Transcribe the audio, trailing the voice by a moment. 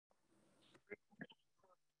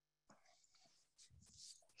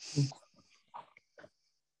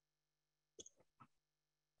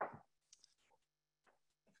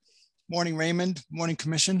Morning, Raymond. Morning,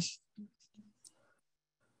 Commission.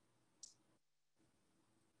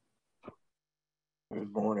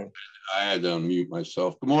 Good morning. I had to unmute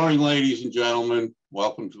myself. Good morning, ladies and gentlemen.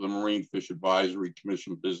 Welcome to the Marine Fish Advisory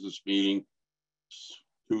Commission business meeting.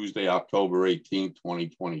 Tuesday, October 18th,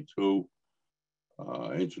 2022.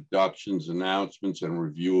 Introductions, announcements, and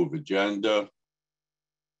review of agenda.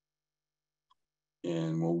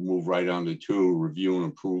 And we'll move right on to 2, review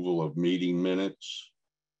and approval of meeting minutes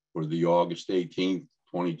for the August 18th,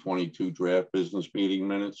 2022 draft business meeting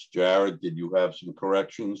minutes. Jared, did you have some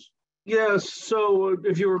corrections? Yes, so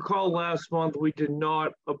if you recall last month, we did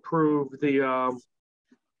not approve the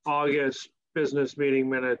August business meeting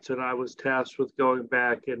minutes, and I was tasked with going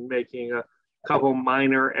back and making a couple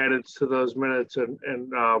minor edits to those minutes and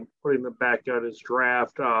putting them back out as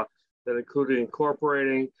draft that included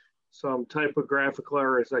incorporating some typographical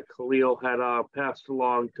errors that Khalil had passed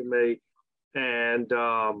along to me, and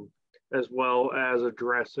as well as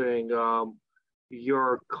addressing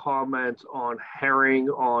your comments on herring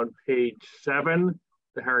on page 7,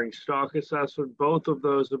 the herring stock assessment. Both of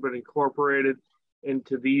those have been incorporated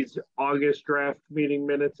into these August draft meeting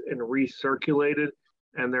minutes and recirculated,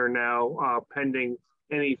 and they're now pending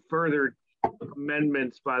any further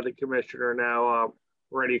amendments by the commissioner, now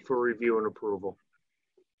ready for review and approval.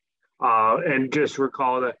 And just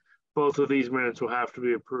recall that both of these minutes will have to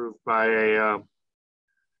be approved by a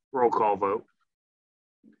roll call vote.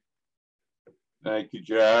 Thank you,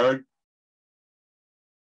 Jared.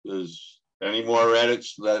 There's any more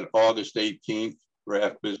edits to that August 18th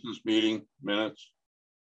draft business meeting minutes?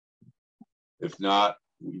 If not,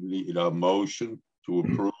 we need a motion to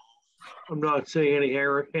approve. I'm not seeing any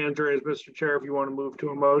hands raised, Mr. Chair, if you want to move to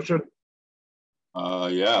a motion.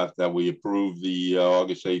 Yeah, that we approve the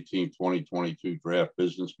August 18th, 2022 draft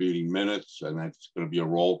business meeting minutes, and that's going to be a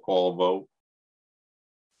roll call vote.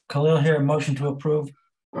 Khalil here, motion to approve.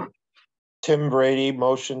 Tim Brady,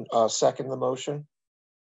 motion, second the motion.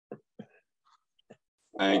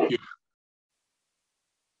 Thank you.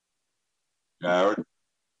 Jared?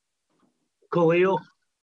 Khalil?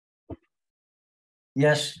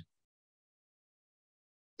 Yes.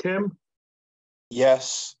 Tim?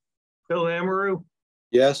 Yes. Bill Amaru?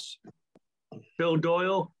 Yes. Bill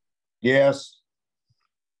Doyle? Yes.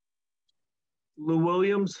 Lou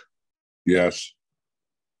Williams? Yes.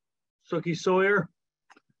 Suki Sawyer?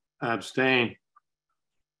 Abstain.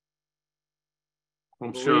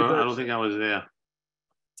 I'm sure. I don't think I was there.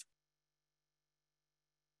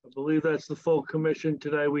 I believe that's the full commission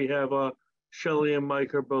today. We have Shelley and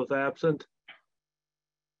Mike are both absent.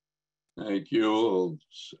 Thank you.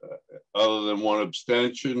 Other than one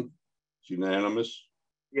abstention, it's unanimous.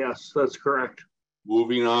 Yes, that's correct.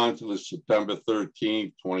 Moving on to the September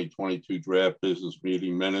 13th, 2022 draft business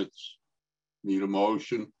meeting minutes. Need a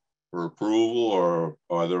motion for approval, or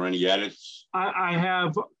are there any edits? I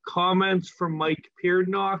have comments from Mike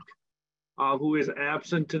Peardnock, who is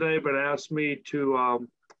absent today, but asked me to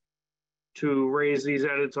raise these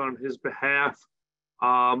edits on his behalf.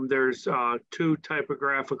 There's 2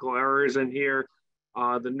 typographical errors in here.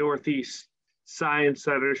 The Northeast Science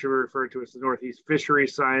Center should be referred to as the Northeast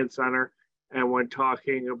Fisheries Science Center. And when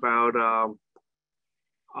talking about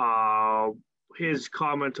his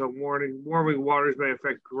comment on warming waters may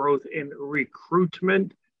affect growth in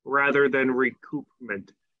recruitment rather than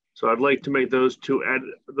recoupment. So I'd like to make those two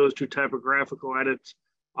typographical edits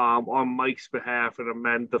on Mike's behalf and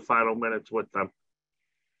amend the final minutes with them.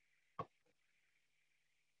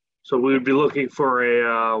 So we would be looking for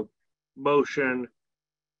a motion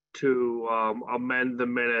to amend the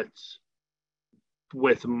minutes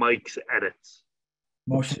with Mike's edits.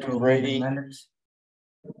 Motion to amend Brady. the minutes.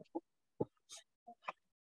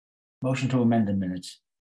 Motion to amend the minutes.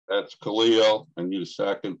 That's Khalil. I need a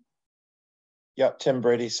second. Yep, Tim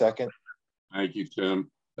Brady, second. Thank you, Tim.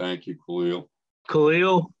 Thank you, Khalil.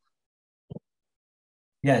 Khalil?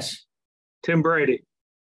 Yes. Tim Brady?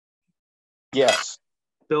 Yes.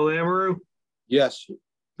 Bill Amaru? Yes.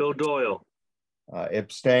 Bill Doyle?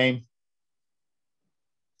 Abstain.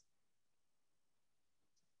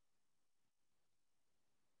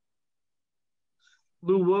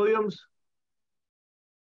 Lou Williams?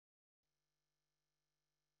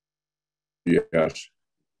 Yes.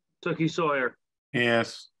 Suki Sawyer?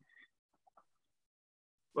 Yes.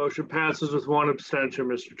 Motion passes with 1 abstention,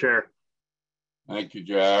 Mr. Chair. Thank you,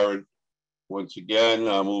 Jared. Once again,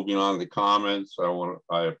 moving on to comments,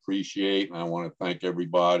 I appreciate and I want to thank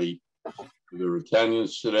everybody for their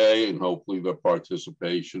attendance today and hopefully their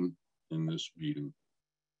participation in this meeting.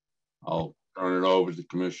 I'll turn it over to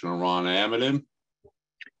Commissioner Ron Amidon.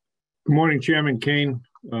 Good morning, Chairman Kane,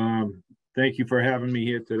 thank you for having me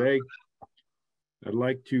here today. I'd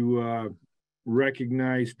like to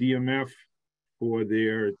recognize DMF for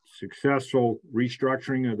their successful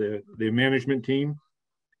restructuring of their management team.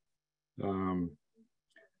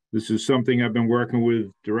 This is something I've been working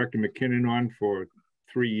with Director McKinnon on for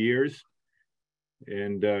 3 years.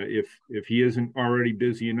 And if he isn't already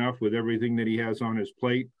busy enough with everything that he has on his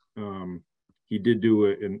plate, he did do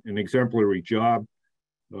an exemplary job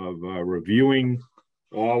of reviewing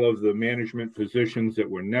all of the management positions that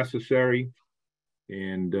were necessary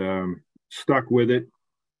and stuck with it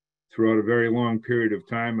throughout a very long period of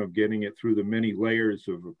time of getting it through the many layers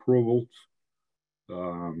of approvals.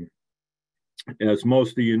 As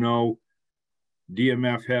most of you know,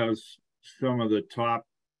 DMF has some of the top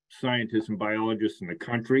scientists and biologists in the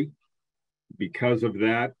country. Because of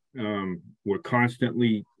that, we're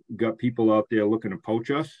constantly got people out there looking to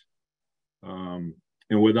poach us. And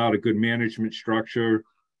without a good management structure,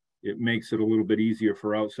 it makes it a little bit easier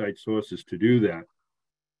for outside sources to do that.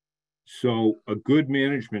 So a good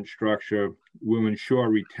management structure will ensure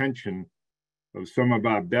retention of some of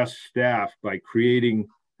our best staff by creating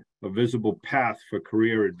a visible path for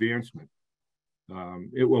career advancement.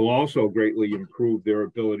 It will also greatly improve their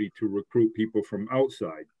ability to recruit people from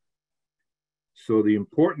outside. So the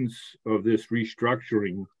importance of this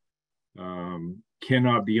restructuring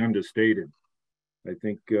cannot be understated. I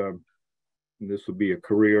think this will be a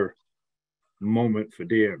career moment for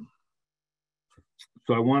Dan.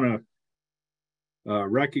 So I want to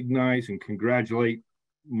recognize and congratulate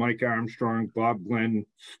Mike Armstrong, Bob Glenn,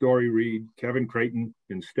 Story Reed, Kevin Creighton,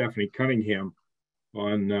 and Stephanie Cunningham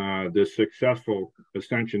on the successful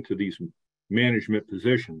ascension to these management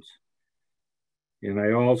positions. And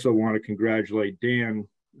I also want to congratulate Dan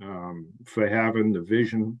for having the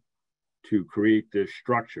vision to create this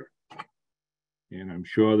structure. And I'm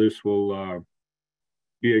sure this will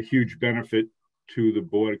be a huge benefit to the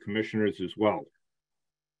Board of Commissioners as well.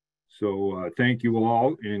 So thank you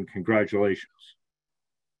all and congratulations.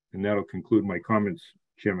 And that'll conclude my comments,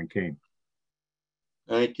 Chairman Kane.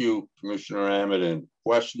 Thank you, Commissioner Amidon.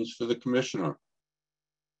 Questions for the commissioner?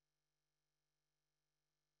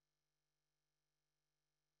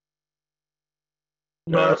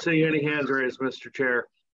 Not seeing any hands raised, Mr. Chair.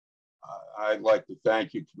 I'd like to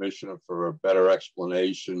thank you, Commissioner, for a better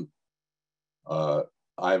explanation. I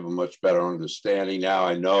have a much better understanding now.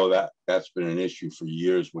 I know that that's been an issue for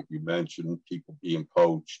years, what you mentioned, people being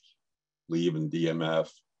poached, leaving DMF.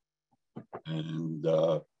 And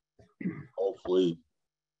hopefully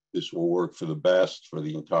this will work for the best for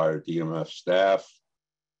the entire DMF staff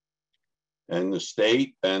and the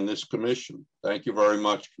state and this commission. Thank you very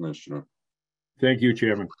much, Commissioner. Thank you,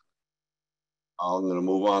 Chairman. I'm going to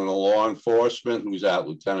move on to law enforcement. Who's that?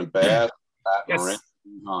 Lieutenant Bass? Yes.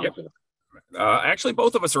 Yep. Actually,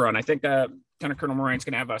 both of us are on. I think Lieutenant Colonel Moran's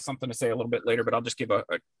going to have something to say a little bit later, but I'll just give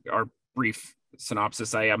our brief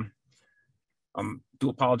synopsis. I do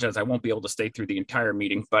apologize. I won't be able to stay through the entire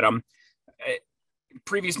meeting, but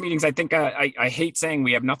previous meetings, I think I hate saying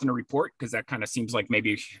we have nothing to report because that kind of seems like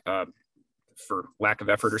maybe for lack of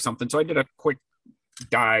effort or something. So I did a quick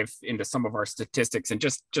dive into some of our statistics, and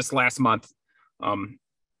just last month,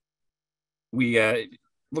 we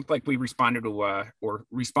looked like we responded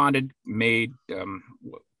to made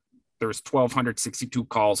there's 1,262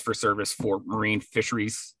 calls for service for marine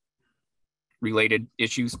fisheries related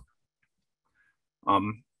issues.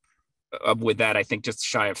 With that, I think just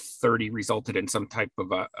shy of 30 resulted in some type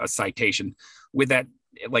of a citation. With that,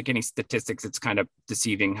 like any statistics, it's kind of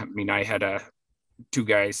deceiving. I mean, I had 2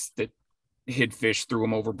 guys that hid fish, threw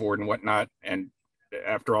them overboard and whatnot, and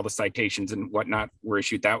after all the citations and whatnot were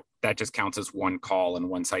issued, that just counts as 1 call and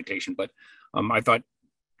 1 citation. But I thought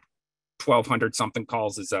 1,200 something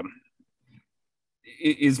calls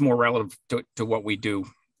is more relevant to what we do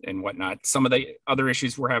and whatnot. Some of the other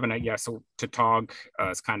issues we're having, so Tautog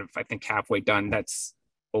is kind of, I think, halfway done. That's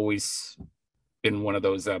always been one of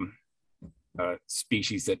those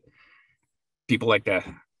species that people like to,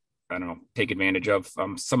 I don't know, take advantage of.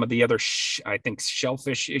 Some of the other, I think,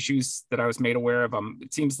 shellfish issues that I was made aware of,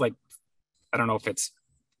 it seems like, I don't know if it's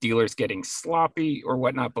dealers getting sloppy or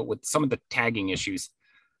whatnot, but with some of the tagging issues,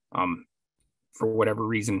 for whatever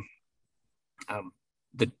reason,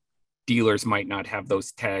 the dealers might not have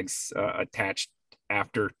those tags attached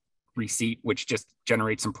after receipt, which just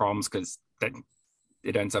generates some problems because that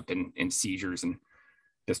it ends up in seizures and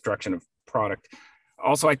destruction of product.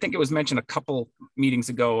 Also, I think it was mentioned a couple meetings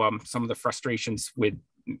ago, some of the frustrations with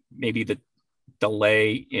maybe the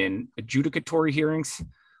delay in adjudicatory hearings.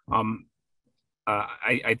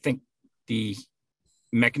 I think the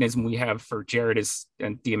mechanism we have for Jared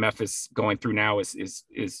and DMF is going through now is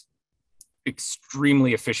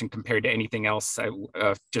extremely efficient compared to anything else.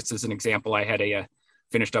 Just as an example, I had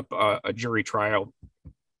finished up a jury trial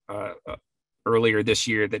earlier this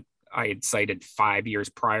year that I had cited 5 years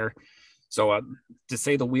prior. So to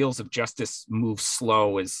say the wheels of justice move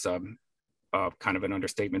slow is kind of an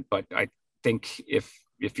understatement. But I think if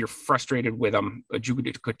you're frustrated with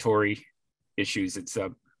adjudicatory issues, it's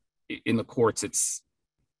in the courts, it's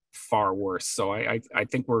far worse. So I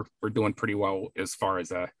think we're doing pretty well as far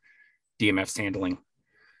as DMF's handling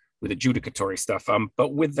with adjudicatory stuff.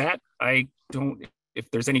 But with that, if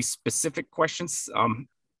there's any specific questions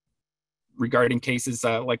regarding cases,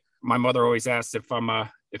 like my mother always asks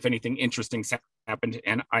if anything interesting's happened,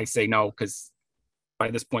 and I say no, because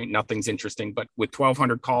by this point, nothing's interesting. But with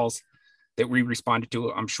 1,200 calls that we responded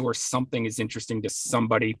to, I'm sure something is interesting to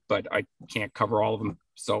somebody, but I can't cover all of them.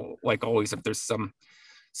 So like always, if there's some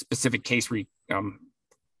specific case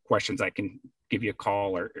questions, I can give you a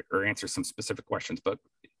call or answer some specific questions. But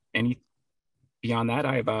beyond that,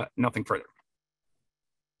 I have nothing further.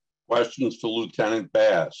 Questions for Lieutenant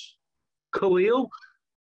Bass? Khalil?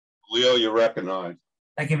 Leo, you're recognized.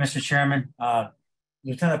 Thank you, Mr. Chairman.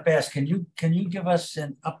 Lieutenant Bass, can you give us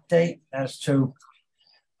an update as to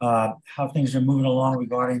how things are moving along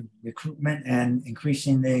regarding recruitment and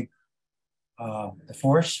increasing the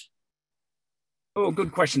force? Oh,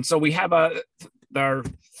 good question. So we have our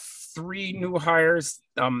 3 new hires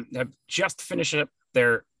have just finished up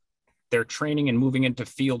their training and moving into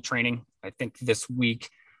field training, I think this week.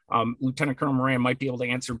 Lieutenant Colonel Moran might be able to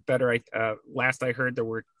answer better. Last I heard, there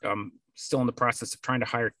were still in the process of trying to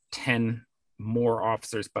hire 10 more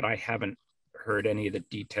officers, but I haven't heard any of the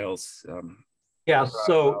details. Yeah,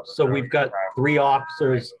 so we've got 3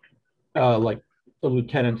 officers, like the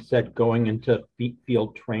lieutenant said, going into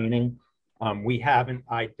field training. We haven't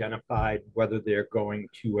identified whether they're going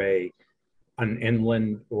to an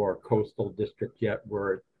inland or coastal district yet.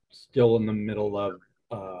 We're still in the middle of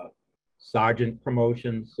sergeant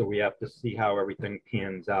promotions, so we have to see how everything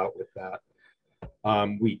pans out with that.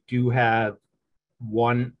 We do have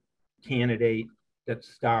 1 candidate that's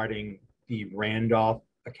starting the Randolph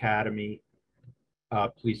Academy,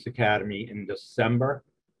 Police Academy in December,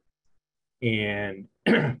 and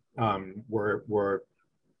we're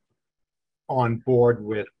on board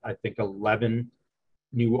with, I think, 11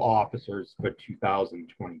 new officers for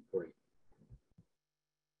 2023.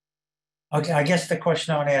 Okay, I guess the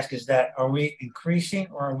question I would ask is that, are we increasing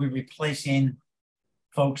or are we replacing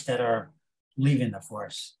folks that are leaving the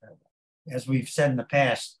force? As we've said in the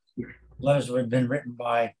past, letters have been written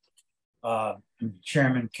by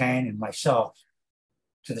Chairman Kane and myself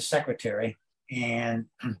to the secretary, and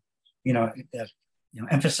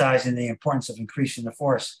emphasizing the importance of increasing the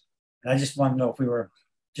force. And I just want to know if we were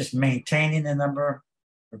just maintaining the number,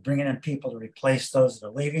 or bringing in people to replace those that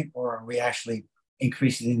are leaving, or are we actually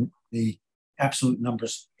increasing the absolute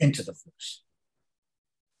numbers into the force?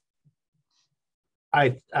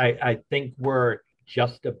 I think we're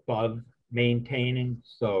just above maintaining,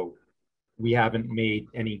 so we haven't made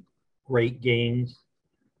any great gains.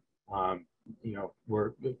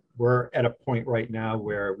 We're at a point right now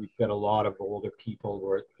where we've got a lot of older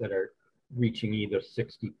people that are reaching either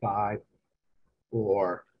 65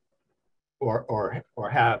 or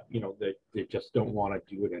have, they just don't want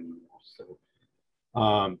to do it anymore.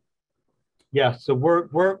 So yeah, so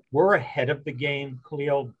we're ahead of the game,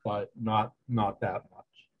 Khalil, but not that much.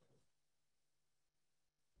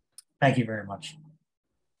 Thank you very much.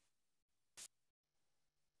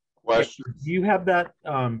 Question? Do you have that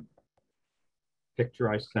picture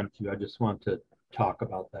I sent you? I just want to talk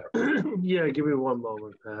about that. Yeah, give me one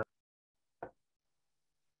moment, Pat.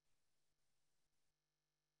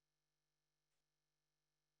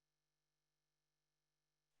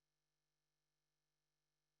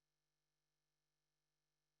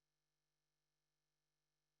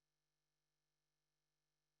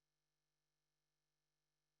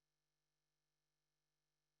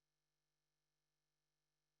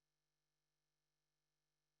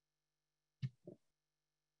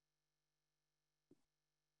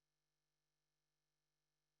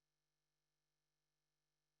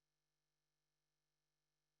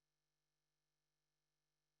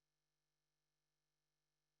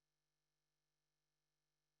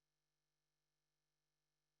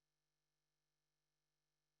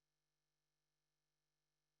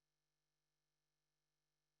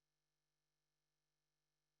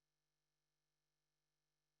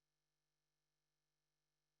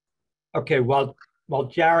 Okay, while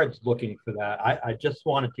Jared's looking for that, I just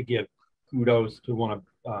wanted to give kudos to one of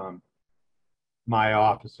my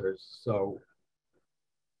officers. So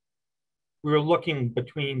we were looking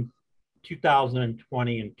between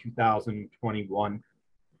 2020 and 2021,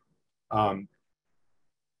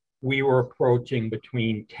 we were approaching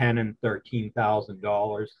between $10,000 and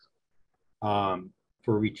 $13,000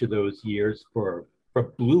 for each of those years for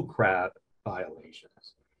blue crab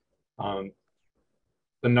violations.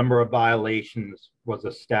 The number of violations was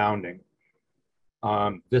astounding.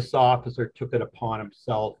 This officer took it upon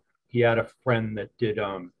himself. He had a friend that did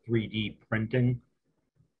 3D printing,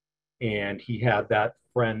 and he had that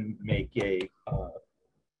friend make a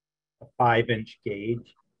 5-inch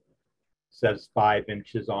gauge. Says 5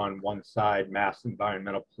 inches on one side, Mass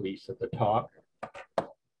Environmental Police at the top.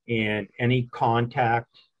 And any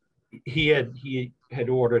contact, he had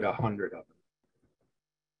ordered 100 of them.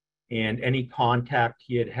 And any contact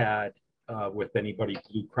he had with anybody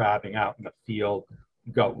blue crabbing out in the field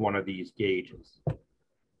got one of these gauges.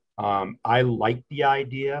 I liked the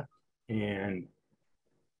idea, and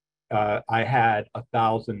I had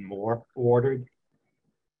 1,000 more ordered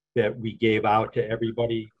that we gave out to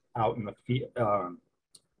everybody out in the field,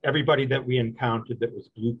 everybody that we encountered that was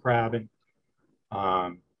blue crabbing.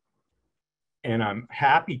 And I'm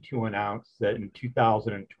happy to announce that in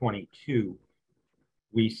 2022,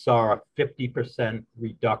 we saw a 50%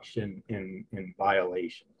 reduction in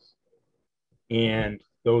violations. And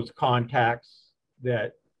those contacts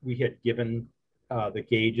that we had given the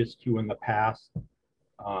gauges to in the past,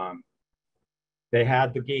 they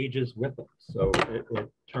had the gauges with them. So it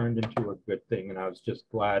turned into a good thing. And I was just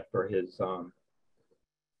glad for his, for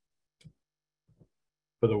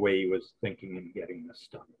the way he was thinking and getting this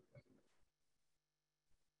done.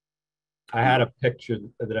 I had a picture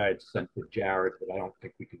that I had sent to Jared, but I don't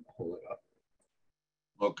think we can pull it up.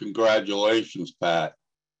 Well, congratulations, Pat.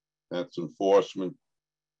 That's enforcement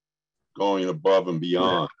going above and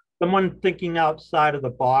beyond. Someone thinking outside of the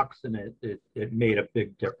box, and it made a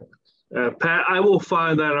big difference. Pat, I will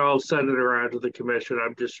find that and I'll send it around to the commission.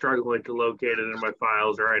 I'm just struggling to locate it in my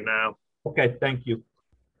files right now. Okay, thank you.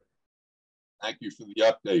 Thank you for the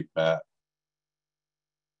update, Pat.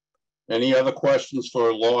 Any other questions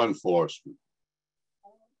for law enforcement?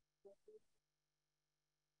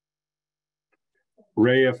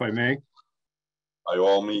 Ray, if I may. By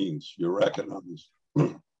all means, you're recognized.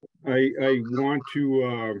 I want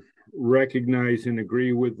to recognize and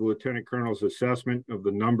agree with Lieutenant Colonel's assessment of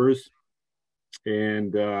the numbers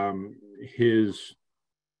and his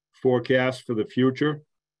forecast for the future.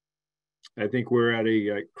 I think we're at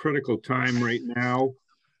a critical time right now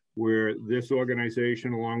where this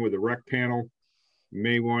organization, along with the rec panel,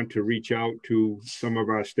 may want to reach out to some of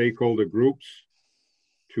our stakeholder groups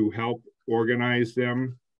to help organize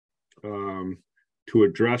them to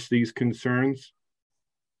address these concerns.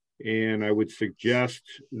 And I would suggest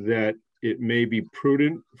that it may be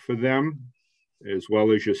prudent for them, as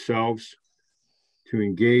well as yourselves, to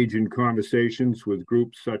engage in conversations with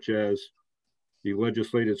groups such as the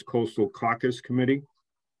Legislators Coastal Caucus Committee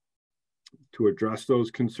to address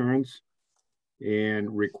those concerns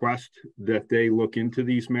and request that they look into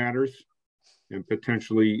these matters and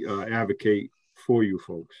potentially advocate for you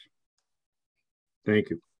folks.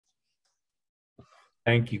 Thank you.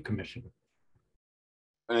 Thank you, Commissioner.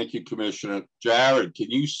 Thank you, Commissioner. Jared, can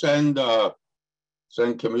you send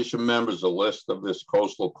commission members a list of this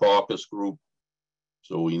Coastal Caucus group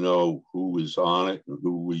so we know who is on it and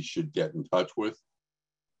who we should get in touch with?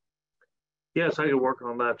 Yes, I can work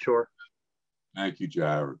on that, sure. Thank you,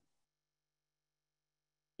 Jared.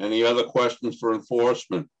 Any other questions for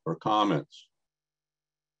enforcement or comments?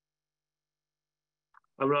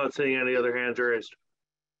 I'm not seeing any other hands raised.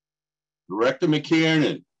 Director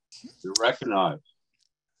McKiernan, you're recognized.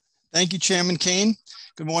 Thank you, Chairman Kane.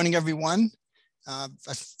 Good morning, everyone.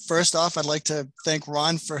 First off, I'd like to thank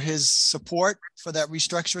Ron for his support for that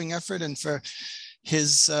restructuring effort and for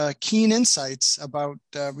his keen insights about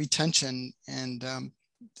retention. And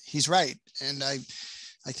he's right. And I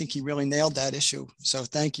think he really nailed that issue. So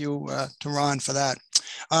thank you to Ron for that.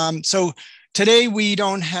 So today we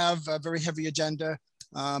don't have a very heavy agenda,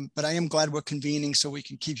 but I am glad we're convening so we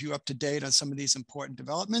can keep you up to date on some of these important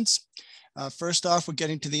developments. First off, we're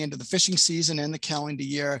getting to the end of the fishing season and the calendar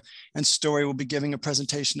year, and Story will be giving a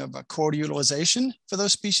presentation of quota utilization for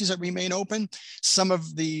those species that remain open. Some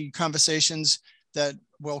of the conversations that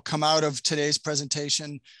will come out of today's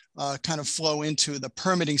presentation kind of flow into the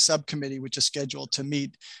permitting subcommittee, which is scheduled to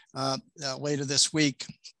meet later this week.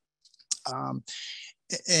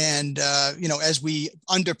 You know, as we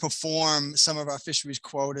underperform some of our fisheries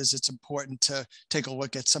quotas, it's important to take a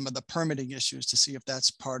look at some of the permitting issues to see if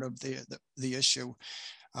that's part of the issue.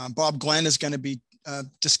 Bob Glenn is going to be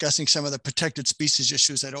discussing some of the protected species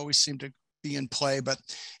issues that always seem to be in play, but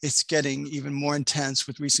it's getting even more intense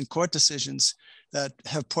with recent court decisions that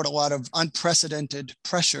have put a lot of unprecedented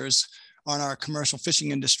pressures on our commercial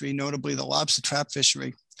fishing industry, notably the lobster trap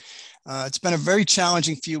fishery. It's been a very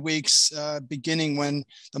challenging few weeks, beginning when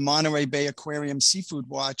the Monterey Bay Aquarium Seafood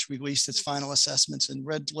Watch released its final assessments and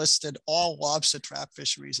red listed all lobster trap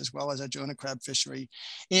fisheries, as well as our Jonah crab fishery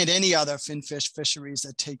and any other finfish fisheries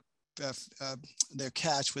that take their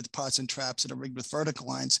catch with pots and traps that are rigged with vertical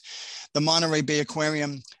lines. The Monterey Bay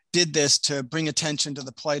Aquarium did this to bring attention to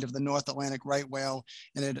the plight of the North Atlantic right whale,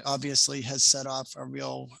 and it obviously has set off a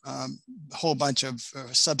real whole bunch of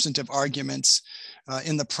substantive arguments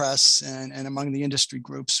in the press and among the industry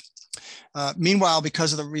groups. Meanwhile,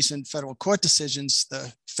 because of the recent federal court decisions,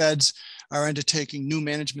 the feds are undertaking new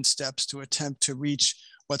management steps to attempt to reach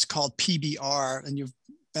what's called PBR, and you've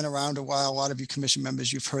been around a while, a lot of you commission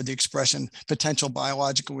members, you've heard the expression potential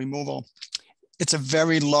biological removal. It's a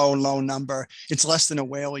very low number. It's less than a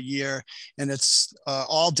whale a year, and it's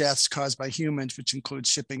all deaths caused by humans, which includes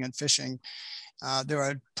shipping and fishing. There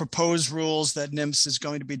are proposed rules that NMFS is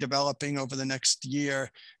going to be developing over the next year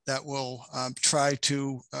that will try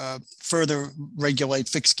to further regulate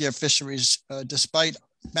fixed gear fisheries, despite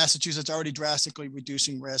Massachusetts already drastically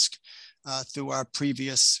reducing risk through our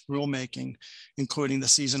previous rulemaking, including the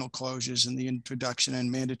seasonal closures and the introduction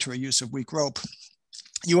and mandatory use of weak rope.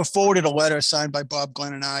 You were forwarded a letter signed by Bob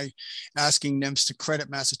Glenn and I asking NMFS to credit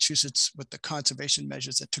Massachusetts with the conservation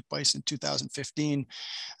measures that took place in 2015.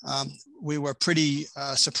 We were pretty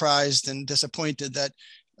surprised and disappointed that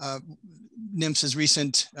NMFS's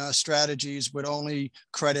recent strategies would only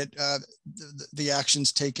credit the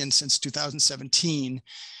actions taken since 2017.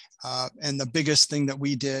 And the biggest thing that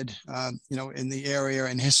we did, in the area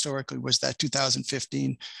and historically was that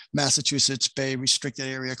 2015 Massachusetts Bay restricted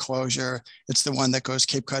area closure. It's the one that goes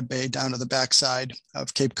Cape Cod Bay down to the backside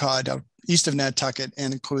of Cape Cod, out east of Nantucket,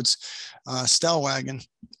 and includes Stellwagen.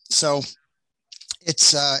 So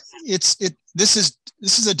this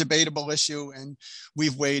is a debatable issue, and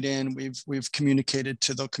we've weighed in. We've communicated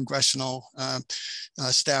to the congressional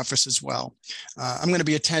staffers as well. I'm going to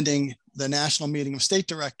be attending the National Meeting of State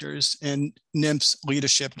Directors and NMFS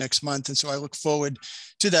leadership next month, and so I look forward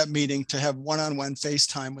to that meeting to have one-on-one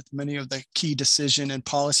FaceTime with many of the key decision and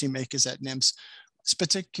policymakers at NMFS,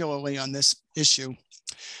 particularly on this issue.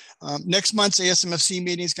 Next month's ASMFC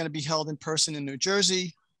meeting is going to be held in person in New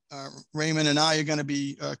Jersey. Raymond and I are going to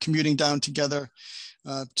be commuting down together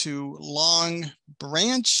to Long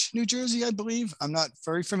Branch, New Jersey, I believe. I'm not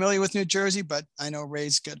very familiar with New Jersey, but I know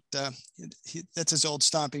Ray's got, that's his old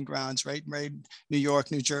stomping grounds, right? Ray, New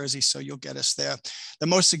York, New Jersey, so you'll get us there. The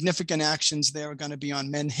most significant actions there are going to be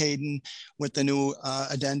on Menhaden with the new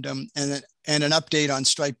addendum and an update on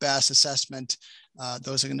striped bass assessment.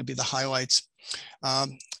 Those are going to be the highlights.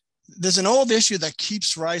 There's an old issue that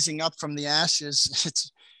keeps rising up from the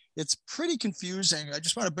ashes. It's pretty confusing. I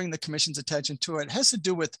just want to bring the commission's attention to it. It has to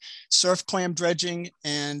do with surf clam dredging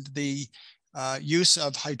and the use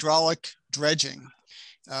of hydraulic dredging.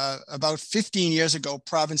 About 15 years ago,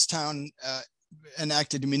 Provincetown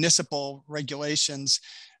enacted municipal regulations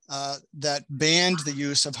that banned the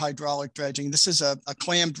use of hydraulic dredging. This is a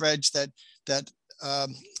clam dredge that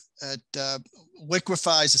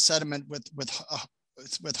liquefies the sediment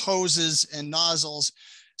with hoses and nozzles,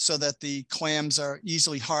 so that the clams are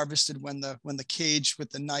easily harvested when the cage with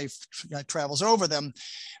the knife travels over them.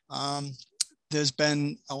 There's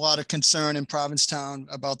been a lot of concern in Provincetown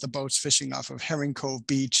about the boats fishing off of Herring Cove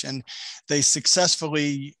Beach, and they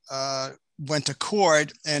successfully went to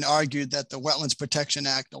court and argued that the Wetlands Protection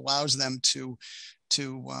Act allows them to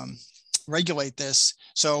regulate this.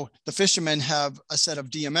 So the fishermen have a set of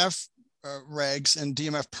DMF regs and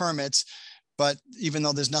DMF permits, but even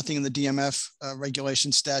though there's nothing in the DMF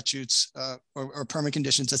regulation statutes or permit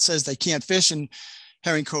conditions that says they can't fish in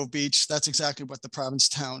Herring Cove Beach, that's exactly what the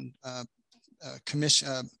Provincetown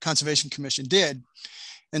Conservation Commission did.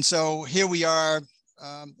 And so here we are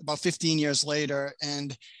about 15 years later.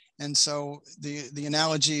 And so the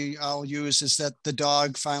analogy I'll use is that the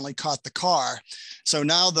dog finally caught the car. So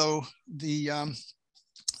now though, there's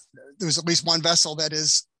at least one vessel that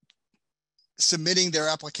is submitting their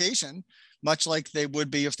application, much like they would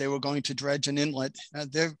be if they were going to dredge an inlet.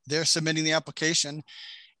 They're submitting the application,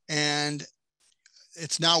 and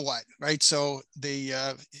it's now what, right? So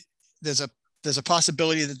there's a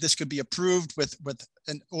possibility that this could be approved with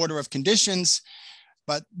an order of conditions,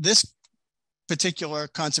 but this particular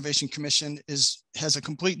Conservation Commission has a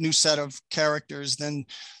complete new set of characters than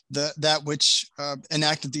that which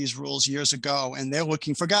enacted these rules years ago, and they're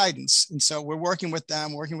looking for guidance. And so we're working with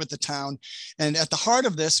them, working with the town. And at the heart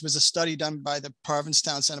of this was a study done by the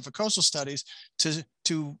Provincetown Center for Coastal Studies to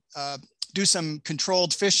do some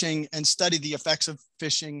controlled fishing and study the effects of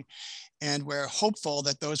fishing. And we're hopeful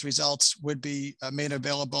that those results would be made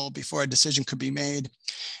available before a decision could be made.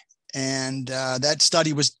 And that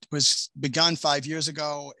study was begun 5 years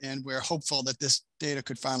ago, and we're hopeful that this data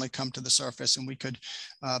could finally come to the surface and we could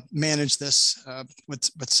manage this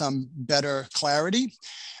with some better clarity.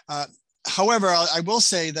 However, I will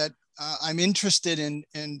say that I'm interested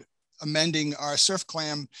in amending our surf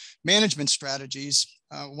clam management strategies.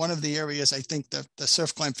 One of the areas I think that the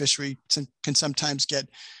surf clam fishery can sometimes get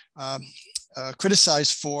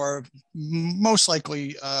criticized for, most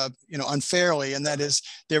likely, unfairly, and that is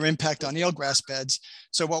their impact on eelgrass beds.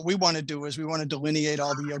 So what we want to do is we want to delineate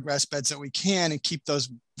all the eelgrass beds that we can and keep those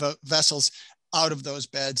vessels out of those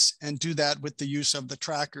beds, and do that with the use of the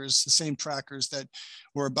trackers, the same trackers that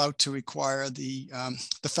we're about to require the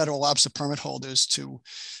federal lobster permit holders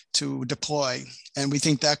to deploy. And we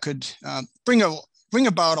think that could bring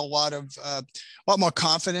about a lot more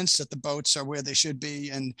confidence that the boats are where they should be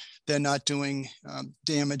and they're not doing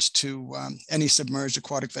damage to any submerged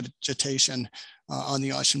aquatic vegetation on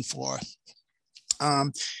the ocean floor.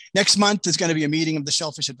 Next month, there's going to be a meeting of the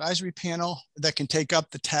Shellfish Advisory Panel that can take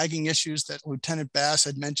up the tagging issues that Lieutenant Bass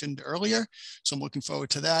had mentioned earlier. So I'm looking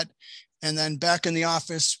forward to that. And then back in the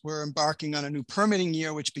office, we're embarking on a new permitting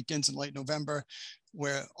year, which begins in late November,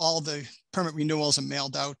 where all the permit renewals are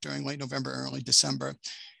mailed out during late November, early December.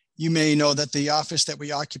 You may know that the office that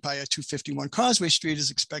we occupy at 251 Causeway Street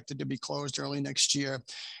is expected to be closed early next year.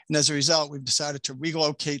 And as a result, we've decided to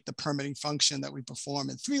relocate the permitting function that we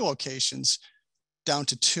perform in 3 locations down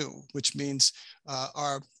to 2, which means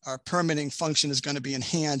our permitting function is going to be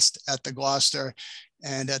enhanced at the Gloucester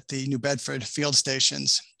and at the New Bedford field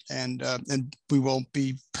stations. And we will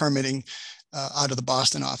be permitting out of the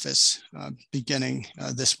Boston office beginning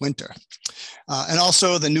this winter. And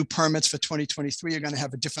also the new permits for 2023 are going to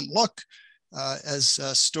have a different look, as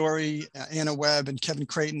Story, Anna Webb, and Kevin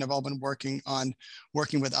Creighton have all been working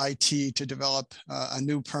with IT to develop a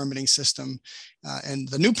new permitting system. And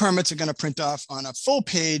the new permits are going to print off on a full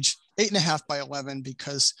page, 8.5 by 11,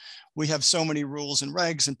 because we have so many rules and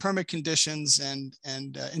regs and permit conditions and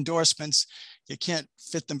endorsements. You can't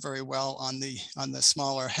fit them very well on the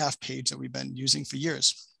smaller half page that we've been using for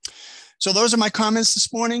years. So those are my comments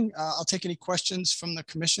this morning. I'll take any questions from the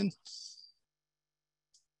commission.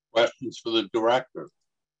 Questions for the director?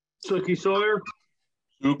 Suki Sawyer.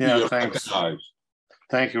 Suki, Yeah, thanks.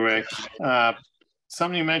 Thank you, Ray.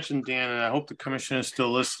 Something you mentioned, Dan, and I hope the commission is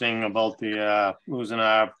still listening, about the losing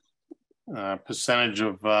our percentage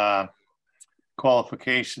of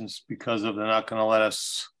qualifications because of they're not going to let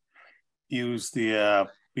us use the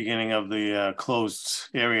beginning of the closed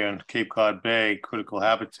area in Cape Cod Bay, critical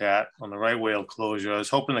habitat on the right whale closure. I was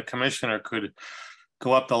hoping the commissioner could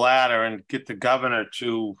go up the ladder and get the governor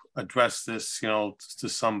to address this, to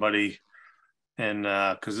somebody. And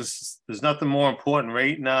because there's nothing more important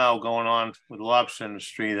right now going on with the lobster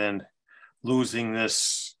industry than losing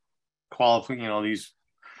this these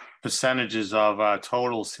percentages of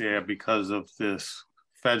totals here, because of this.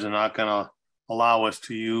 Feds are not going to allow us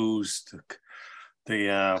to use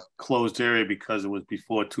the closed area because it was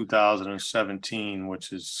before 2017,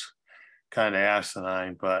 which is kind of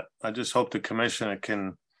asinine. But I just hope the commissioner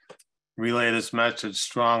can relay this message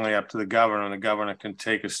strongly up to the governor, and the governor can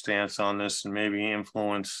take a stance on this and maybe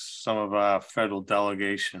influence some of our federal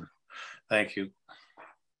delegation. Thank you.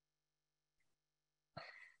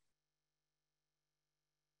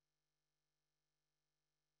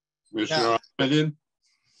 Commissioner Ahmedin?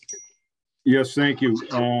 Yes, thank you.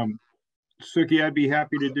 Suki, I'd be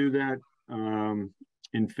happy to do that.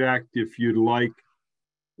 In fact, if you'd like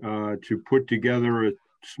to put together a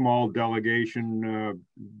small delegation,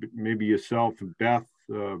 maybe yourself, Beth,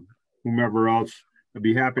 whomever else, I'd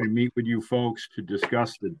be happy to meet with you folks to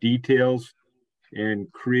discuss the details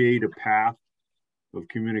and create a path of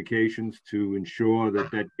communications to ensure that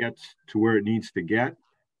that gets to where it needs to get.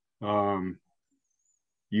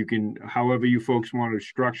 You can, however you folks want to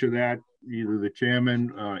structure that, either the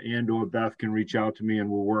chairman and or Beth can reach out to me, and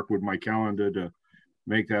we'll work with my calendar to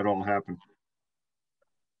make that all happen.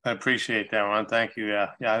 I appreciate that, Ron. Thank you.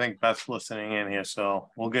 Yeah, I think Beth's listening in here, so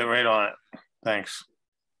we'll get right on it. Thanks.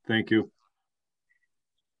 Thank you.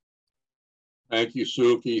 Thank you,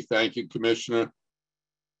 Suki. Thank you, Commissioner.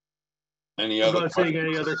 Any other? I'm not seeing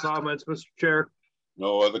any other comments, Mr. Chair.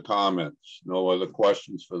 No other comments. No other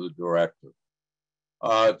questions for the director.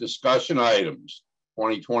 Discussion items,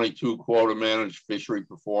 2022 quota managed fishery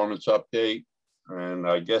performance update. And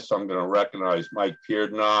I guess I'm going to recognize Mike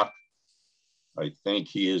Peardnock. I think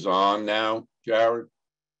he is on now, Jared.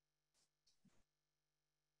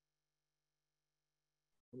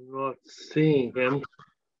 I'm not seeing him.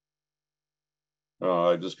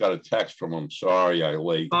 I just got a text from him. Sorry, I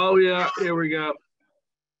late. Oh, yeah, here we go.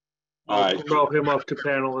 All I'll right. promote him up to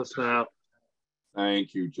panelist now.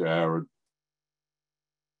 Thank you, Jared.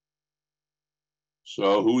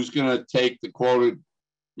 So who's going to take the quota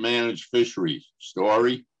managed fisheries?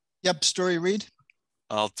 Story? Yep, Story Reed.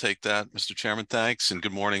 I'll take that, Mr. Chairman. Thanks, and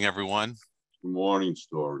good morning, everyone. Good morning,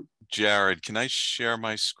 Story. Jared, can I share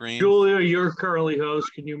my screen? Julia, you're currently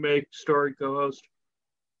host. Can you make Story co-host?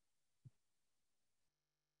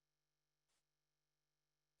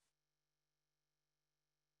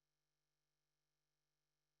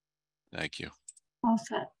 Thank you. All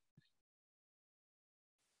set.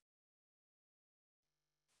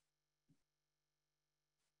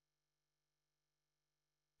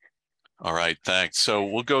 All right, thanks. So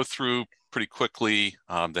we'll go through pretty quickly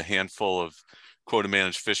the handful of quota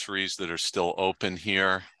managed fisheries that are still open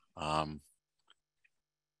here. The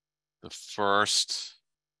first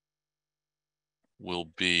will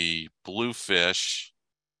be bluefish,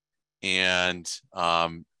 and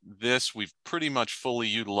this we've pretty much fully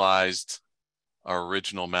utilized our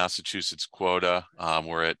original Massachusetts quota.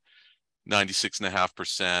 We're at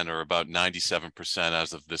 96.5% or about 97%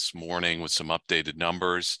 as of this morning with some updated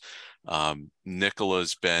numbers.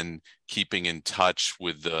 Nicola's been keeping in touch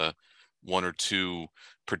with the one or two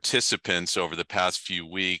participants over the past few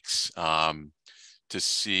weeks to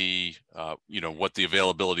see, what the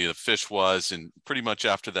availability of the fish was. And pretty much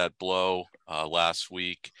after that blow last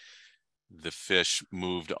week, the fish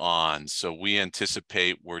moved on. So we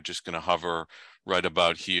anticipate we're just going to hover right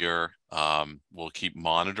about here. We'll keep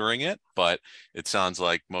monitoring it, but it sounds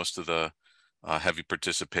like most of the heavy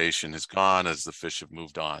participation is gone as the fish have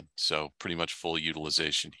moved on. So pretty much full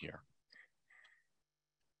utilization here.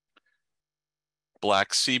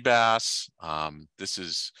 Black sea bass. This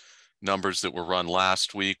is numbers that were run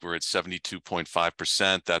last week. We're at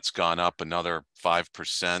 72.5%. That's gone up another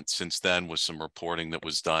 5% since then with some reporting that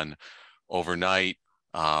was done overnight.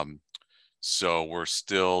 So we're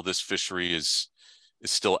still, this fishery is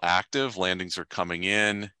still active. Landings are coming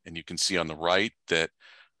in, and you can see on the right that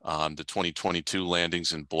the 2022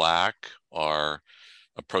 landings in black are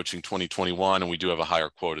approaching 2021, and we do have a higher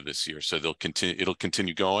quota this year. So it'll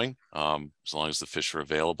continue going as long as the fish are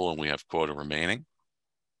available and we have quota remaining.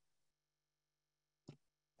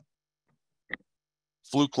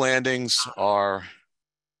 Fluke landings are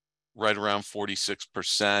right around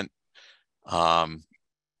 46%.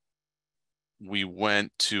 We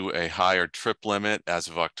went to a higher trip limit as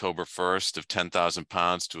of October 1st of 10,000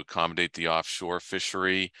 pounds to accommodate the offshore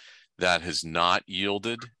fishery. That has not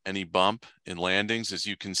yielded any bump in landings, as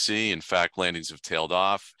you can see. In fact, landings have tailed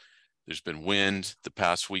off. There's been wind the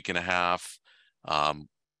past week and a half.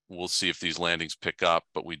 We'll see if these landings pick up,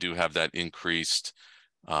 but we do have that increased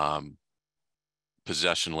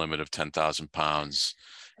possession limit of 10,000 pounds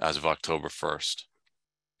as of October 1st.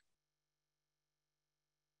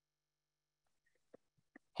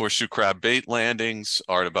 Horseshoe crab bait landings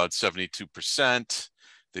are at about 72%.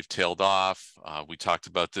 They've tailed off. We talked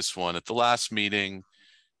about this one at the last meeting,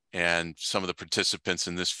 and some of the participants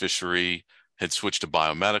in this fishery had switched to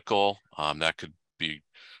biomedical. That could be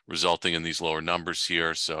resulting in these lower numbers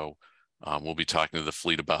here. So we'll be talking to the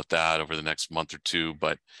fleet about that over the next month or two,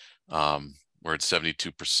 but we're at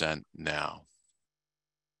 72% now.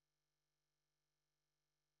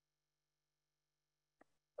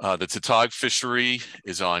 The tautog fishery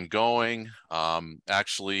is ongoing.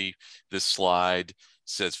 Actually, this slide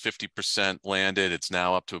says 50% landed. It's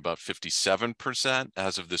now up to about 57%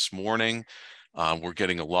 as of this morning. We're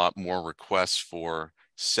getting a lot more requests for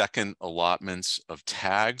second allotments of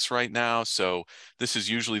tags right now. So this is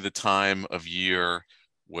usually the time of year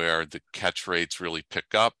where the catch rates really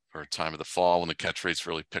pick up, or time of the fall when the catch rates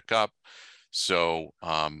really pick up. So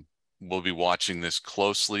we'll be watching this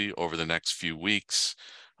closely over the next few weeks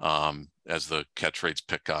as the catch rates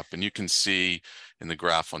pick up. And you can see in the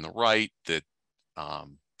graph on the right that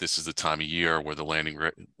this is the time of year where the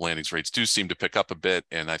landings rates do seem to pick up a bit.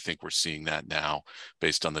 And I think we're seeing that now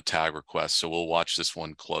based on the tag requests. So we'll watch this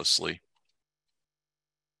one closely.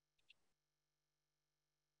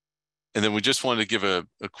 And then we just wanted to give a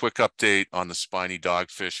quick update on the spiny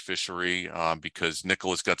dogfish fishery because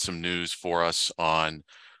Nicola's got some news for us on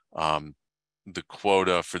the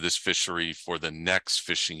quota for this fishery for the next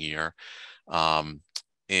fishing year.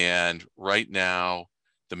 And right now,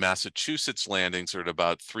 The Massachusetts landings are at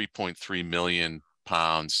about 3.3 million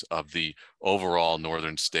pounds of the overall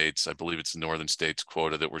northern states. I believe it's the northern states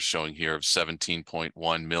quota that we're showing here of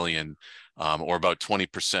 17.1 million, or about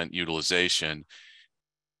 20% utilization.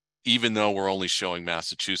 Even though we're only showing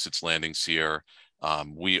Massachusetts landings here,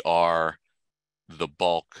 we are the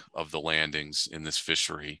bulk of the landings in this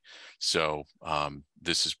fishery. So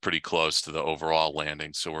this is pretty close to the overall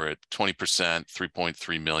landing. So we're at 20%,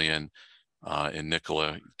 3.3 million. And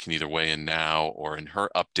Nicola can either weigh in now or in her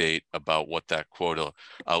update about what that quota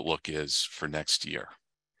outlook is for next year.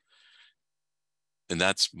 And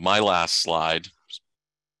that's my last slide.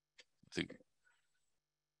 I think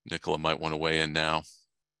Nicola might want to weigh in now.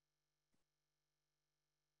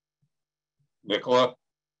 Nicola?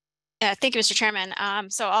 Yeah, thank you, Mr. Chairman.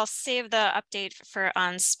 So I'll save the update for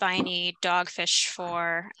on spiny dogfish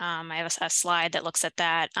for, I have a slide that looks at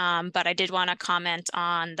that. But I did want to comment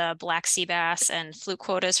on the black sea bass and fluke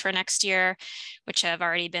quotas for next year, which have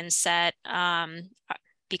already been set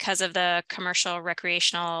because of the commercial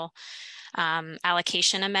recreational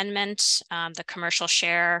allocation amendment. The commercial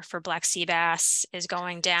share for black sea bass is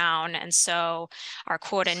going down. And so our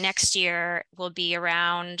quota next year will be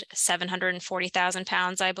around 740,000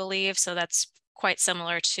 pounds, I believe. So that's quite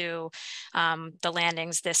similar to the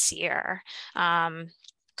landings this year.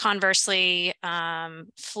 Conversely,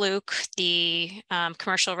 fluke, the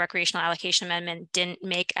commercial recreational allocation amendment didn't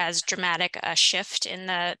make as dramatic a shift in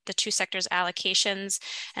the two sectors allocations.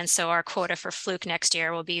 And so our quota for fluke next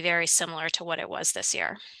year will be very similar to what it was this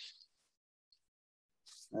year.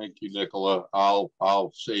 Thank you, Nicola.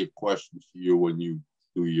 I'll save questions for you when you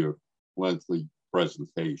do your lengthy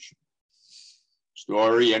presentation.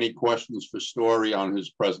 Story, any questions for Story on his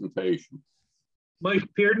presentation? Mike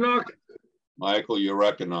Pearnock? Michael, you're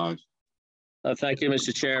recognized. Thank you,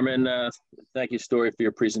 Mr. Chairman. Thank you, Story, for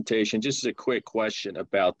your presentation. Just a quick question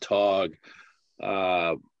about TOG.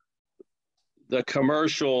 The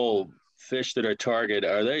commercial fish that are targeted,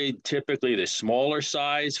 are they typically the smaller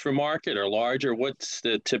size for market or larger? What's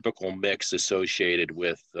the typical mix associated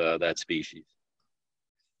with that species?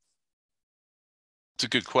 It's a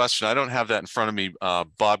good question. I don't have that in front of me.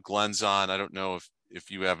 Bob Glenn's on. I don't know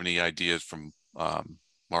if you have any ideas from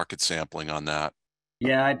market sampling on that.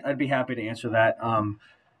 Yeah, I'd be happy to answer that.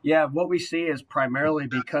 Yeah, what we see is primarily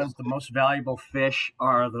because the most valuable fish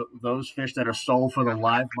are those fish that are sold for the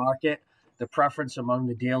live market. The preference among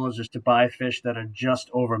the dealers is to buy fish that are just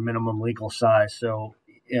over minimum legal size. So,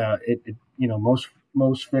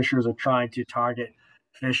 most fishers are trying to target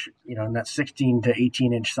fish, in that 16 to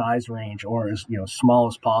 18-inch size range, or as small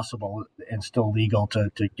as possible and still legal to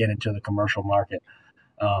get into the commercial market.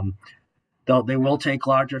 They will take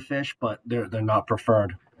larger fish, but they're not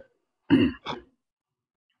preferred.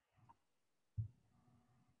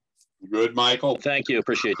 Good, Michael? Thank you.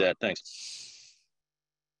 Appreciate that. Thanks.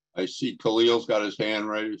 I see Khalil's got his hand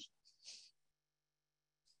raised.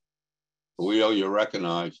 Khalil, you're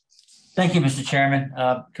recognized. Thank you, Mr. Chairman.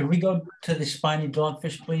 Could we go to the spiny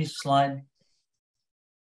dogfish, please? Slide.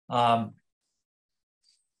 The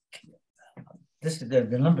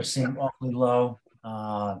numbers seem awfully low.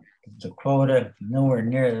 The quota nowhere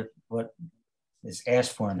near what is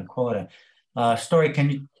asked for in the quota. Story,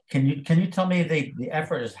 can you tell me the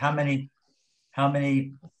effort is how many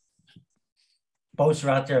boats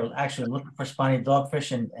are out there actually looking for spiny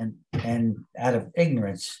dogfish, and out of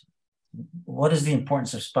ignorance, what is the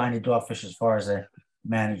importance of spiny dogfish as far as a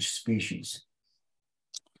managed species?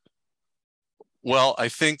 Well, I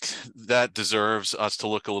think that deserves us to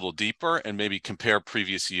look a little deeper and maybe compare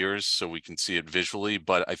previous years so we can see it visually.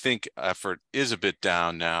 But I think effort is a bit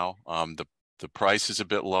down now. The price is a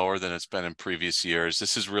bit lower than it's been in previous years.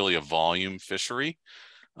 This is really a volume fishery.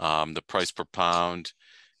 The price per pound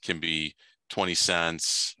can be 20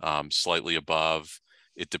 cents, slightly above.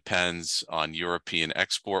 It depends on European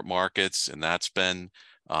export markets, and that's been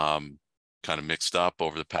kind of mixed up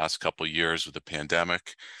over the past couple of years with the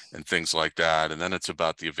pandemic and things like that. And then it's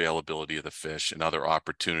about the availability of the fish and other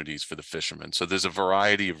opportunities for the fishermen. So there's a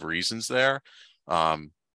variety of reasons there.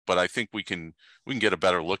 But I think we can get a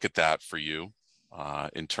better look at that for you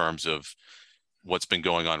in terms of what's been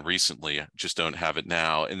going on recently. I just don't have it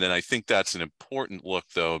now. And then I think that's an important look,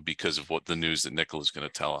 though, because of what the news that Nicola is going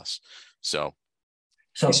to tell us. So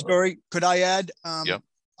Story, could I add? Yep.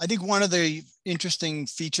 I think one of the interesting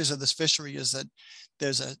features of this fishery is that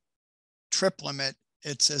there's a trip limit.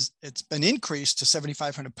 It says it's been increased to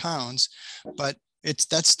 7,500 pounds, but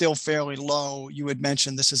that's still fairly low. You had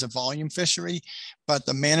mentioned this is a volume fishery, but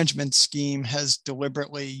the management scheme has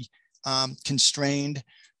deliberately constrained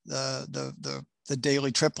the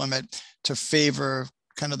daily trip limit to favor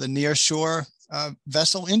kind of the near shore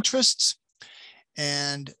vessel interests.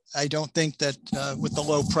 And I don't think that with the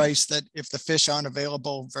low price, that if the fish aren't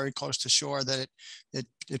available very close to shore, that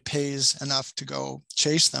it pays enough to go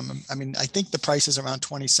chase them. I mean, I think the price is around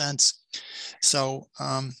 20 cents. So,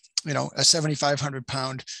 you know, a 7,500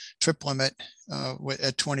 pound trip limit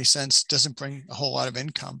at 20 cents doesn't bring a whole lot of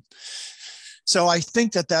income. So I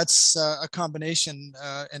think that that's a combination,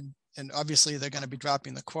 and obviously they're going to be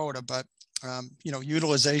dropping the quota, but you know,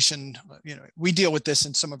 utilization, you know, we deal with this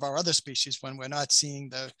in some of our other species when we're not seeing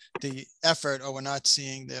the effort, or we're not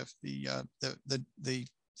seeing the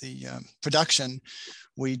production.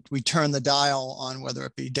 We turn the dial on, whether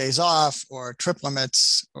it be days off or trip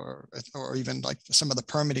limits, or even like some of the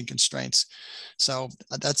permitting constraints. So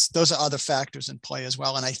those are other factors in play as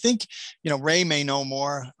well. And I think, you know, Ray may know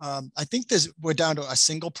more. I think we're down to a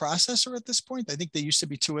single processor at this point. I think there used to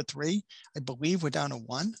be 2 or 3. I believe we're down to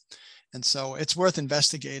 1. And so it's worth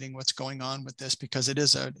investigating what's going on with this, because it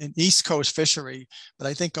is an East Coast fishery, but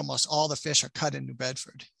I think almost all the fish are cut in New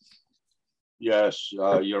Bedford. Yes,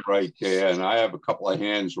 you're right, Dan. I have a couple of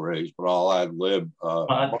hands raised, but I'll ad lib.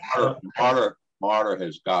 Marta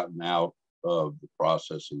has gotten out of the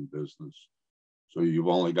processing business. So you've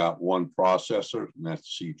only got 1 processor, and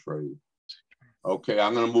that's Sea Trade. Okay,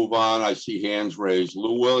 I'm going to move on. I see hands raised.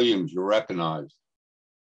 Lou Williams, you're recognized.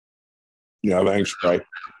 Yeah, thanks, Ray.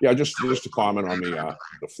 Yeah, just to comment on the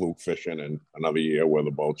fluke fishing, and another year where the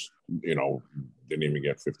boats, you know, didn't even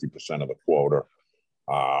get 50% of the quota.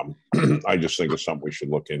 I just think it's something we should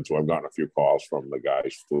look into. I've gotten a few calls from the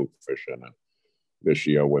guys fluke fishing, and this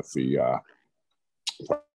year with the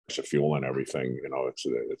price of fuel and everything, you know,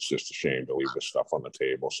 it's just a shame to leave this stuff on the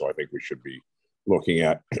table. So I think we should be looking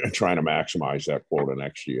at trying to maximize that quota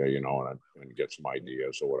next year, you know, and get some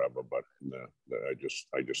ideas or whatever. But I just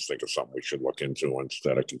think it's something we should look into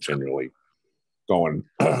instead of continually going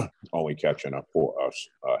only catching up for us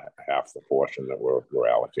half the portion that we're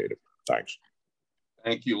allocated. Thanks.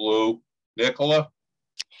 Thank you, Lou. Nicola.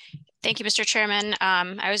 Thank you, Mr. Chairman.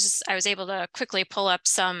 I was able to quickly pull up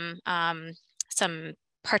some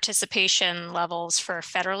participation levels for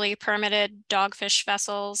federally permitted dogfish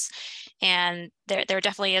vessels. And there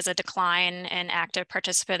definitely is a decline in active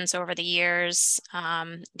participants over the years.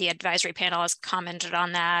 The advisory panel has commented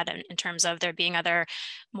on that in terms of there being other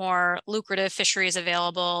more lucrative fisheries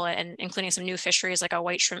available, and including some new fisheries like a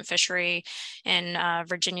white shrimp fishery in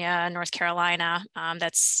Virginia, North Carolina,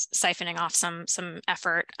 that's siphoning off some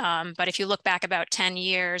effort. But if you look back about 10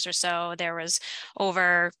 years or so, there was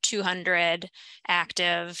over 200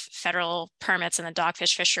 active federal permits in the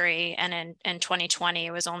dogfish fishery, and in 2020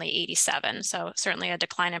 it was only 87. So certainly a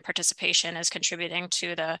decline in participation is contributing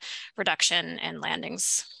to the reduction in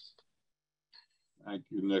landings. Thank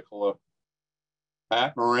you, Nicola.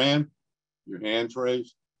 Pat Moran, your hand's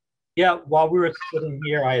raised. Yeah, while we were sitting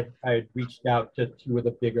here, I had reached out to 2 of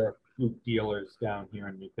the bigger fluke dealers down here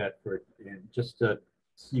in New Bedford, and just to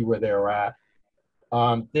see where they're at.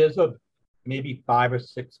 There's maybe 5 or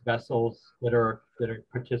 6 vessels that are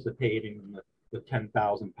participating in the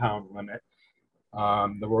 10,000 pound limit.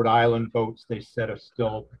 The Rhode Island boats, they said, are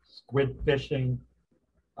still squid fishing.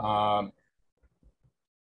 The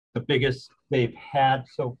biggest they've had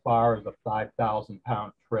so far is a 5,000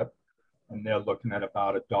 pound trip, and they're looking at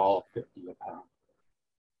about $1.50 a pound.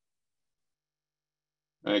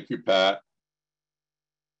 Thank you, Pat.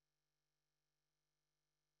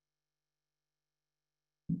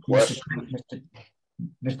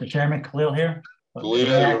 Mr. Chairman, Khalil here. Khalil,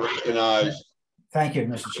 you're recognized. Thank you,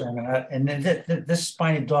 Mr. Chairman. And this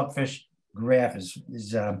spiny dogfish graph is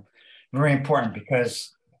very important,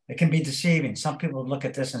 because it can be deceiving. Some people look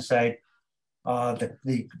at this and say the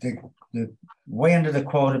way under the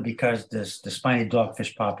quota because the spiny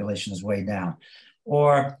dogfish population is way down,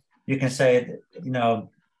 or you can say, you know,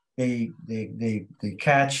 the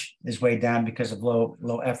catch is way down because of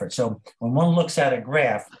low effort. So when one looks at a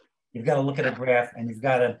graph, you've got to look at a graph and you've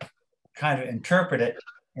got to kind of interpret it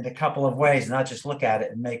in a couple of ways, not just look at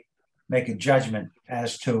it and make a judgment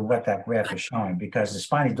as to what that graph is showing, because the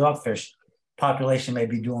spiny dogfish population may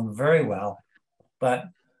be doing very well, but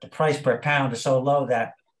the price per pound is so low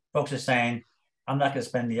that folks are saying, I'm not going to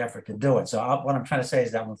spend the effort to do it. So what I'm trying to say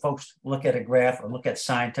is that when folks look at a graph or look at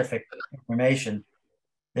scientific information,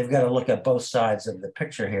 they've got to look at both sides of the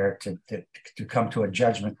picture here to come to a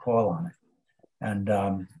judgment call on it.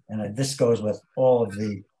 And this goes with all of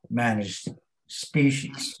the managed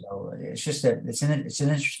species. So it's just that it's an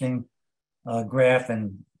interesting graph,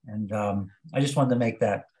 and I just wanted to make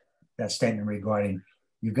that statement regarding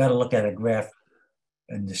you've got to look at a graph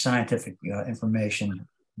and the scientific information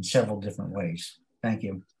in several different ways. Thank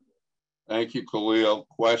you. Thank you, Khalil.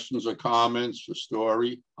 Questions or comments for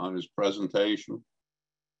Story on his presentation?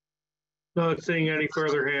 Not seeing any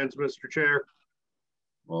further hands, Mr. Chair.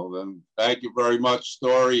 Well, then, thank you very much,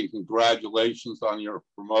 Story, and congratulations on your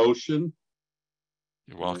promotion.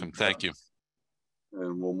 You're welcome. Thank you.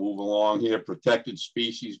 And we'll move along here. Protected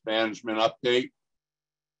Species Management Update.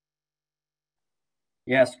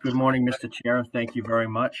 Yes, good morning, Mr. Chair. Thank you very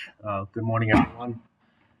much. Good morning, everyone.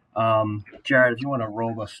 Jared, if you want to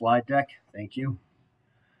roll the slide deck, thank you.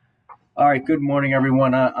 All right, good morning,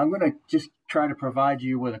 everyone. I'm going to just try to provide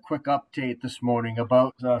you with a quick update this morning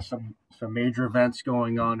about some major events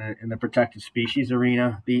going on in the protected species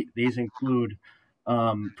arena. These include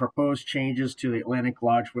proposed changes to the Atlantic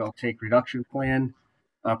large whale take reduction plan,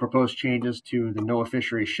 proposed changes to the NOAA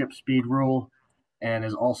fishery ship speed rule, and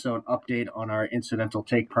is also an update on our incidental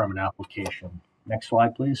take permit application. Next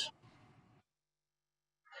slide, please.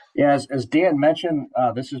 Yeah, as Dan mentioned,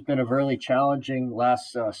 this has been a really challenging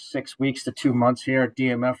last 6 weeks to 2 months here at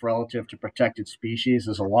DMF relative to protected species.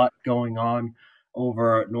 There's a lot going on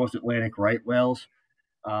over North Atlantic right whales.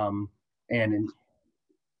 And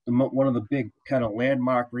one of the big kind of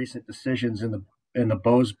landmark recent decisions in the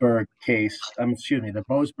Boasberg case, the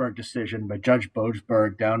Boasberg decision by Judge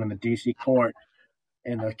Boasberg down in the DC court,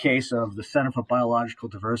 in the case of the Center for Biological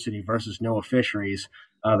Diversity versus NOAA Fisheries,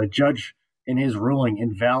 the judge in his ruling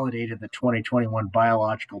invalidated the 2021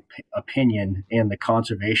 biological opinion and the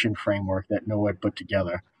conservation framework that NOAA had put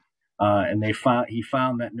together. And he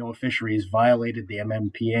found that NOAA Fisheries violated the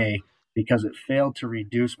MMPA because it failed to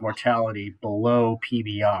reduce mortality below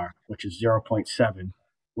PBR, which is 0.7,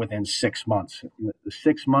 within 6 months. The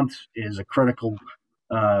 6 months is a critical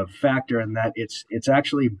factor in that it's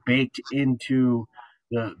actually baked into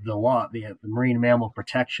the law, the Marine Mammal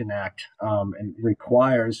Protection Act, and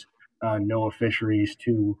requires NOAA Fisheries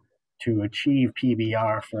to achieve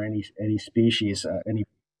PBR for any species, any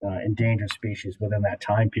endangered species within that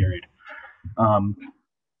time period.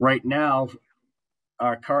 Right now,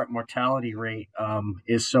 our current mortality rate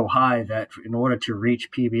is so high that in order to reach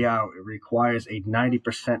PBR, it requires a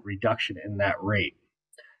 90% reduction in that rate.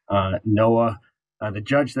 NOAA, the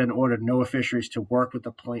judge then ordered NOAA Fisheries to work with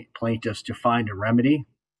the plaintiffs to find a remedy.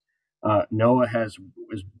 NOAA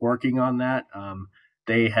is working on that.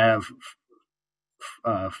 They have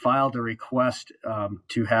filed a request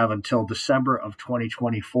to have until December of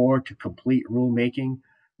 2024 to complete rulemaking,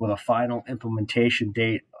 with a final implementation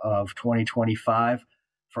date of 2025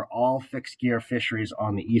 for all fixed gear fisheries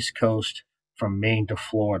on the East Coast from Maine to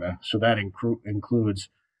Florida. So that includes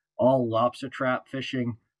all lobster trap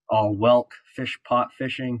fishing, all whelk fish pot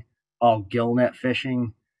fishing, all gillnet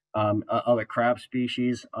fishing, other crab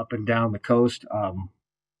species up and down the coast.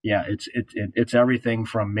 It's everything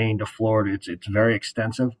from Maine to Florida. It's very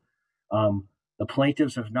extensive. The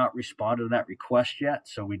plaintiffs have not responded to that request yet,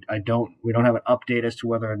 so we don't have an update as to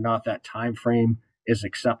whether or not that time frame is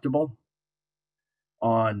acceptable.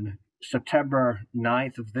 On September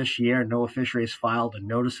 9th of this year, NOAA Fisheries filed a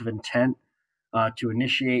notice of intent to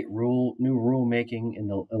initiate new rulemaking in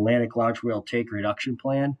the Atlantic large whale take reduction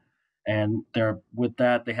plan. And with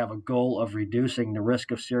that, they have a goal of reducing the risk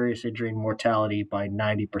of serious injury and mortality by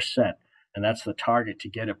 90%. And that's the target, to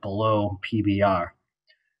get it below PBR.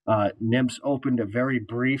 NIMS opened a very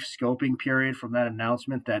brief scoping period from that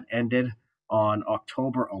announcement that ended on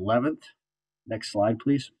October 11th. Next slide,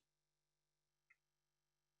 please.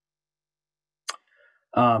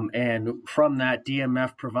 And from that,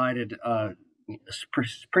 DMF provided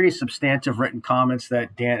pretty substantive written comments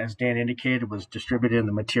that as Dan indicated, was distributed in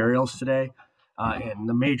the materials today. And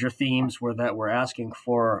the major themes were that we're asking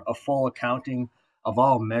for a full accounting of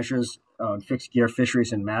all measures on fixed gear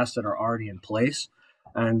fisheries and masts that are already in place.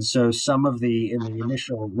 And so some of in the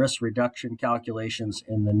initial risk reduction calculations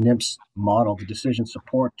in the NIMS model, the decision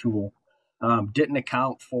support tool, didn't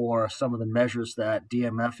account for some of the measures that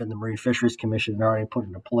DMF and the Marine Fisheries Commission had already put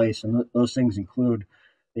into place. And those things include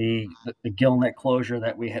the gillnet closure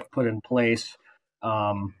that we had put in place,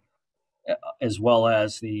 as well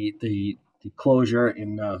as the closure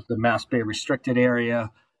in the Mass Bay restricted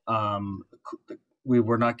area. We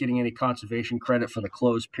were not getting any conservation credit for the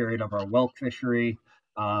closed period of our whelk fishery,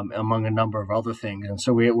 among a number of other things. And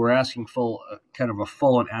so we're asking kind of a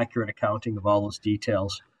full and accurate accounting of all those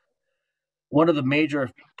details. One of the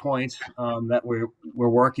major points that we're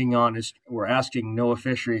working on is we're asking NOAA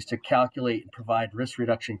Fisheries to calculate and provide risk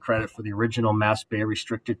reduction credit for the original Mass Bay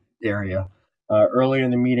restricted area. Earlier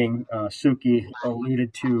in the meeting, Suki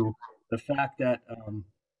alluded to the fact that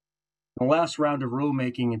the last round of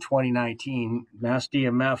rulemaking in 2019, Mass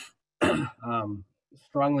DMF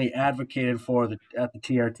strongly advocated at the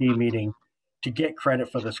TRT meeting to get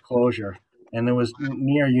credit for this closure. And there was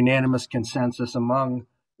near unanimous consensus among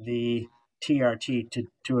the TRT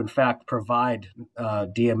to in fact provide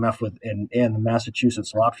DMF with and the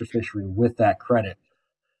Massachusetts lobster fishery with that credit.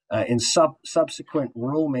 In subsequent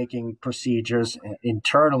rulemaking procedures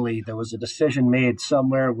internally, there was a decision made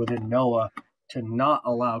somewhere within NOAA to not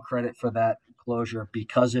allow credit for that closure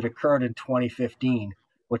because it occurred in 2015,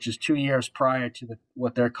 which is 2 years prior to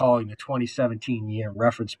what they're calling the 2017 year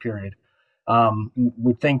reference period.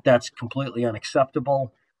 We think that's completely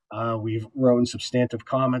unacceptable. We've written substantive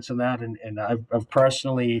comments on that, and I've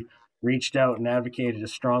personally reached out and advocated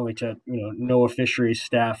strongly to NOAA Fisheries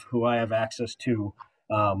staff who I have access to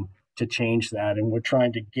change that, and we're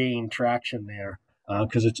trying to gain traction there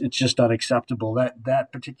because it's just unacceptable.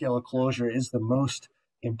 That particular closure is the most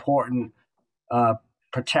important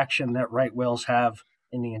protection that right whales have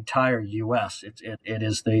in the entire U.S.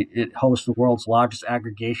 It hosts the world's largest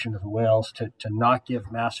aggregation of whales. To not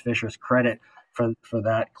give mass fishers credit for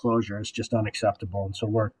that closure is just unacceptable, and so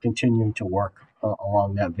we're continuing to work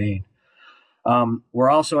along that vein. We're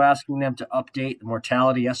also asking them to update the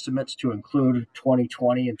mortality estimates to include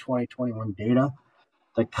 2020 and 2021 data.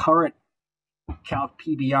 The current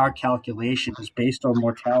PBR calculation is based on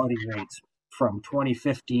mortality rates from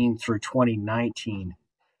 2015 through 2019,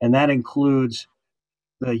 and that includes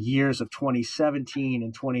the years of 2017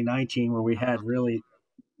 and 2019 where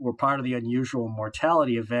we're part of the unusual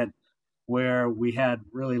mortality event where we had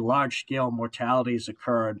really large scale mortalities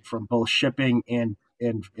occurred from both shipping and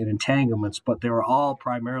entanglements, but they were all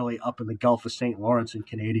primarily up in the Gulf of St. Lawrence and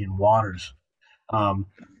Canadian waters.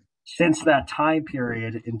 Since that time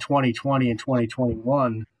period in 2020 and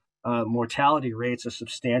 2021, mortality rates are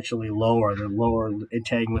substantially lower. They're lower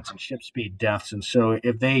entanglements and ship speed deaths. And so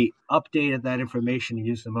if they updated that information and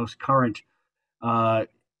used the most current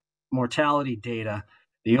mortality data,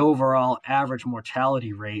 the overall average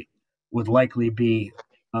mortality rate would likely be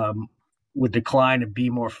would decline and be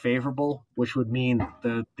more favorable, which would mean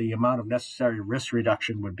the amount of necessary risk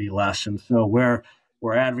reduction would be less. And so we're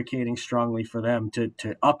advocating strongly for them to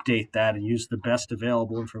update that and use the best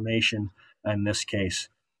available information in this case.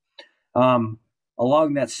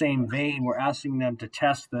 Along that same vein, we're asking them to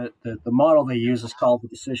test the model they use is called the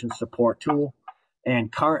Decision Support Tool.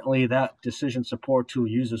 And currently that Decision Support Tool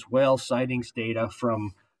uses whale sightings data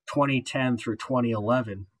from 2010 through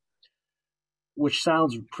 2011, which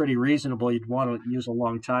sounds pretty reasonable. You'd want to use a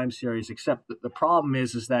long time series, except that the problem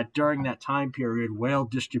is that during that time period, whale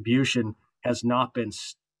distribution has not been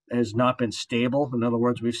stable. In other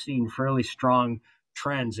words, we've seen fairly strong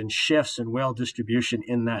trends and shifts in whale distribution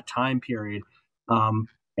in that time period. And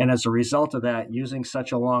as a result of that, using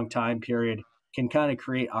such a long time period can kind of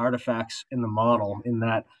create artifacts in the model in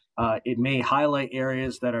that it may highlight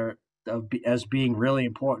areas that are as being really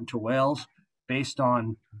important to whales based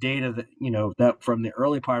on data that from the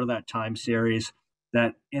early part of that time series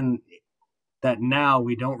that now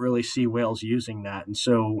we don't really see whales using that. And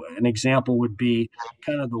so an example would be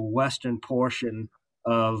kind of the western portion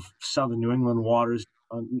of southern New England waters,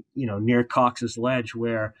 near Cox's Ledge,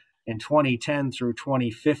 where in 2010 through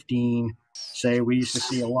 2015, say, we used to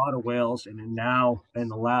see a lot of whales, and now in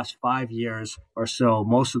the last 5 years or so,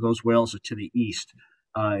 most of those whales are to the east.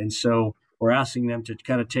 And so we're asking them to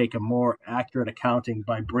kind of take a more accurate accounting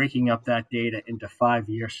by breaking up that data into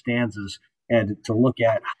 5-year stanzas and to look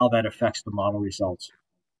at how that affects the model results.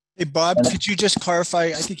 Hey, Bob, could you just clarify?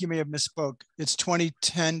 I think you may have misspoke. It's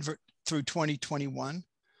 2010 through 2021?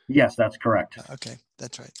 Yes, that's correct. Okay,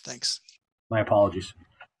 that's right. Thanks. My apologies.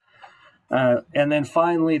 And then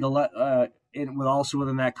finally, also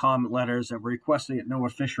within that comment letters that we're requesting that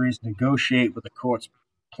NOAA Fisheries negotiate with the court's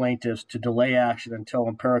plaintiffs to delay action until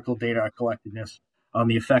empirical data are collected on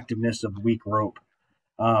the effectiveness of weak rope.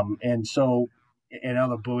 And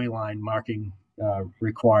other buoy line marking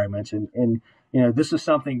requirements. And this is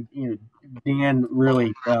something Dan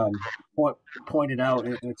really pointed out.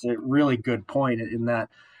 It's a really good point in that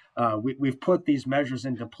we've put these measures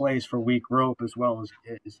into place for weak rope as well as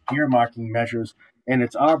gear marking measures. And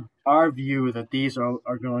it's our view that these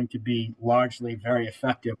are going to be largely very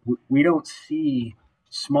effective. We don't see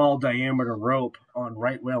small diameter rope on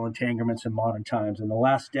right whale entanglements in modern times. In the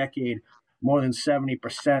last decade, more than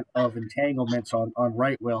 70% of entanglements on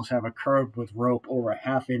right whales have occurred with rope over a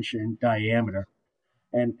half-inch in diameter.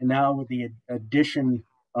 And now with the addition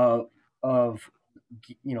of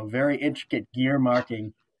very intricate gear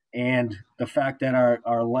marking and the fact that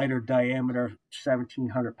our lighter diameter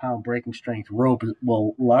 1,700 pound breaking strength rope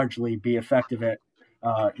will largely be effective at,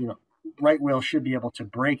 right whales should be able to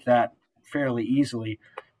break that fairly easily.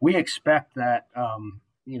 We expect that,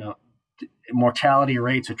 mortality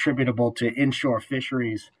rates attributable to inshore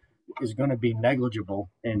fisheries is going to be negligible.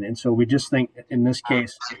 And so we just think in this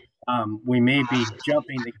case, we may be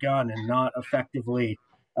jumping the gun and not effectively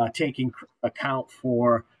taking account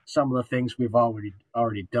for some of the things we've already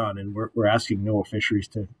done. And we're asking NOAA Fisheries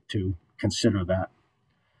to consider that.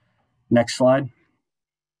 Next slide.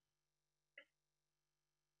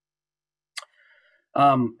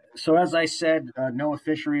 So as I said, NOAA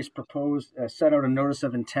Fisheries proposed, set out a notice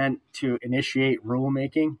of intent to initiate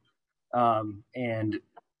rulemaking. And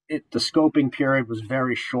the scoping period was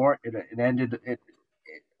very short. It ended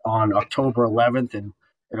on October 11th, and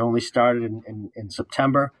it only started in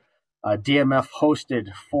September. DMF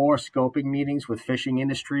hosted 4 scoping meetings with fishing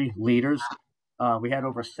industry leaders. We had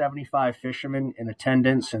over 75 fishermen in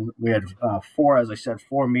attendance, and we had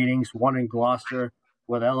 4 meetings, one in Gloucester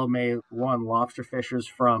with LMA 1 lobster fishers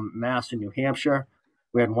from Mass and New Hampshire.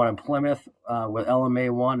 We had one in Plymouth with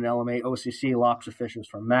LMA 1 and LMA OCC lobster fishers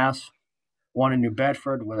from Mass. One in New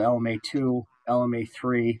Bedford with LMA 2, LMA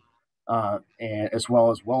 3, and as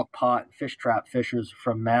well as whelk pot and fish trap fishers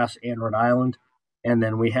from Mass and Rhode Island. And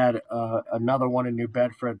then we had another one in New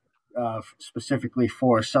Bedford specifically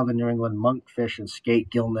for Southern New England monkfish and skate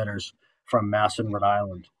gill netters from Mass and Rhode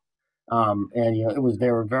Island. And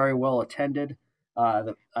they were very well attended.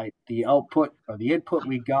 The output or the input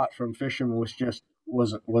we got from fishermen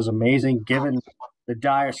was amazing. Given the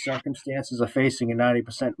dire circumstances of facing a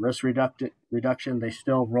 90% risk reduction, they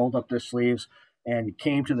still rolled up their sleeves and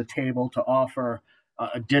came to the table to offer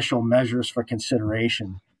additional measures for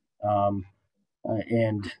consideration.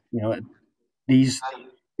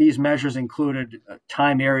 These measures included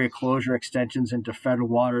time area closure extensions into federal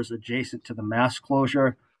waters adjacent to the Mass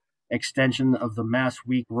closure, extension of the Mass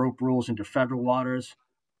week rope rules into federal waters,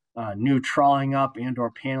 new trawling up and or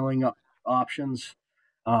paneling up options.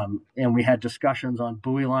 And we had discussions on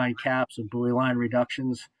buoy line caps and buoy line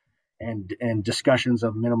reductions and discussions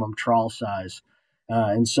of minimum trawl size.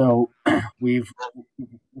 And so we've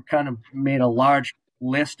kind of made a large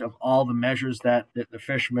list of all the measures that the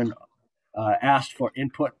fishermen asked for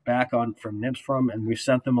input back on from NMFS and we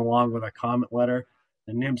sent them along with a comment letter.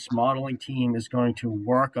 The NMFS modeling team is going to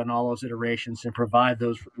work on all those iterations and provide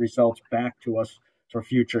those results back to us for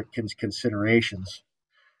future considerations.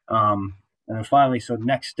 And finally, so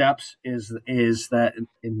next steps is that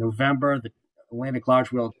in November, the Atlantic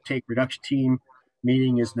Large Whale Take Reduction Team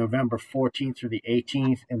meeting is November 14th through the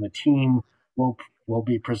 18th, and the team will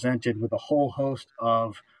be presented with a whole host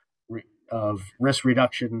of risk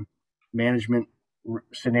reduction management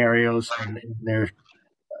scenarios and their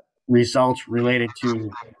results related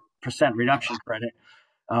to percent reduction credit.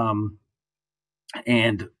 And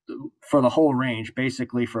for the whole range,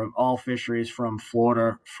 basically from all fisheries from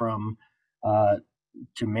Florida to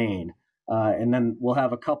Maine. And then we'll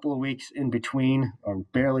have a couple of weeks in between, or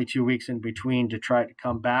barely 2 weeks in between, to try to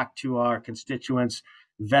come back to our constituents,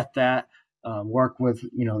 vet that, work with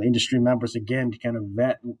industry members again to kind of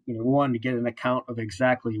vet, one, to get an account of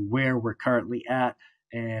exactly where we're currently at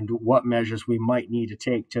and what measures we might need to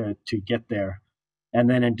take to get there. And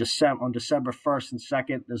then on December 1st and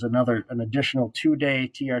 2nd, there's an additional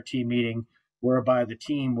 2-day TRT meeting whereby the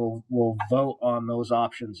team will vote on those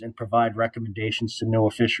options and provide recommendations to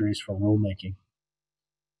NOAA Fisheries for rulemaking.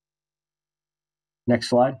 Next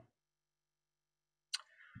slide.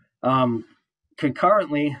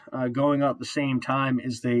 Concurrently, going out at the same time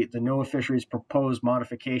is the NOAA Fisheries proposed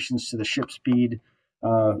modifications to the ship speed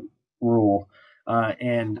rule.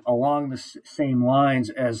 And along the same lines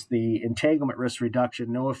as the entanglement risk reduction,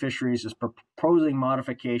 NOAA Fisheries is proposing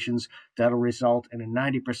modifications that will result in a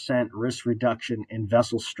 90% risk reduction in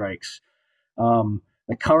vessel strikes.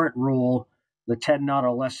 The current rule, the 10 knot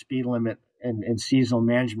or less speed limit in seasonal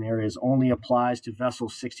management areas, only applies to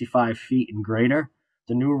vessels 65 feet and greater.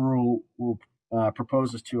 The new rule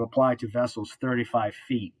proposes to apply to vessels 35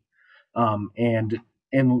 feet. And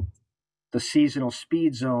in the seasonal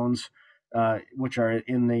speed zones, which are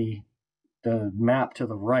in the map to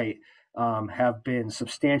the right, have been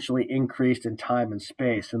substantially increased in time and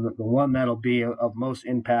space. And the one that'll be of most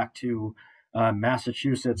impact to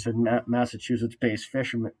Massachusetts and Massachusetts-based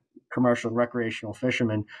fishermen, commercial and recreational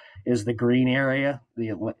fishermen, is the green area,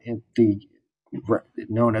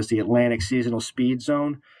 known as the Atlantic Seasonal Speed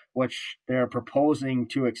Zone, which they're proposing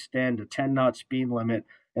to extend a 10-knot speed limit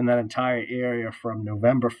in that entire area from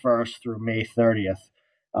November 1st through May 30th.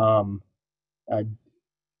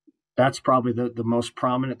 That's probably the most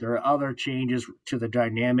prominent. There are other changes to the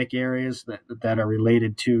dynamic areas that are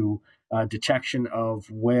related to detection of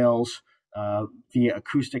whales via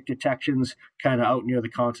acoustic detections, kind of out near the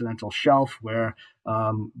continental shelf, where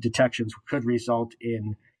detections could result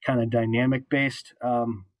in kind of dynamic based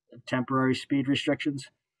temporary speed restrictions.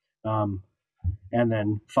 And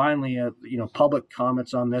then finally, public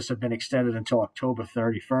comments on this have been extended until October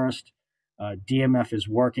 31st. DMF is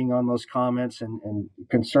working on those comments, and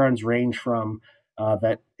concerns range from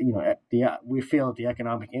that we feel that the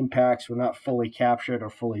economic impacts were not fully captured or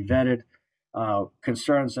fully vetted.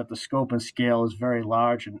 Concerns that the scope and scale is very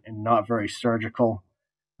large and not very surgical.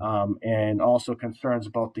 And also concerns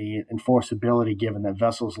about the enforceability, given that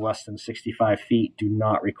vessels less than 65 feet do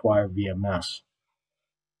not require VMS.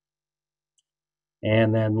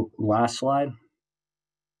 And then last slide.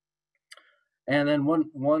 And then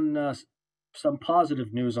some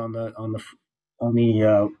positive news on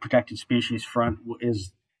the protected species front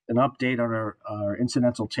is an update on our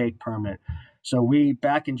incidental take permit. So we,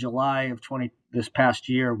 back in July of this past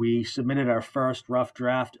year, we submitted our first rough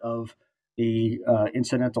draft of the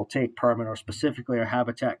incidental take permit, or specifically our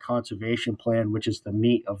habitat conservation plan, which is the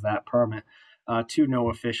meat of that permit, to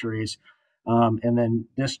NOAA Fisheries. And then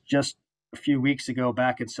this just a few weeks ago,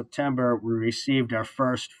 back in September, we received our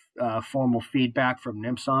first formal feedback from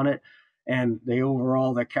NIMS on it. And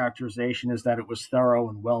their characterization is that it was thorough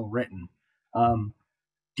and well written.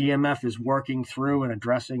 DMF is working through and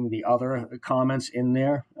addressing the other comments in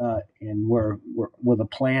there, and we're with a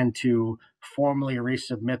plan to formally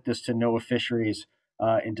resubmit this to NOAA Fisheries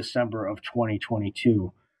in December of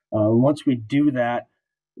 2022. Once we do that,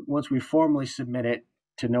 once we formally submit it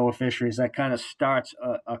to NOAA Fisheries, that kind of starts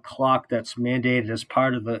a clock that's mandated as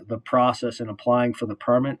part of the process in applying for the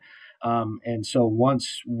permit. And so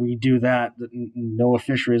once we do that, NOAA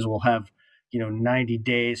Fisheries will have 90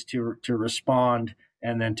 days to respond,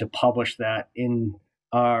 and then to publish that in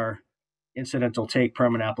our incidental take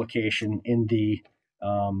permit application in the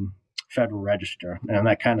Federal Register. And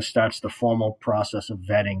that kind of starts the formal process of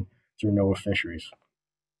vetting through NOAA Fisheries.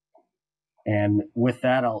 And with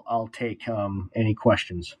that, I'll take any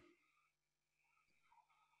questions.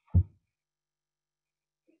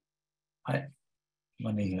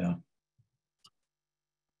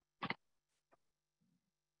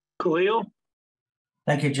 Khalil?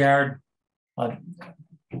 Thank you, Jared.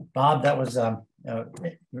 Bob, that was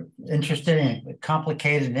interesting,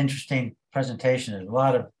 complicated, and interesting presentation. There's a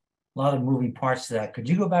lot of moving parts to that. Could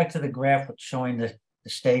you go back to the graph showing the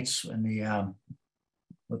states and the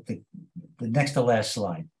next to last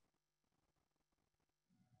slide?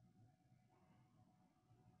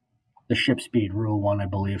 The ship speed rule one, I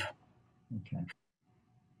believe. Okay.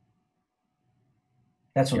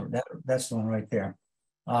 That's the one right there.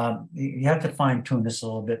 You have to fine tune this a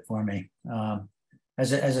little bit for me.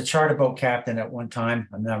 As a charter boat captain at one time,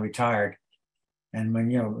 I'm now retired, and when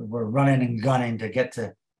we're running and gunning to get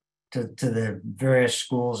to the various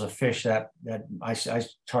schools of fish that I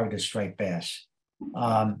targeted striped bass.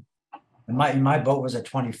 And my boat was a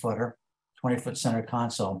 20-footer, 20-foot center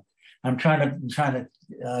console. I'm trying to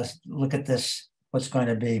look at this. What's going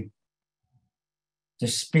to be the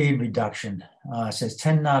speed reduction? It says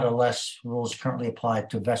 10 knot or less rules currently applied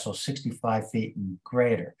to vessels 65 feet and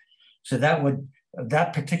greater. So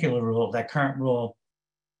that particular rule, that current rule,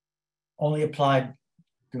 only applied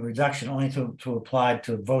the reduction only to apply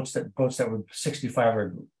to boats that were 65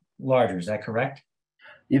 or larger. Is that correct?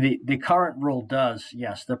 The current rule does,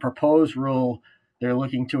 yes. The proposed rule, they're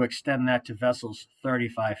looking to extend that to vessels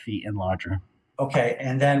 35 feet and larger. Okay,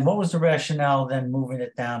 and then what was the rationale then moving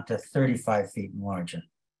it down to 35 feet and larger?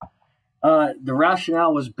 The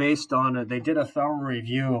rationale was based on, they did a thorough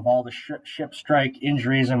review of all the ship strike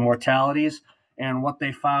injuries and mortalities, and what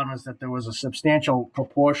they found was that there was a substantial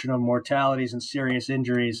proportion of mortalities and serious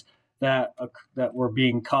injuries that were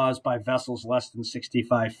being caused by vessels less than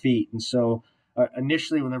 65 feet. And so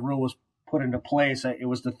initially when the rule was put into place, it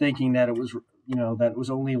was the thinking that it was, that it was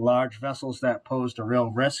only large vessels that posed a real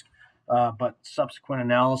risk. But subsequent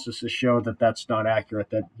analysis has showed that that's not accurate,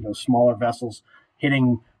 that smaller vessels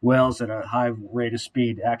hitting whales at a high rate of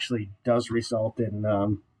speed actually does result in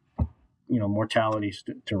mortalities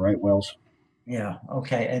to right whales. Yeah,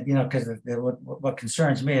 okay. And because what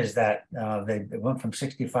concerns me is that they went from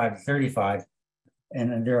 65 to 35,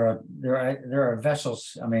 and there are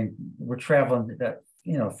vessels. I mean, we're traveling at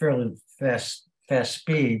fairly fast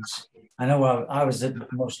speeds. I know I was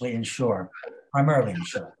mostly inshore, primarily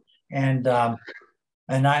inshore. And I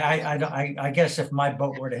guess if my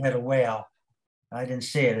boat were to hit a whale, I didn't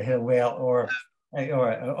see it, hit a whale or an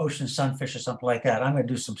ocean sunfish or something like that, I'm going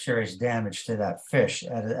to do some serious damage to that fish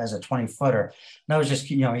as a 20-footer. And I was just,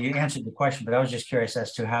 you answered the question, but I was just curious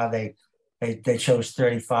as to how they chose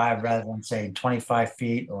 35 rather than say 25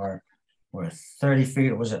 feet or 30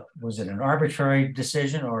 feet. Was it an arbitrary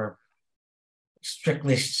decision or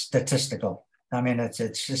strictly statistical? I mean, it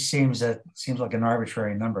just seems like an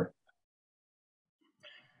arbitrary number.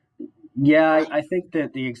 Yeah, I think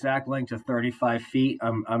that the exact length of 35 feet,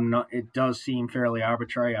 I'm not, it does seem fairly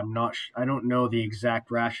arbitrary. I don't know the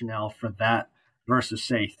exact rationale for that versus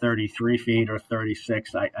say 33 feet or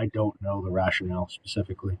 36. I don't know the rationale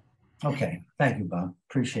specifically. Okay, thank you, Bob.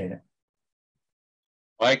 Appreciate it.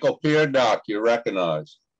 Michael Peerdock, you're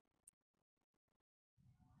recognized.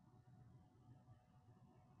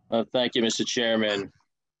 Thank you, Mr. Chairman.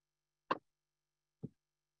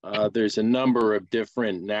 There's a number of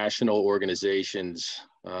different national organizations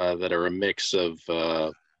that are a mix of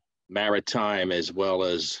maritime as well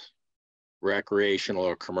as recreational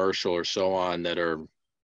or commercial or so on that are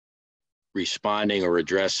responding or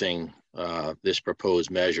addressing this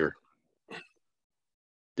proposed measure.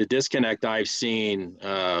 The disconnect I've seen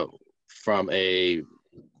from a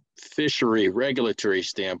fishery regulatory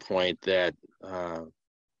standpoint that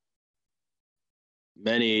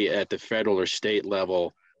many at the federal or state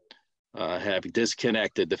level have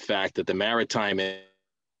disconnected the fact that the maritime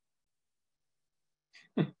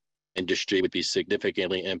industry would be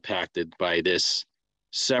significantly impacted by this,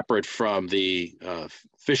 separate from the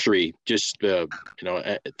fishery, just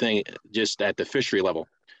thing, just at the fishery level.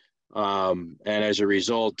 And as a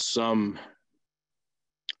result, some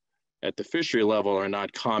at the fishery level are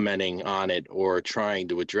not commenting on it or trying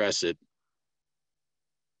to address it.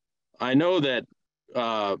 I know that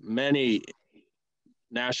many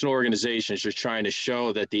national organizations are trying to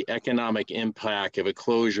show that the economic impact of a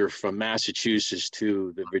closure from Massachusetts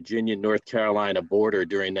to the Virginia-North Carolina border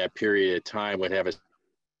during that period of time would have a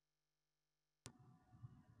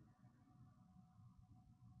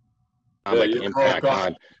impact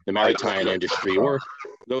on the maritime industry or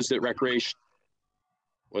those that recreation.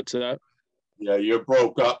 What's that? Yeah, you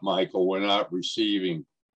broke up, Michael. We're not receiving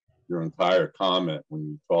your entire comment when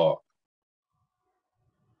you talk.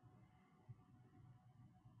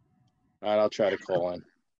 All right, I'll try to call in.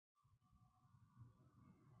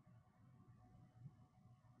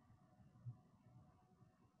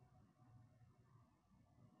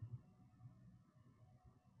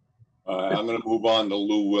 I'm going to move on to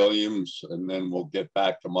Lou Williams, and then we'll get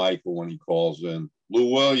back to Michael when he calls in.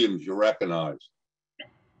 Lou Williams, you're recognized.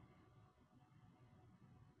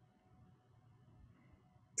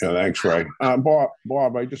 Yeah, thanks, Ray.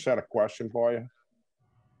 Bob, I just had a question for you.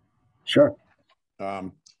 Sure.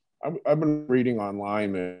 I've been reading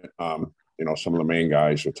online that some of the main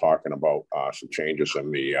guys are talking about some changes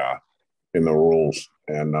in the rules,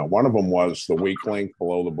 and one of them was the weak link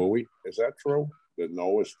below the buoy. Is that true? That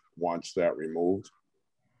NOAA wants that removed?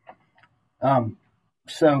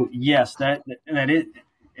 So yes, that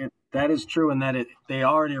is true, and that they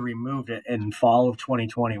already removed it in fall of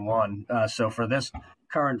 2021. So for this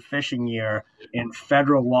current fishing year in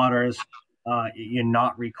federal waters, you're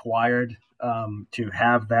not required to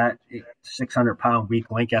have that 600-pound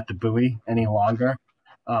weak link at the buoy any longer.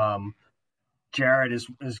 Jared is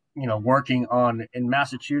working on, in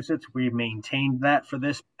Massachusetts, we maintained that for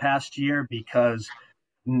this past year because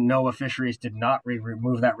NOAA Fisheries did not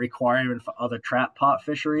remove that requirement for other trap pot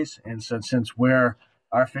fisheries. And so since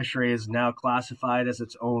our fishery is now classified as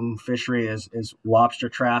its own fishery as lobster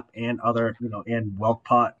trap and other, and whelk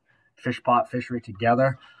pot, fish pot fishery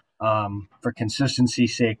together, for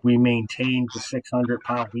consistency's sake, we maintained the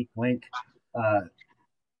 600-pound weak link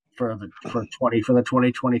for the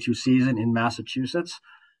 2022 season in Massachusetts.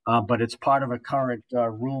 But it's part of a current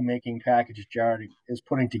rulemaking package Jared is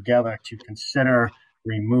putting together to consider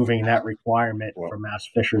removing that requirement for mass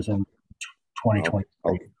fishers in 2020.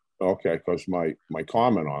 Okay, because my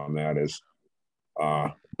comment on that is,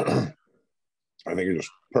 I think it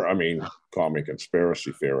just, call me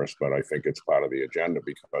conspiracy theorist, but I think it's part of the agenda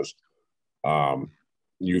because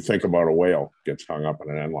you think about a whale gets hung up in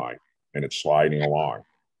an end line and it's sliding along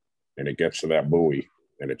and it gets to that buoy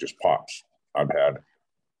and it just pops. I've had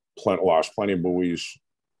lost plenty of buoys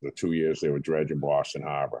the 2 years they were dredging Boston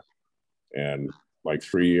Harbor. And like about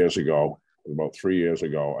 3 years ago,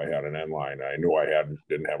 I had an end line. I knew I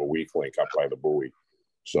didn't have a weak link up by the buoy.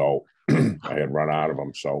 So I had run out of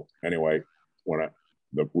them. So anyway, when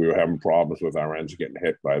we were having problems with our ends getting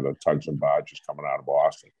hit by the tugs and barges coming out of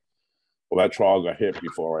Boston. Well, that trawl got hit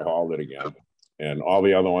before I hauled it again. And all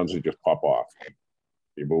the other ones would just pop off.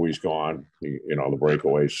 The buoy's gone, the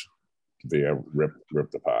breakaways, they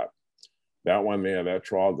ripped apart. That one there, that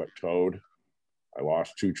trawl got towed. I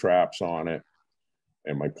lost 2 traps on it.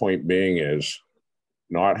 And my point being is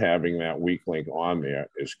not having that weak link on there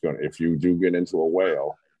is going to, if you do get into a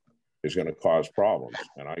whale, is going to cause problems.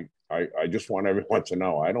 And I just want everyone to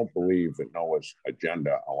know, I don't believe that NOAA's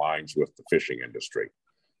agenda aligns with the fishing industry.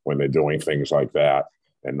 when they're doing things like that,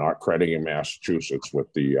 and not crediting Massachusetts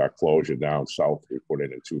with the closure down south we put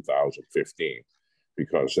in 2015,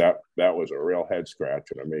 because that was a real head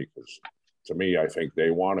scratcher to me. Because to me, I think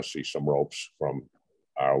they want to see some ropes from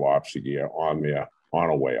our lobster gear on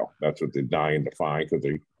a whale. That's what they're dying to find, because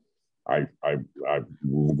I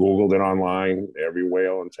Googled it online. Every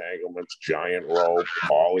whale entanglements, giant rope,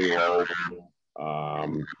 poly rope.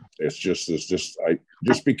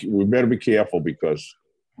 We better be careful, because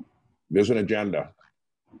there's an agenda,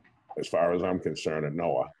 as far as I'm concerned, at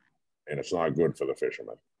NOAA, and it's not good for the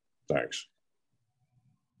fishermen. Thanks.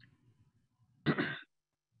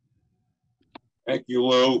 Thank you,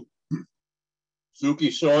 Lou.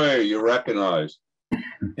 Suki Sawyer, you're recognized.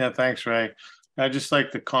 Yeah, thanks, Ray. I'd just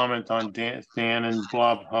like to comment on Dan and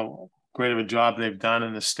Bob, how great of a job they've done,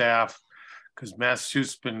 and the staff, because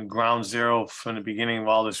Massachusetts has been ground zero from the beginning of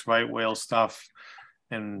all this right whale stuff.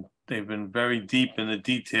 And they've been very deep in the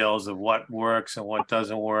details of what works and what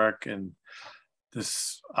doesn't work. And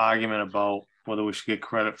this argument about whether we should get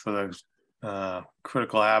credit for the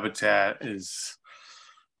critical habitat is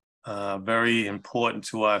very important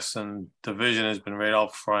to us. And the vision has been right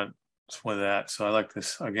out front with that. So I'd like to,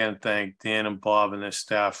 again, thank Dan and Bob and their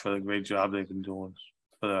staff for the great job they've been doing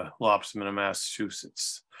for the lobstermen of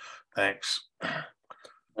Massachusetts. Thanks.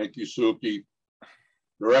 Thank you, Suki.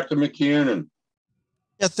 Director McKiernan.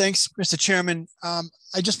 Yeah, thanks, Mr. Chairman.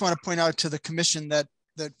 I just want to point out to the commission that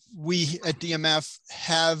we at DMF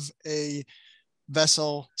have a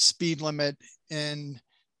vessel speed limit in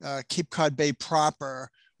Cape Cod Bay proper,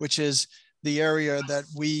 which is the area that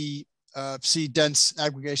we see dense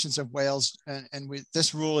aggregations of whales. And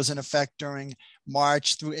this rule is in effect during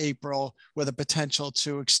March through April, with a potential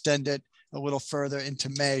to extend it a little further into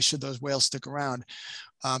May, should those whales stick around.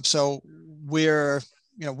 So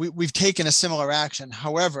we've taken a similar action.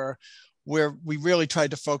 However, we really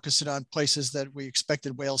tried to focus it on places that we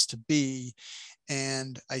expected whales to be.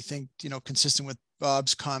 And I think, consistent with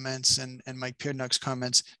Bob's comments and Mike Peernock's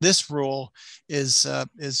comments, this rule is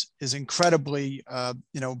incredibly,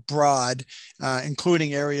 broad,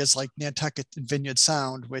 including areas like Nantucket and Vineyard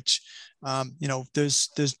Sound, which, there's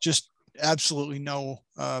just absolutely no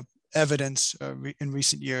evidence in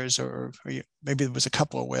recent years, or maybe there was a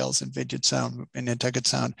couple of whales in Vineyard Sound and Nantucket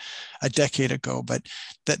Sound a decade ago, but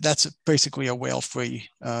that's basically a whale-free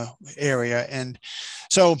area. And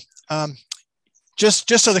so just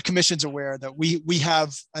so the commission's aware that we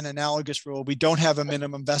have an analogous rule. We don't have a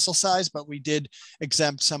minimum vessel size, but we did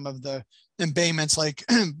exempt some of the embayments like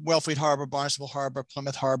Wellfleet Harbor, Barnstable Harbor,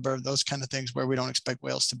 Plymouth Harbor, those kind of things where we don't expect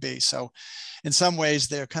whales to be. So in some ways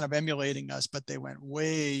they're kind of emulating us, but they went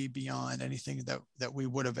way beyond anything that we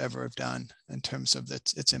would have ever have done in terms of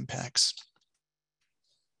its impacts.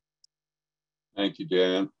 Thank you,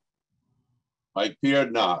 Dan. Mike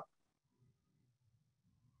Peernock.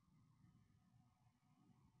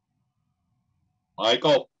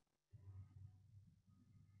 Michael.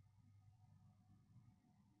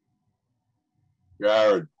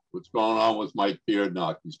 Jared, what's going on with Mike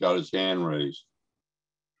Peernock? He's got his hand raised.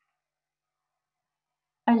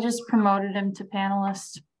 I just promoted him to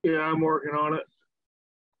panelist. Yeah, I'm working on it.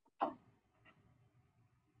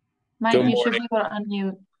 Mike, you should be able to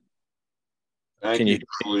unmute. Thank you,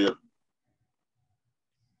 Julia.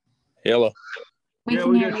 Hello. We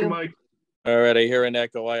can hear you, Mike. All right, I hear an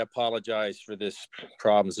echo. I apologize for this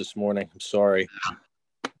problems this morning. I'm sorry.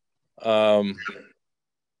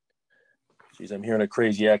 Geez, I'm hearing a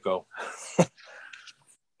crazy echo.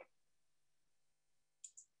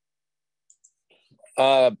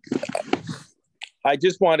 I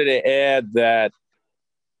just wanted to add that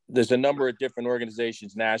there's a number of different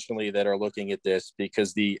organizations nationally that are looking at this,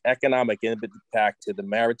 because the economic impact to the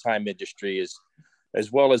maritime industry is,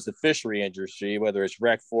 as well as the fishery industry, whether it's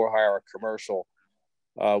rec, for hire, or commercial,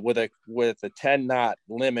 with a 10 knot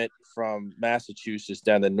limit from Massachusetts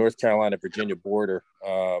down the North Carolina, Virginia border,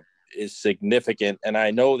 is significant. And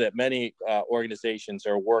I know that many organizations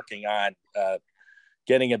are working on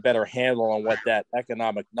getting a better handle on what that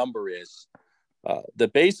economic number is. The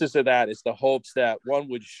basis of that is the hopes that one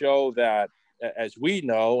would show that, as we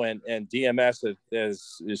know, and DMS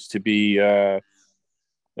is to be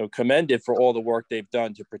commended for all the work they've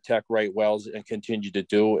done to protect right whales and continue to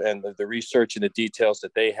do, and the research and the details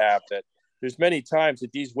that they have, that there's many times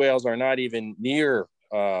that these whales are not even near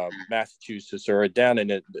Massachusetts or down in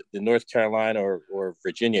the North Carolina or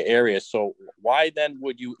Virginia area. So why then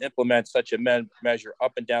would you implement such a measure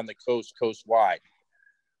up and down the coast wide?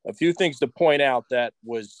 A few things to point out that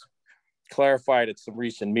was clarified at some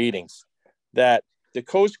recent meetings, that the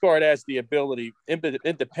Coast Guard has the ability,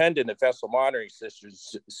 independent of vessel monitoring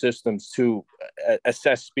systems, to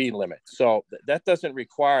assess speed limit. So that doesn't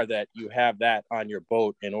require that you have that on your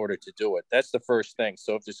boat in order to do it. That's the first thing.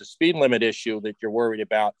 So if there's a speed limit issue that you're worried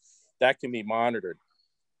about, that can be monitored.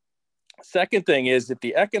 Second thing is if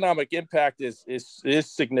the economic impact is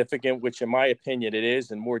significant, which in my opinion it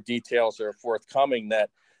is, and more details are forthcoming, that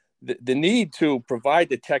the need to provide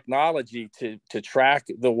the technology to track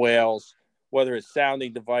the whales, whether it's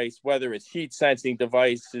sounding device, whether it's heat sensing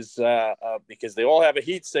devices, because they all have a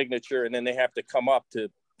heat signature and then they have to come up to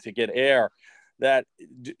get air, that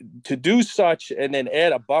to do such and then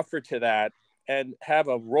add a buffer to that and have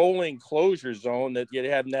a rolling closure zone that you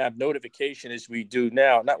have to have notification as we do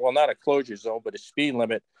now, not a closure zone, but a speed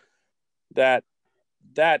limit, that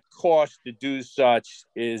cost to do such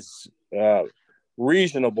is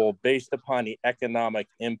reasonable based upon the economic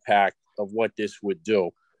impact of what this would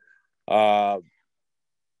do.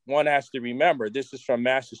 One has to remember, this is from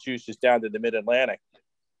Massachusetts down to the mid-Atlantic.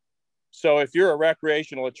 So if you're a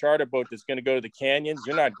recreational or charter boat that's going to go to the canyons,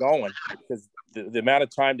 you're not going because the amount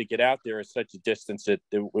of time to get out there is such a distance that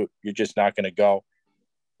you're just not going to go.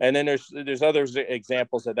 And then there's other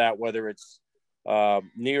examples of that, whether it's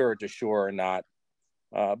nearer to shore or not.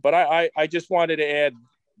 But I just wanted to add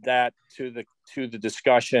that to the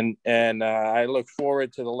discussion, and I look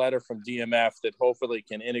forward to the letter from DMF that hopefully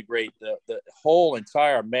can integrate the whole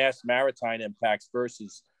entire mass maritime impacts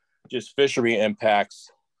versus just fishery impacts,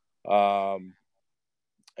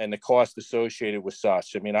 and the cost associated with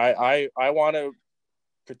such. I mean, I want to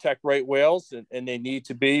protect right whales, and they need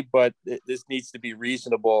to be, but this needs to be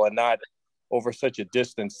reasonable and not over such a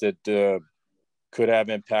distance that could have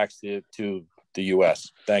impacts to the U.S.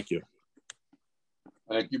 Thank you.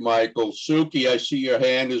 Thank you, Michael. Suki, I see your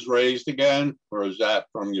hand is raised again, or is that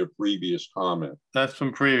from your previous comment? That's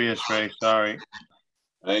from previous, Ray. Sorry.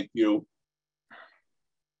 Thank you.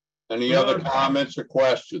 Any other comments or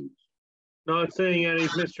questions? Not seeing any,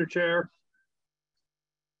 Mr. Chair.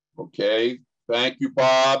 Okay. Thank you,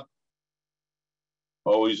 Bob.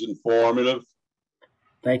 Always informative.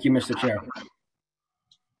 Thank you, Mr. Chair.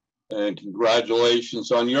 And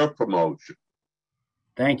congratulations on your promotion.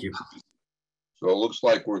 Thank you. So it looks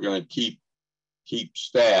like we're going to keep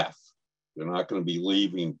staff. You're not going to be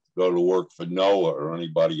leaving to go to work for NOAA or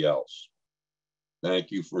anybody else. Thank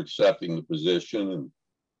you for accepting the position, and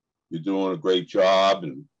you're doing a great job.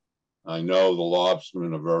 And I know the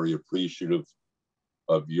lobstermen are very appreciative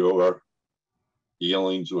of your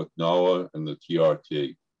dealings with NOAA and the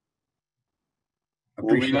TRT.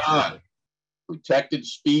 Moving on, protected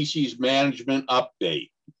species management update.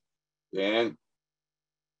 Dan?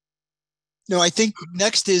 No, I think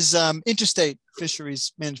next is interstate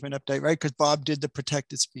fisheries management update, right? Because Bob did the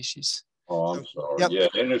protected species. Oh, I'm sorry. Yep. Yeah,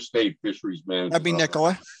 interstate fisheries management. That'd be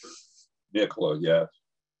Nicola. Nicola, yes.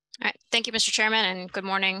 All right, thank you, Mr. Chairman, and good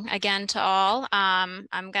morning again to all. I'm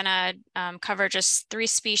going to cover just 3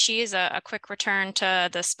 species, a quick return to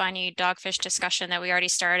the spiny dogfish discussion that we already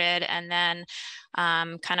started, and then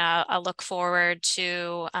kind of a look forward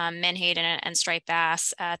to menhaden and striped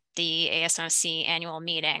bass at the ASMC annual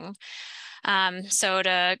meeting. So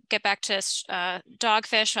to get back to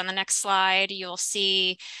dogfish on the next slide, you'll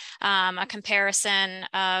see a comparison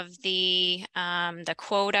of the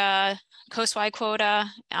quota, coastwide quota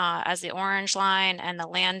as the orange line, and the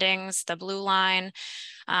landings, the blue line.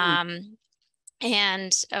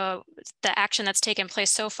 And the action that's taken place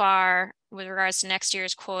so far with regards to next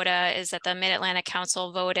year's quota is that the Mid-Atlantic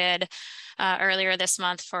Council voted earlier this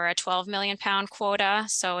month for a 12 million pound quota.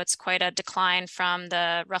 So it's quite a decline from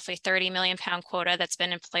the roughly 30 million pound quota that's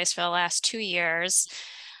been in place for the last 2 years.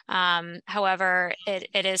 However,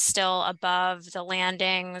 it is still above the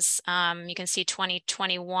landings. You can see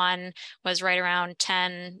 2021 was right around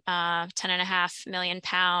 10.5 million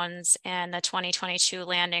pounds, and the 2022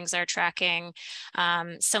 landings are tracking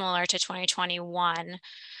similar to 2021.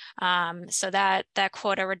 So that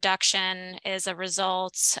quota reduction is a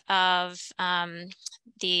result of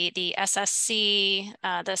the SSC,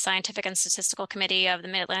 the Scientific and Statistical Committee of the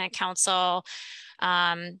Mid-Atlantic Council,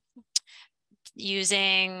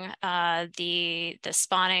 using the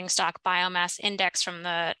spawning stock biomass index from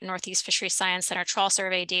the Northeast Fisheries Science Center trawl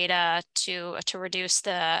survey data to reduce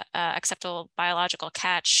the acceptable biological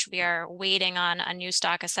catch. We are waiting on a new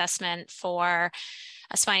stock assessment for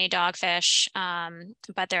a spiny dogfish,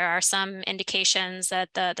 but there are some indications that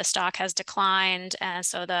the stock has declined, and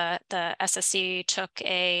so the SSC took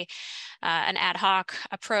an ad hoc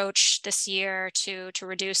approach this year to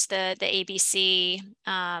reduce the ABC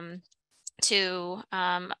to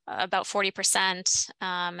about 40%.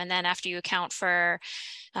 And then after you account for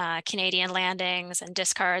Canadian landings and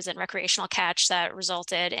discards and recreational catch, that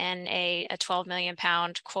resulted in a 12 million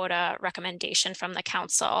pound quota recommendation from the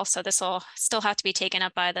council. So this will still have to be taken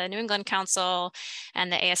up by the New England Council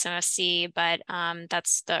and the ASMFC, but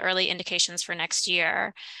that's the early indications for next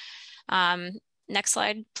year. Next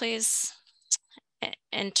slide, please.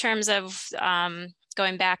 In terms of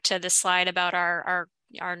going back to the slide about our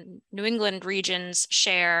New England region's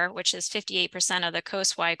share, which is 58% of the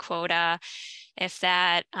coastwide quota, if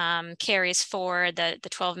that carries forward the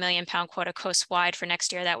 12 million pound quota coastwide for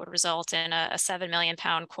next year, that would result in a 7 million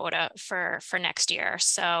pound quota for next year.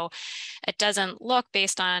 So it doesn't look,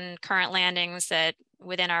 based on current landings, that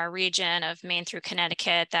within our region of Maine through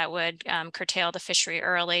Connecticut, that would curtail the fishery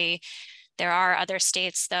early. There are other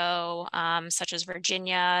states, though, such as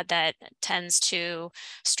Virginia, that tends to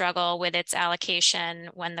struggle with its allocation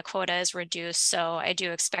when the quota is reduced. So I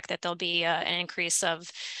do expect that there'll be an increase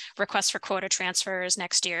of requests for quota transfers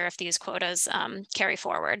next year if these quotas carry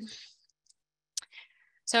forward.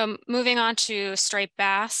 So moving on to striped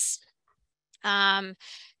bass. Back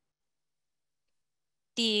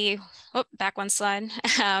one slide.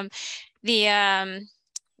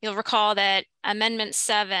 You'll recall that Amendment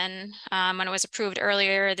 7, when it was approved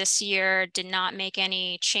earlier this year, did not make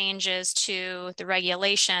any changes to the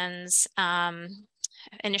regulations.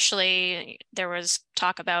 Initially, there was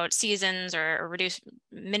talk about seasons or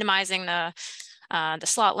minimizing the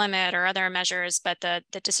slot limit or other measures, but the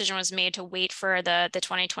decision was made to wait for the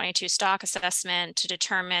 2022 stock assessment to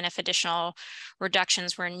determine if additional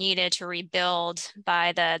reductions were needed to rebuild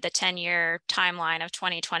by the 10-year timeline of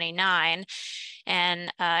 2029.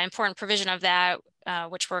 And important provision of that,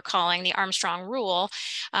 which we're calling the Armstrong Rule,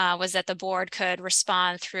 was that the board could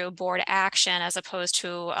respond through board action as opposed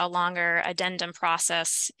to a longer addendum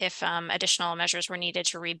process if additional measures were needed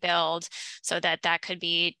to rebuild, so that could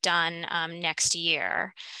be done next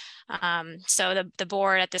year. So the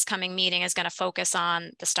board at this coming meeting is going to focus on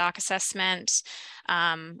the stock assessment.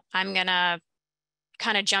 I'm going to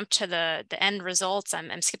kind of jump to the end results.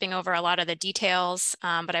 I'm skipping over a lot of the details,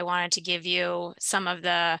 but I wanted to give you some of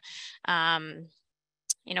the,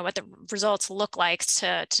 what the results look like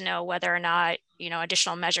to know whether or not,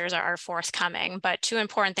 additional measures are forthcoming. But two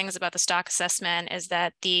important things about the stock assessment is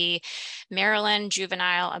that the Maryland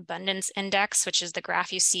Juvenile Abundance Index, which is the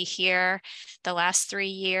graph you see here, the last 3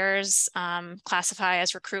 years classify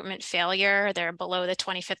as recruitment failure. They're below the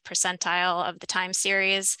 25th percentile of the time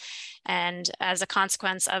series. And as a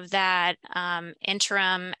consequence of that,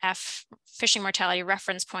 interim fishing mortality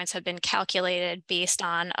reference points have been calculated based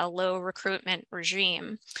on a low recruitment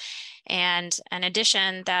regime. And in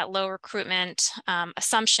addition, that low recruitment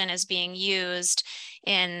assumption is being used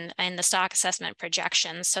in the stock assessment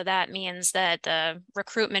projections. So that means that the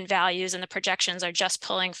recruitment values and the projections are just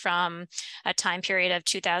pulling from a time period of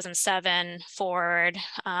 2007 forward,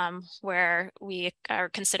 where we are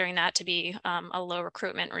considering that to be a low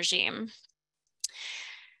recruitment regime.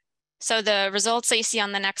 So the results that you see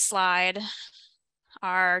on the next slide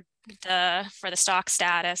are for the stock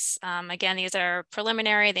status. Again, these are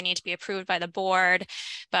preliminary. They need to be approved by the board.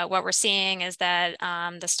 But what we're seeing is that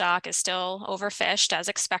the stock is still overfished as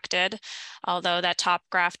expected, although that top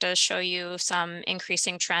graph does show you some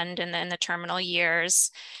increasing trend in the terminal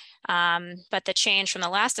years. But the change from the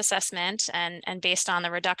last assessment and based on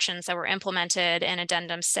the reductions that were implemented in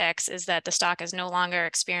Addendum 6 is that the stock is no longer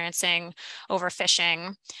experiencing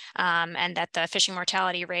overfishing, and that the fishing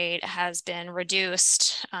mortality rate has been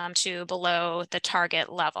reduced to below the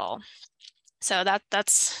target level. So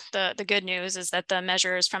that's the good news, is that the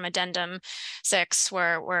measures from Addendum 6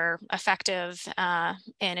 were effective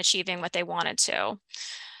in achieving what they wanted to.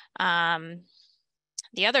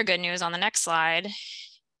 The other good news on the next slide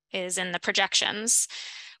is in the projections,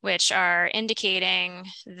 which are indicating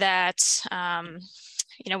that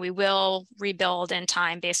we will rebuild in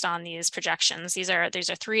time based on these projections. These are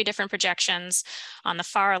 3 different projections. On the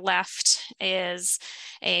far left is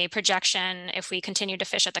a projection if we continue to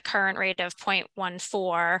fish at the current rate of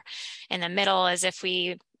 0.14. In the middle is if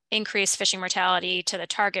we increase fishing mortality to the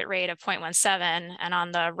target rate of 0.17. And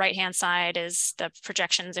on the right-hand side is the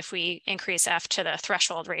projections if we increase F to the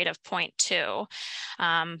threshold rate of 0.2.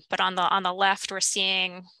 But on the left, we're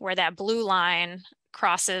seeing where that blue line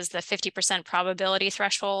crosses the 50% probability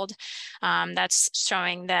threshold. That's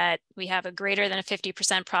showing that we have a greater than a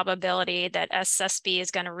 50% probability that SSB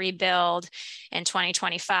is going to rebuild in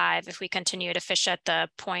 2025 if we continue to fish at the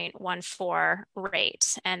 0.14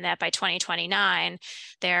 rate, and that by 2029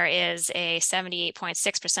 there is a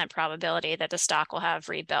 78.6% probability that the stock will have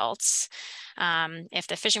rebuilt. If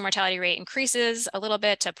the fishing mortality rate increases a little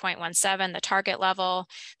bit to 0.17, the target level,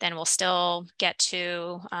 then we'll still get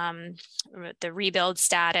to the rebuild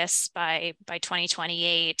status by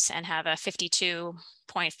 2028 and have a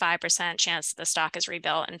 52.5% chance that the stock is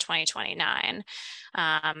rebuilt in 2029.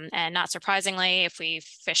 And not surprisingly, if we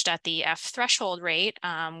fished at the F threshold rate,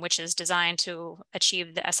 which is designed to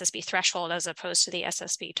achieve the SSB threshold as opposed to the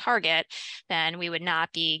SSB target, then we would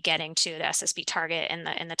not be getting to the SSB target in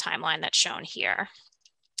the timeline that's shown here.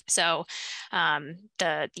 So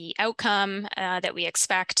the outcome that we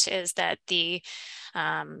expect is that the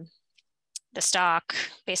stock,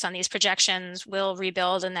 based on these projections, will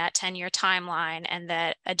rebuild in that 10-year timeline, and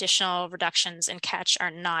that additional reductions in catch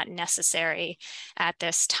are not necessary at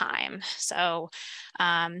this time. So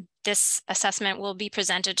this assessment will be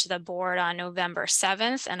presented to the board on November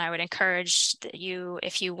 7th, and I would encourage you,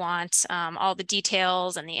 if you want all the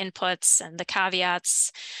details and the inputs and the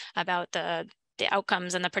caveats about the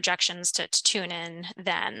outcomes and the projections, to tune in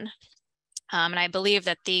then. And I believe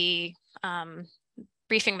that the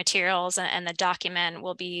briefing materials and the document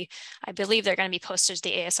will be, I believe they're going to be posted to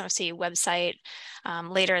the ASMC website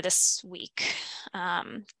later this week.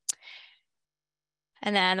 And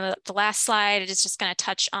then the last slide is just going to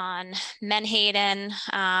touch on Menhaden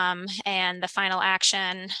and the final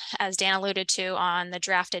action, as Dan alluded to, on the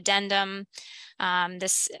draft addendum.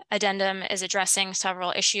 This addendum is addressing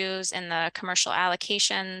several issues in the commercial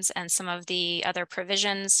allocations and some of the other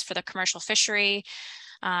provisions for the commercial fishery.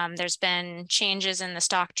 There's been changes in the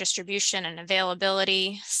stock distribution and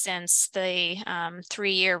availability since the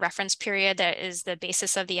 3-year reference period that is the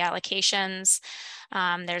basis of the allocations.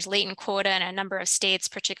 There's latent quota in a number of states,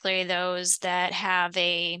 particularly those that have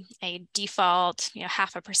a default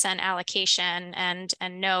 0.5% allocation and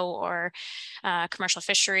no or commercial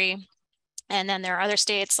fishery. And then there are other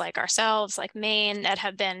states like ourselves, like Maine, that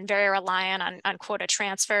have been very reliant on quota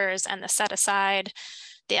transfers and the set aside,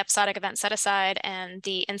 the episodic event set aside, and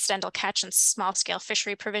the incidental catch and small scale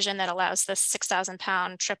fishery provision that allows the 6,000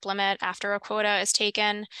 pound trip limit after a quota is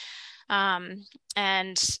taken.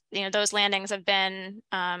 And those landings have been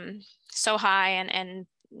so high, and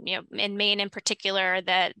in Maine in particular,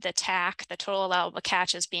 that the TAC, the total allowable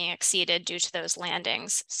catch, is being exceeded due to those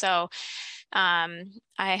landings. So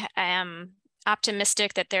I am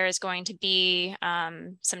optimistic that there is going to be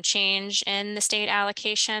some change in the state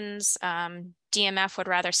allocations. DMF would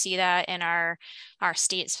rather see that in our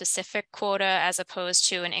state-specific quota as opposed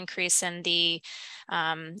to an increase in the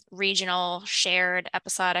regional shared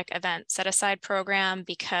episodic event set-aside program,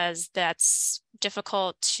 because that's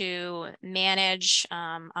difficult to manage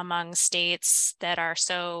among states that are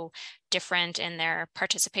so different in their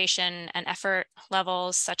participation and effort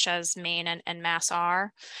levels, such as Maine and Mass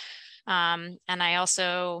are. And I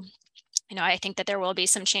also, I think that there will be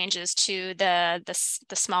some changes to the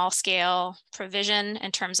small scale provision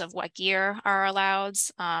in terms of what gear are allowed.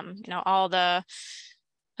 All the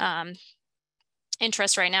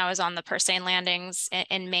interest right now is on the purse seine landings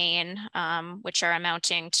in Maine, which are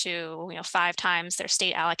amounting to 5 times their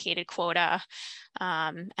state allocated quota.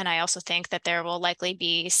 And I also think that there will likely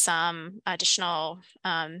be some additional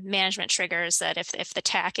management triggers that if the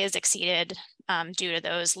TAC is exceeded due to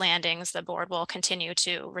those landings, the board will continue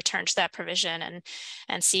to return to that provision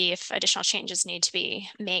and see if additional changes need to be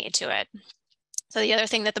made to it. So the other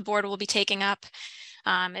thing that the board will be taking up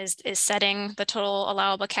is setting the total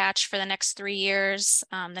allowable catch for the next 3 years.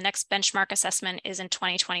 The next benchmark assessment is in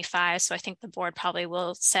 2025, so I think the board probably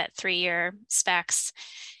will set 3-year specs.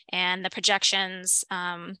 And the projections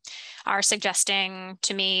are suggesting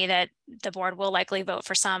to me that the board will likely vote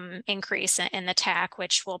for some increase in the TAC,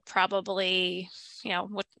 which will probably,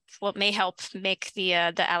 what may help make the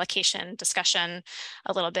allocation discussion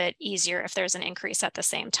a little bit easier if there's an increase at the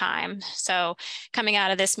same time. So coming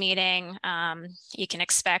out of this meeting, you can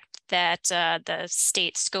expect that the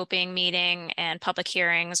state scoping meeting and public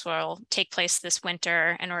hearings will take place this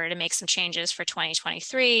winter in order to make some changes for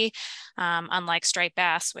 2023, unlike striped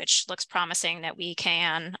bass, which looks promising that we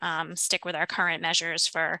can stick with our current measures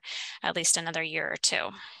for at least another year or 2.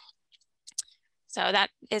 So that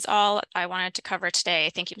is all I wanted to cover today.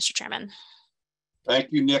 Thank you, Mr. Chairman.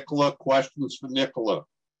 Thank you, Nicola. Questions for Nicola?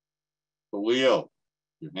 Khalil,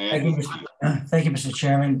 your hand. Thank you, Mr.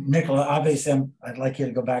 Chairman. Nicola, obviously, I'd like you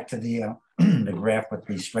to go back to the the graph with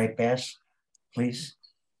the striped bass. please.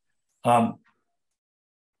 Yeah,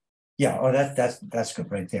 oh, that's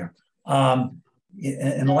good right there.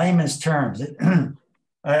 In layman's terms, it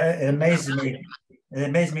amazes me. It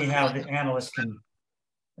amazes me how the analysts can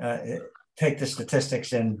take the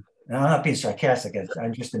statistics and I'm not being sarcastic.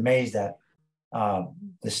 I'm just amazed at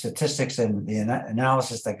the statistics and the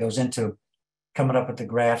analysis that goes into coming up with the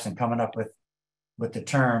graphs and coming up with the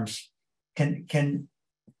terms. Can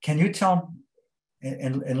you tell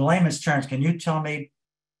in layman's terms? Can you tell me?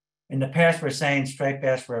 In the past, we're saying striped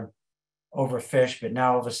bass were overfished, but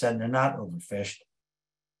now all of a sudden they're not overfished.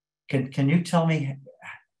 Can you tell me,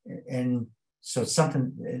 and so it's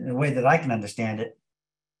something in a way that I can understand it,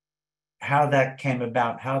 how that came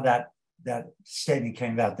about, how that statement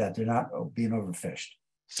came about that they're not being overfished?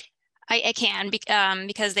 I can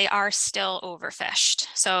because they are still overfished.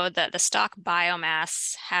 So the stock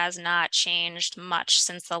biomass has not changed much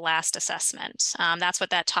since the last assessment. That's what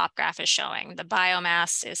that top graph is showing. The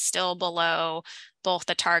biomass is still below both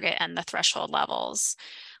the target and the threshold levels.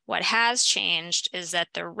 What has changed is that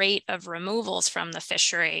the rate of removals from the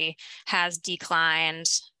fishery has declined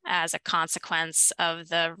as a consequence of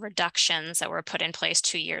the reductions that were put in place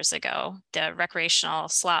 2 years ago. The recreational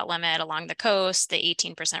slot limit along the coast, the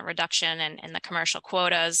 18% reduction in the commercial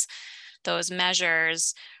quotas, those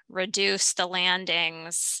measures reduced the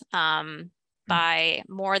landings by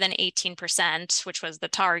more than 18%, which was the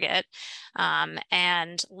target,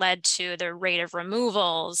 and led to the rate of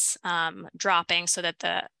removals dropping so that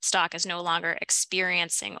the stock is no longer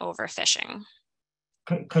experiencing overfishing.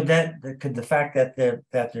 Could the fact that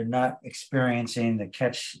they're not experiencing the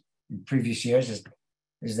catch in previous years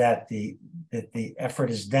is that the effort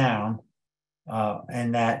is down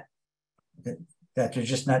and that they're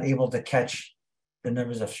just not able to catch the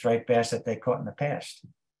numbers of striped bass that they caught in the past?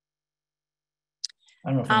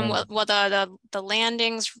 I don't know. Well, the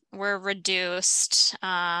landings were reduced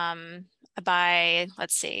by,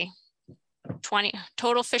 let's see,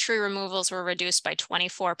 total fishery removals were reduced by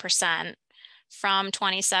 24% from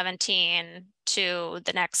 2017 to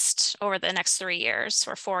over the next 3 years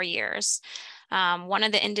or 4 years. One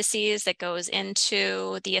of the indices that goes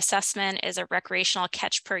into the assessment is a recreational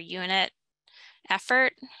catch per unit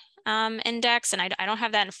effort index, and I don't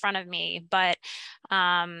have that in front of me, but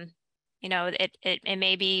you know, it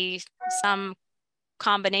may be some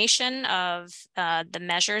combination of the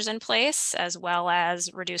measures in place as well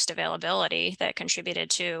as reduced availability that contributed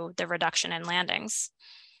to the reduction in landings.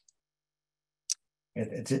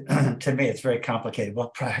 To me, it's very complicated. We'll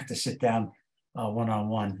probably have to sit down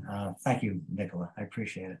one-on-one. Thank you, Nicola. I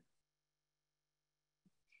appreciate it.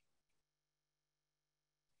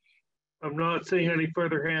 I'm not seeing any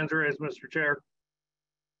further hands raised, Mr. Chair.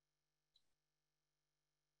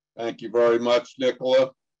 Thank you very much,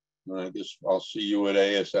 Nicola. I guess I'll see you at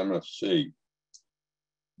ASMFC.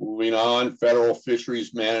 Moving on, Federal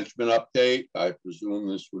Fisheries Management Update. I presume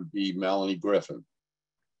this would be Melanie Griffin.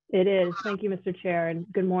 It is. Thank you, Mr. Chair, and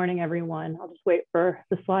good morning, everyone. I'll just wait for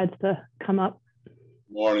the slides to come up.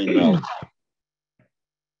 Morning, Melanie.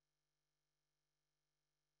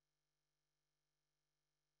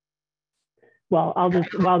 Well, I'll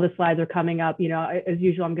just, while the slides are coming up, you know, as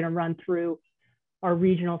usual, I'm going to run through our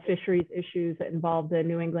regional fisheries issues that involve the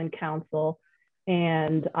New England Council,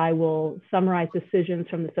 and I will summarize decisions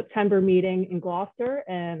from the September meeting in Gloucester,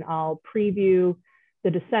 and I'll preview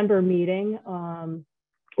the December meeting,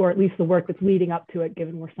 or at least the work that's leading up to it,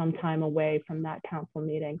 given we're some time away from that council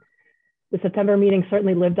meeting. The September meeting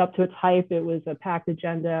certainly lived up to its hype. It was a packed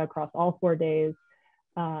agenda across all 4 days,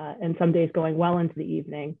 and some days going well into the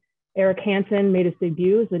evening. Eric Hansen made his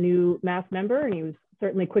debut as a new Mass member, and he was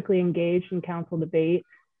certainly quickly engaged in council debate.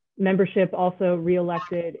 Membership also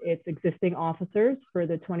re-elected its existing officers for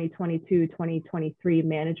the 2022-2023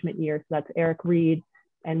 management year. So that's Eric Reed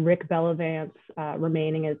and Rick Bellavance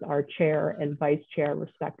remaining as our chair and vice chair,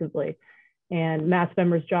 respectively. And Mass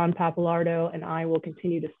members John Papalardo and I will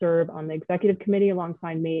continue to serve on the executive committee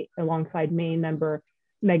alongside Maine member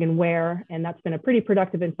Megan Ware, and that's been a pretty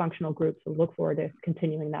productive and functional group, so look forward to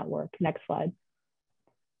continuing that work. Next slide.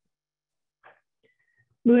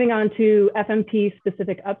 Moving on to FMP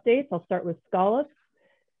specific updates, I'll start with scallops.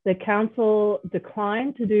 The council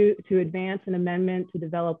declined to advance an amendment to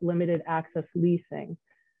develop limited access leasing.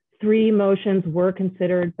 3 motions were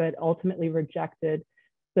considered, but ultimately rejected.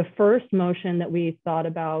 The first motion that we thought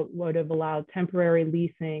about would have allowed temporary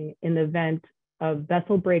leasing in the event of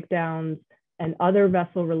vessel breakdowns and other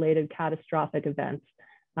vessel-related catastrophic events,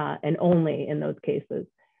 and only in those cases.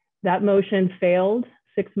 That motion failed.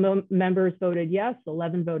 6 members voted yes,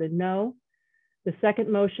 11 voted no. The second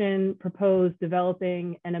motion proposed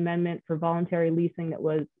developing an amendment for voluntary leasing that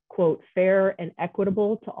was, quote, fair and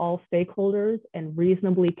equitable to all stakeholders and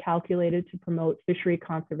reasonably calculated to promote fishery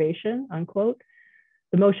conservation, unquote.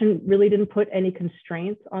 The motion really didn't put any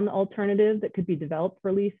constraints on the alternative that could be developed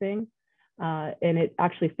for leasing, and it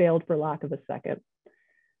actually failed for lack of a second.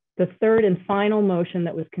 The third and final motion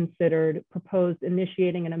that was considered proposed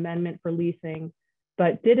initiating an amendment for leasing,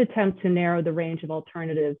 but did attempt to narrow the range of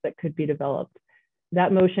alternatives that could be developed.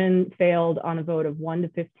 That motion failed on a vote of 1 to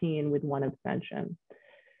 15 with 1 abstention.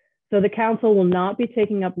 So the council will not be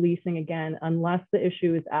taking up leasing again unless the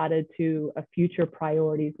issue is added to a future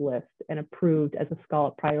priorities list and approved as a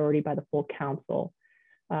scallop priority by the full council.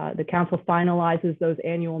 The council finalizes those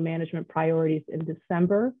annual management priorities in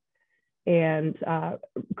December. And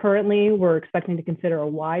currently we're expecting to consider a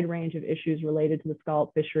wide range of issues related to the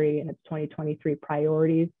scallop fishery and its 2023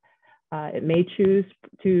 priorities. It may choose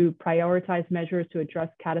to prioritize measures to address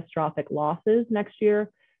catastrophic losses next year,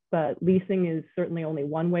 but leasing is certainly only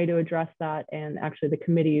one way to address that. And actually the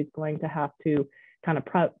committee is going to have to kind of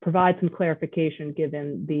provide some clarification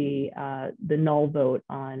given the null vote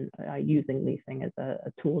on using leasing as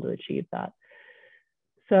a tool to achieve that.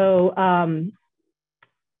 So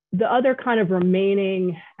the other kind of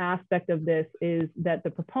remaining aspect of this is that the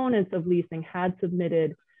proponents of leasing had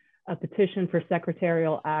submitted a petition for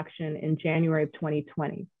secretarial action in January of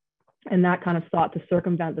 2020. And that kind of sought to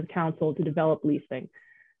circumvent the council to develop leasing.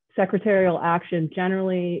 Secretarial action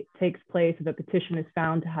generally takes place if a petition is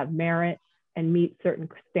found to have merit and meet certain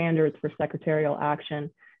standards for secretarial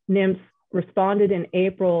action. NIMS responded in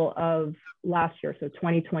April of last year, so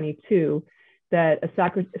 2022, that a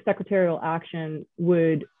secretarial action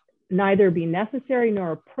would neither be necessary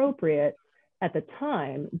nor appropriate at the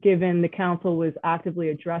time, given the council was actively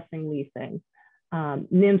addressing leasing.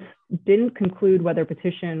 NIMS didn't conclude whether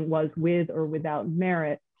petition was with or without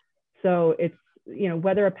merit. So it's, you know,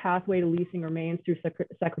 whether a pathway to leasing remains through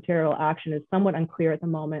secretarial action is somewhat unclear at the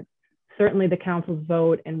moment. Certainly the council's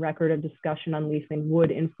vote and record of discussion on leasing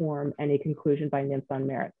would inform any conclusion by NIMS on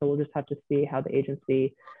merit. So we'll just have to see how the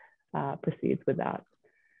agency proceeds with that.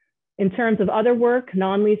 In terms of other work,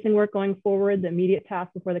 non-leasing work going forward, the immediate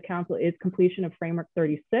task before the council is completion of Framework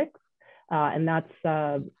 36. And that's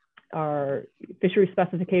our fishery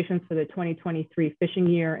specifications for the 2023 fishing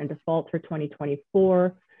year and default for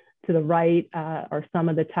 2024. To the right are some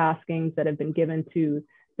of the taskings that have been given to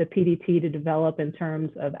the PDT to develop in terms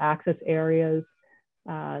of access areas.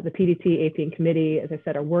 The PDT, AP, and committee, as I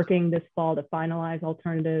said, are working this fall to finalize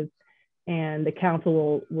alternatives, and the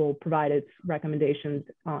council will provide its recommendations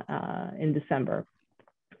in December.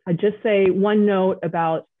 I'd just say one note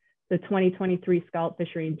about the 2023 scallop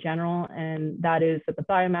fishery in general, and that is that the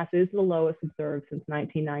biomass is the lowest observed since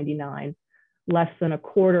 1999, less than a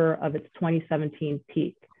quarter of its 2017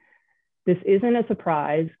 peak. This isn't a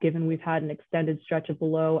surprise, given we've had an extended stretch of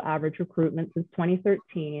below average recruitment since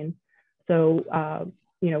 2013. So,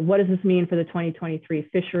 you know, what does this mean for the 2023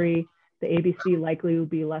 fishery? The ABC likely will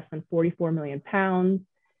be less than 44 million pounds.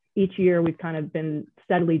 Each year, we've kind of been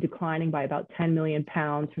steadily declining by about 10 million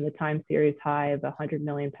pounds from the time series high of 100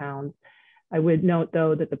 million pounds. I would note,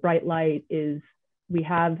 though, that the bright light is we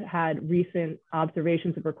have had recent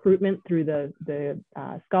observations of recruitment through the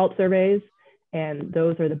scallop surveys, and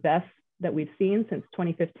those are the best that we've seen since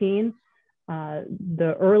 2015.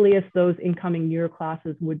 The earliest those incoming year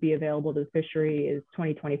classes would be available to the fishery is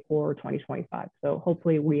 2024 or 2025. So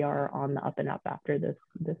hopefully we are on the up and up after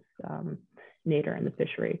this nadir in the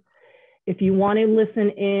fishery. If you want to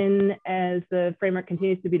listen in as the framework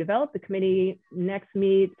continues to be developed, the committee next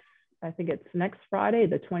meets, I think it's next Friday,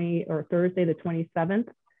 Thursday, the 27th.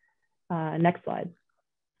 Next slide.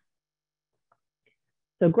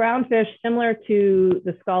 So groundfish, similar to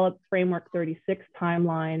the scallop framework 36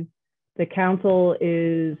 timeline, the council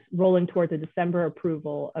is rolling towards a December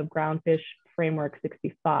approval of groundfish framework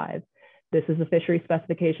 65. This is a fishery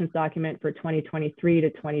specifications document for 2023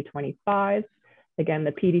 to 2025. Again,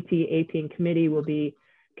 the PDT, AP, and committee will be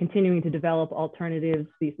continuing to develop alternatives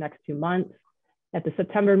these next 2 months. At the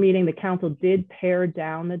September meeting, the council did pare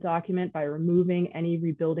down the document by removing any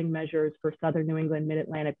rebuilding measures for Southern New England,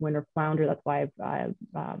 Mid-Atlantic winter flounder. That's why I've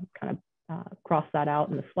kind of crossed that out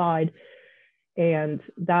in the slide. And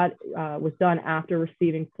that was done after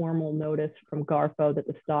receiving formal notice from GARFO that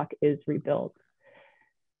the stock is rebuilt.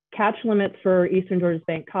 Catch limits for Eastern Georges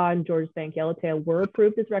Bank cod and Georges Bank yellowtail were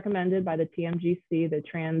approved as recommended by the TMGC, the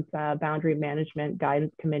Trans Boundary Management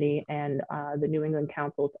Guidance Committee, and the New England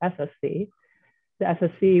Council's SSC. The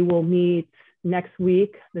SSC will meet next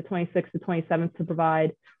week, the 26th to 27th, to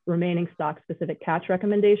provide remaining stock-specific catch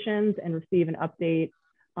recommendations and receive an update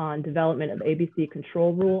on development of ABC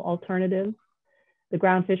control rule alternatives. The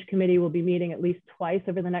Groundfish Committee will be meeting at least twice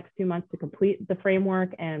over the next 2 months to complete the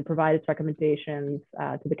framework and provide its recommendations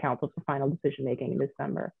to the council for final decision-making in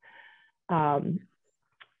December.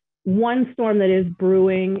 One storm that is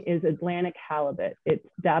brewing is Atlantic halibut. Its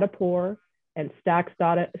data poor and stock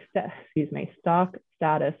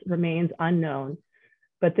status remains unknown,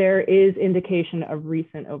 but there is indication of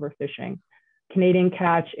recent overfishing. Canadian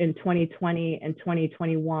catch in 2020 and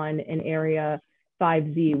 2021 in Area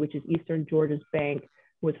 5Z, which is Eastern Georgia's bank,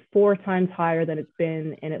 was 4 times higher than it's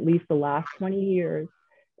been in at least the last 20 years.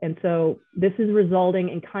 And so this is resulting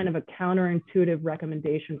in kind of a counterintuitive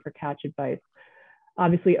recommendation for catch advice.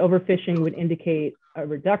 Obviously, overfishing would indicate a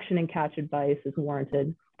reduction in catch advice is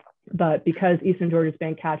warranted, but because Eastern Georgia's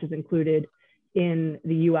bank catch is included in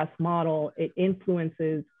the US model, it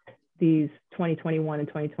influences these 2021 and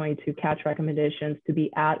 2022 catch recommendations to be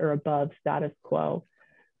at or above status quo.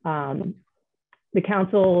 The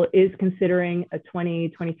council is considering a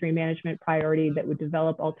 2023 management priority that would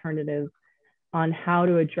develop alternatives on how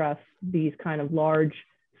to address these kind of large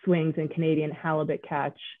swings in Canadian halibut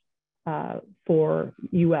catch for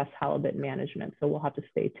US halibut management. So we'll have to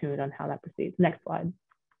stay tuned on how that proceeds. Next slide.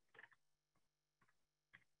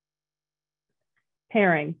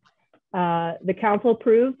 Herring. The council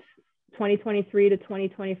approved 2023 to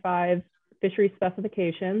 2025 fishery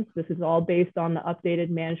specifications. This is all based on the updated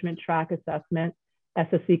management track assessment,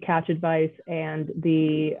 SSC catch advice, and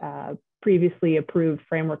the previously approved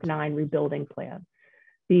Framework 9 rebuilding plan.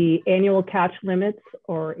 The annual catch limits,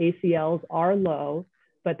 or ACLs, are low,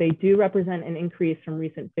 but they do represent an increase from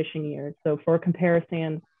recent fishing years. So for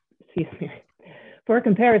comparison,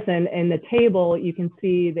 in the table, you can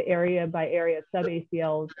see the area by area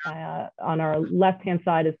sub-ACLs. On our left-hand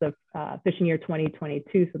side is the fishing year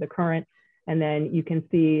 2022, so the current, and then you can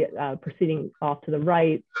see proceeding off to the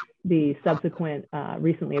right, the subsequent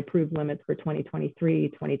recently approved limits for 2023,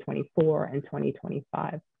 2024, and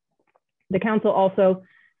 2025. The council also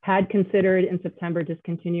had considered in September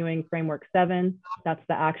discontinuing Framework 7. That's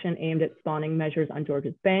the action aimed at spawning measures on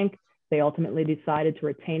Georgia's bank. They ultimately decided to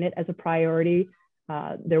retain it as a priority.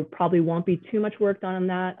 There probably won't be too much work done on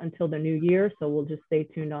that until the new year, so we'll just stay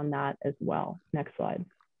tuned on that as well. Next slide.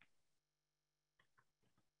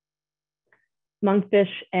 Monkfish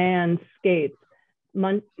and skates.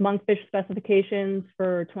 Monkfish specifications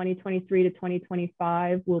for 2023 to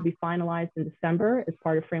 2025 will be finalized in December as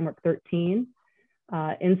part of Framework 13.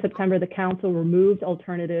 In September, the council removed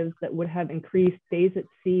alternatives that would have increased days at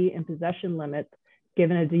sea and possession limits,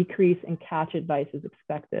 given a decrease in catch advice as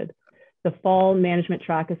expected. The fall management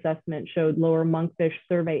track assessment showed lower monkfish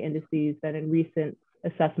survey indices than in recent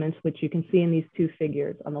assessments, which you can see in these 2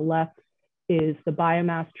 figures. On the left is the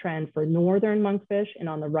biomass trend for northern monkfish, and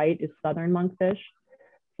on the right is southern monkfish.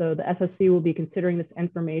 So the SSC will be considering this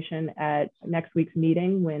information at next week's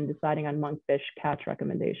meeting when deciding on monkfish catch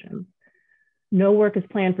recommendations. No work is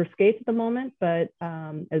planned for skates at the moment, but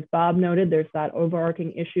as Bob noted, there's that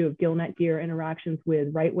overarching issue of gillnet gear interactions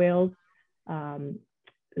with right whales.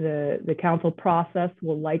 The council process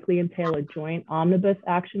will likely entail a joint omnibus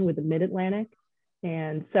action with the Mid-Atlantic,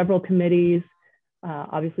 and several committees,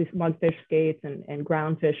 obviously monkfish, skates, and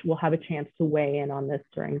groundfish, will have a chance to weigh in on this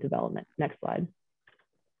during development. Next slide.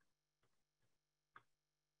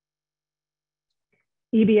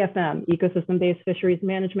 EBFM, Ecosystem-Based Fisheries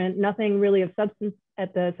Management. Nothing really of substance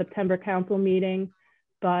at the September council meeting,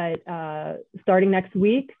 but starting next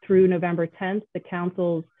week through November 10th, the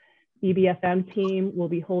council's EBFM team will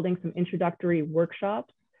be holding some introductory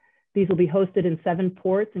workshops. These will be hosted in 7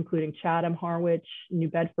 ports, including Chatham, Harwich, New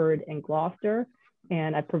Bedford, and Gloucester.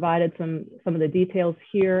 And I've provided some of the details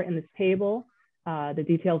here in this table. The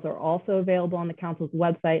details are also available on the council's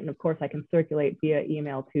website, and of course I can circulate via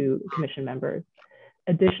email to commission members.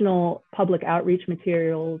 Additional public outreach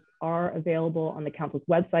materials are available on the council's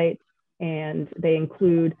website, and they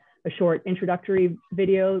include a short introductory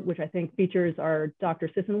video, which I think features our Dr.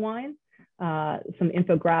 Sissenwine, some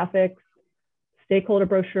infographics, stakeholder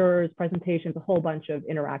brochures, presentations, a whole bunch of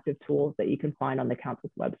interactive tools that you can find on the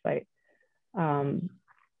council's website.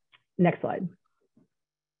 Next slide.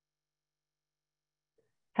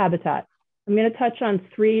 Habitat. I'm going to touch on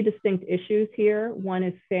 3 distinct issues here. One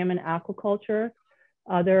is salmon aquaculture.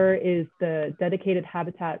 Other is the dedicated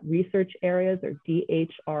habitat research areas, or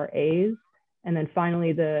DHRAs. And then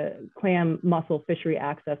finally, the clam mussel fishery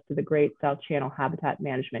access to the Great South Channel Habitat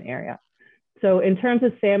Management Area. So in terms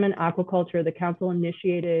of salmon aquaculture, the council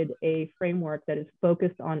initiated a framework that is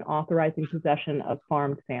focused on authorizing possession of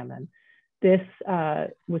farmed salmon. This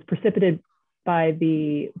was precipitated by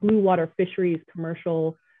the Blue Water Fisheries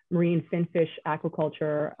commercial marine finfish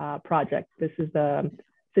aquaculture project. This is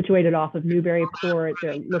situated off of Newburyport.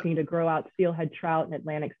 They're looking to grow out steelhead trout and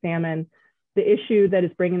Atlantic salmon. The issue that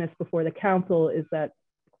is bringing this before the council is that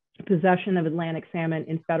possession of Atlantic salmon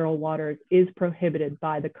in federal waters is prohibited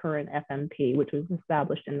by the current FMP, which was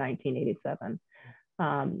established in 1987.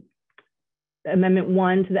 Amendment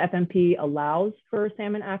 1 to the FMP allows for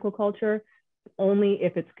salmon aquaculture only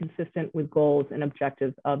if it's consistent with goals and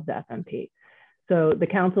objectives of the FMP. So the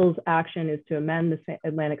council's action is to amend the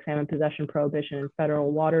Atlantic salmon possession prohibition in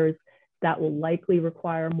federal waters. That will likely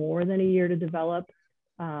require more than a year to develop.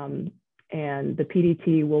 And the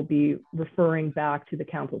PDT will be referring back to the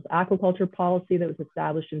council's aquaculture policy that was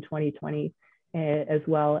established in 2020, as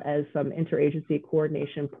well as some interagency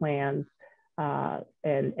coordination plans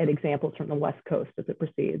and examples from the West Coast as it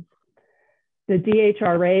proceeds. The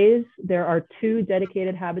DHRAs, there are 2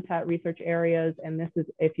 dedicated habitat research areas, and this is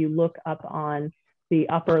if you look up on the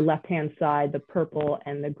upper left-hand side, the purple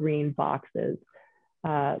and the green boxes.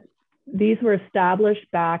 These were established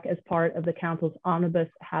back as part of the Council's Omnibus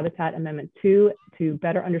Habitat Amendment 2 to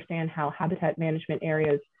better understand how habitat management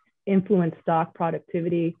areas influence stock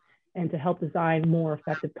productivity and to help design more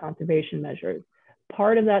effective conservation measures.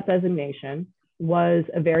 Part of that designation was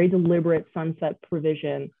a very deliberate sunset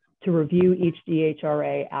provision to review each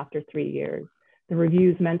DHRA after 3 years. The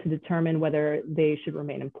review is meant to determine whether they should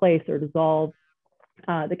remain in place or dissolve.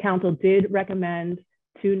 The council did recommend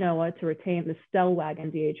to NOAA to retain the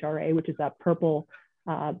Stellwagen DHRA, which is that purple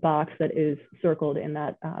box that is circled in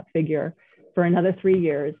that figure, for another 3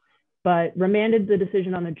 years, but remanded the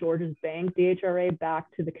decision on the Georges Bank DHRA back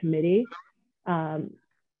to the committee.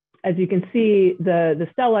 As you can see, the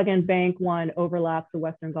Stellwagen Bank one overlaps the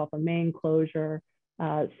Western Gulf of Maine closure.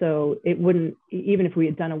 So it wouldn't, even if we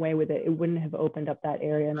had done away with it, it wouldn't have opened up that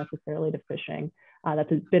area necessarily to fishing.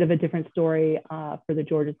 That's a bit of a different story for the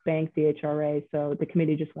Georges Bank DHRA. So the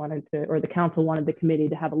committee just wanted to, or the council wanted the committee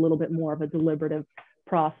to have a little bit more of a deliberative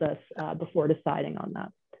process before deciding on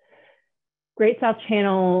that. Great South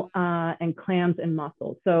Channel and clams and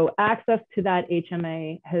mussels. So access to that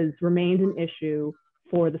HMA has remained an issue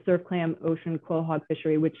for the surf clam ocean quail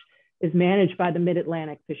fishery, which is managed by the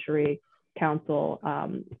Mid-Atlantic Fishery Council.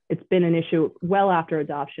 It's been an issue well after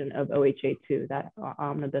adoption of OHA 2, that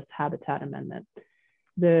Omnibus Habitat Amendment.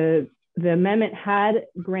 The amendment had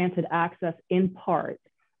granted access in part,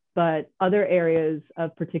 but other areas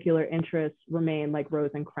of particular interest remain, like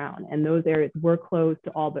Rose and Crown, and those areas were closed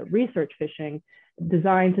to all but research fishing,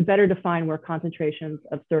 designed to better define where concentrations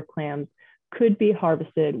of surf clams could be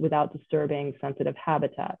harvested without disturbing sensitive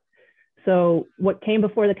habitat. So what came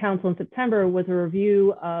before the council in September was a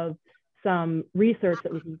review of some research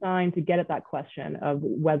that was designed to get at that question of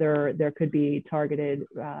whether there could be targeted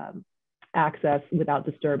access without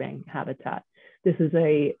disturbing habitat. This is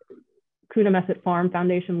a Coonamessett Farm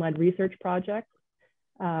Foundation-led research project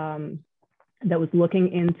that was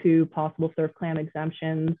looking into possible surf clam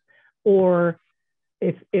exemptions, or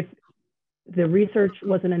if the research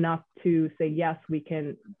wasn't enough to say, yes, we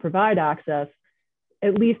can provide access,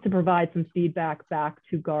 at least to provide some feedback back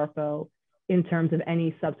to GARFO in terms of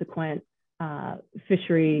any subsequent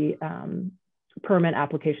fishery permit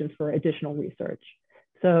applications for additional research.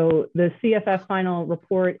 So the CFF final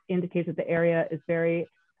report indicates that the area is very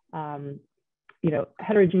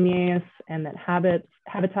heterogeneous, and that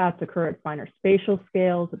habitats occur at finer spatial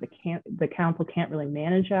scales that the council can't really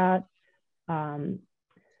manage at.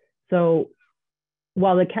 So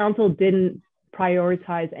while the council didn't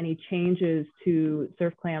prioritize any changes to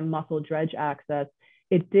surf clam mussel dredge access,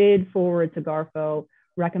 it did forward to GARFO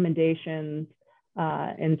recommendations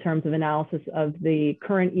in terms of analysis of the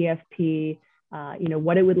current EFP,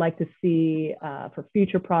 what it would like to see for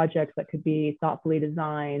future projects that could be thoughtfully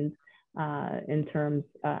designed in terms,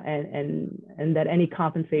 and that any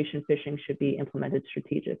compensation fishing should be implemented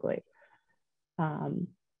strategically.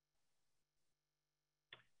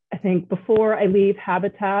 I think before I leave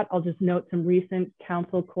habitat, I'll just note some recent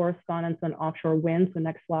council correspondence on offshore winds. The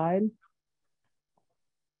next slide.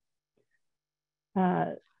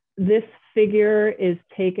 This figure is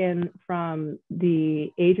taken from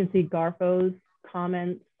the agency GARFO's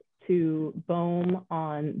comments to BOEM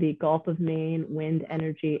on the Gulf of Maine wind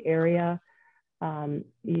energy area.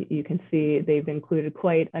 You can see they've included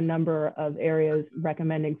quite a number of areas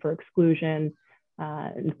recommending for exclusion,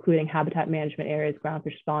 including habitat management areas,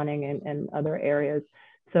 groundfish spawning, and other areas.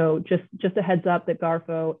 So just a heads up that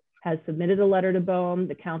GARFO has submitted a letter to BOEM.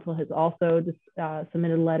 The council has also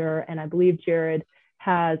submitted a letter, and I believe Jared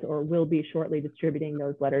has or will be shortly distributing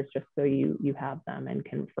those letters just so you have them and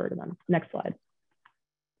can refer to them. Next slide.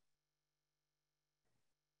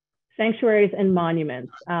 sanctuaries and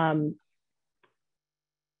monuments.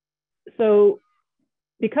 So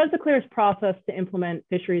because the clearest process to implement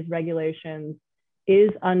fisheries regulations is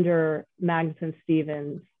under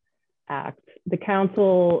Magnuson-Stevens Act, the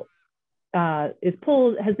council has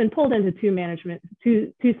been pulled into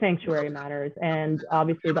two sanctuary matters, and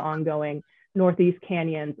obviously the ongoing Northeast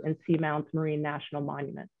Canyons and Seamounts Marine National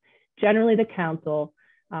Monument. Generally, the council,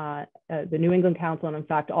 the New England Council, and in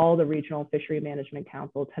fact, all the regional fishery management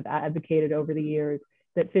councils have advocated over the years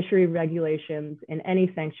that fishery regulations in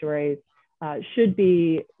any sanctuaries should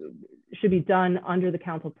be done under the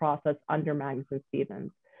council process under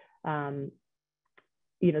Magnuson-Stevens.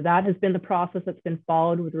 That has been the process that's been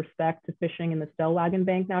followed with respect to fishing in the Stellwagen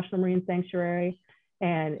Bank National Marine Sanctuary,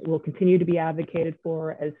 and will continue to be advocated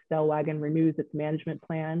for as Stellwagen renews its management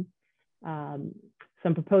plan.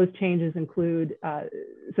 Some proposed changes include,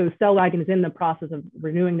 so Stellwagen is in the process of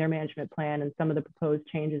renewing their management plan, and some of the proposed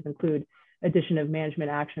changes include addition of management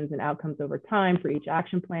actions and outcomes over time for each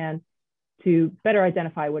action plan to better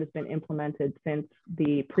identify what has been implemented since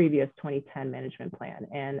the previous 2010 management plan.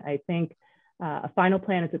 And I think a final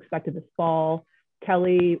plan is expected this fall.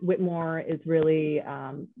 Kelly Whitmore is really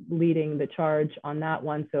leading the charge on that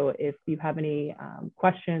one. So if you have any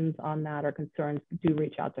questions on that or concerns, do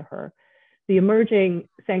reach out to her. The emerging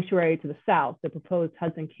sanctuary to the south, the proposed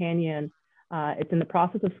Hudson Canyon, it's in the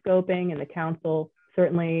process of scoping, and the council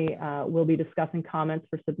certainly will be discussing comments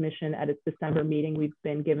for submission at its December meeting. We've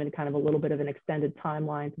been given kind of a little bit of an extended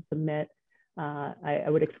timeline to submit. I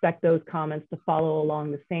would expect those comments to follow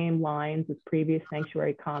along the same lines as previous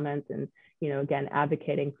sanctuary comments, and again,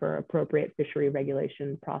 advocating for appropriate fishery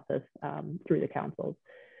regulation process through the councils.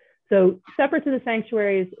 So separate to the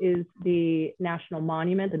sanctuaries is the national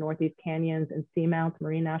monument, the Northeast Canyons and Seamounts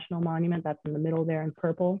Marine National Monument. That's in the middle there in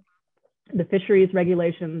purple. The fisheries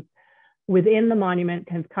regulations within the monument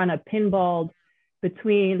have kind of pinballed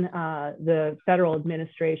between the federal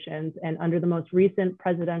administrations, and under the most recent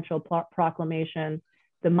presidential proclamation,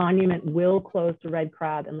 the monument will close to red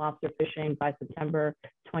crab and lobster fishing by September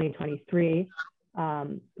 2023.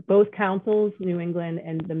 Both councils, New England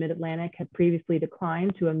and the Mid-Atlantic, had previously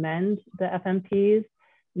declined to amend the FMPs.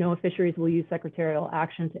 NOAA Fisheries will use secretarial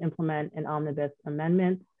action to implement an omnibus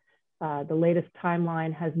amendment. The latest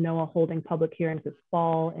timeline has NOAA holding public hearings this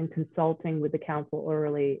fall and consulting with the council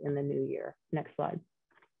early in the new year. Next slide.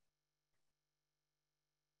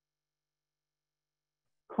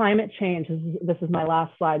 Climate change, this is my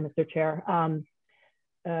last slide, Mr. Chair.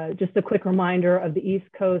 Just a quick reminder of the East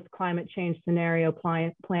Coast climate change scenario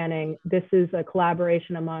planning. This is a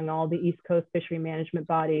collaboration among all the East Coast fishery management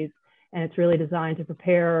bodies, and it's really designed to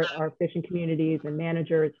prepare our fishing communities and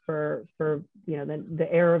managers for the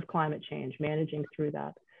era of climate change, managing through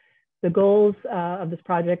that. The goals of this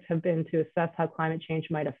project have been to assess how climate change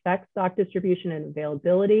might affect stock distribution and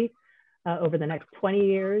availability over the next 20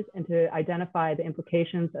 years, and to identify the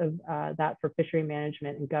implications of that for fishery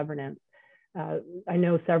management and governance. I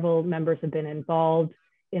know several members have been involved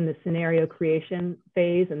in the scenario creation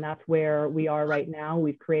phase, and that's where we are right now.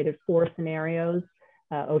 We've created 4 scenarios: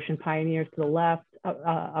 ocean pioneers to the left,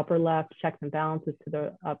 upper left, checks and balances to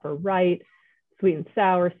the upper right, sweet and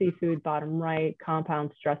sour seafood bottom right,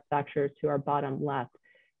 compound stress fractures to our bottom left.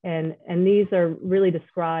 And these are really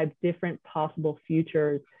describe different possible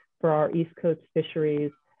futures for our East Coast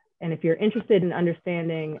fisheries. And if you're interested in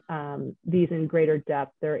understanding these in greater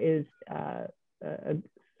depth, there is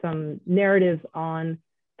some narratives on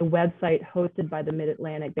the website hosted by the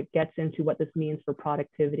Mid-Atlantic that gets into what this means for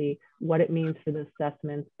productivity, what it means for the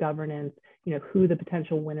assessments, governance, who the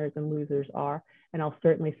potential winners and losers are. And I'll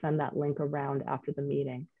certainly send that link around after the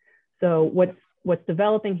meeting. So what's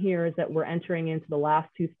developing here is that we're entering into the last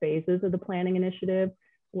 2 phases of the planning initiative.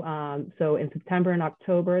 So in September and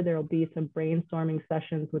October, there will be some brainstorming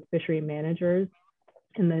sessions with fishery managers.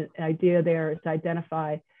 And the idea there is to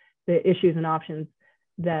identify the issues and options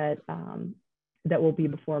that will be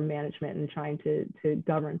before management and trying to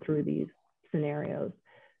govern through these scenarios.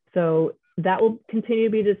 So that will continue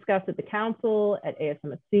to be discussed at the council, at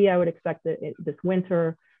ASMSC, I would expect that this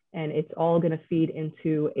winter, and it's all going to feed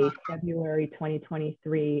into a February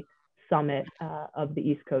 2023 summit of the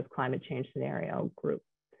East Coast Climate Change Scenario Group.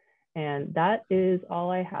 And that is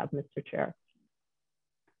all I have, Mr. Chair.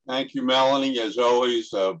 Thank you, Melanie. As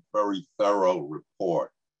always, a very thorough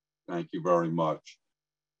report. Thank you very much.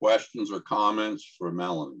 Questions or comments for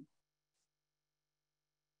Melanie?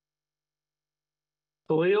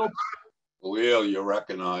 Khalil? Khalil, you're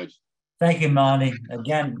recognized. Thank you, Melanie.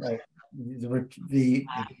 Again, the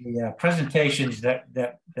presentations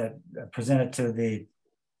that presented to the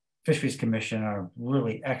Fisheries Commission are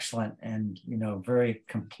really excellent and, very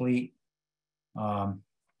complete. And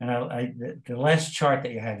the last chart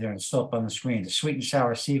that you have there and still up on the screen, the sweet and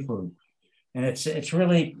sour seafood. And it's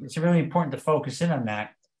really important to focus in on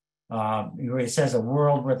that. It says a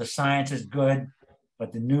world where the science is good,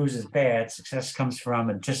 but the news is bad. Success comes from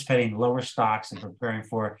anticipating lower stocks and preparing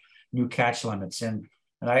for new catch limits. And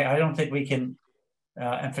I don't think we can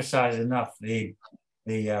emphasize enough the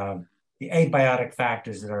abiotic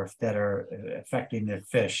factors that are affecting the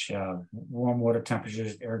fish. Warm water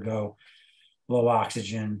temperatures, ergo low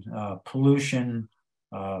oxygen, pollution,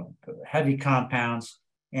 heavy compounds,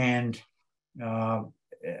 and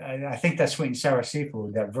I think that sweet and sour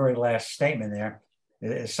seafood, that very last statement there,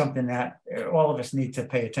 is something that all of us need to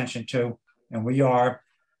pay attention to, and we are.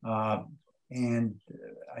 And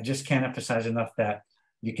I just can't emphasize enough that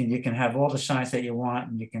you can have all the science that you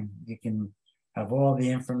want, and you can have all the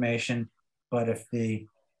information, but if the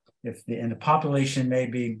population may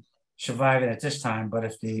be surviving at this time, but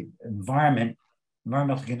if the environmental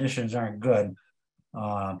conditions aren't good,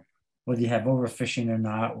 whether you have overfishing or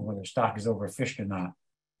not, or whether stock is overfished or not,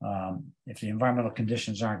 if the environmental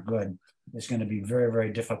conditions aren't good, it's going to be very,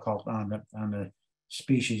 very difficult on the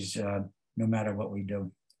species, no matter what we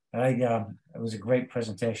do. It was a great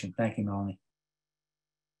presentation. Thank you, Melanie.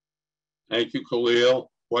 Thank you, Khalil.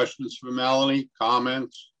 Questions for Melanie?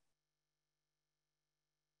 Comments?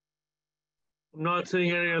 I'm not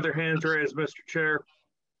seeing any other hands raised, Mr. Chair.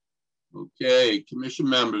 Okay, commission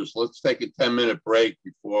members, let's take a 10-minute break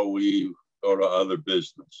before we go to other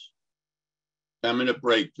business. 10-minute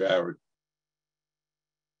break, Jared.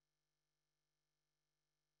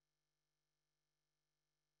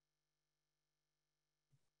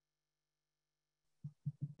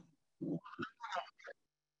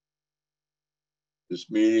 This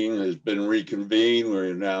meeting has been reconvened.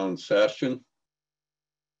 We're now in session.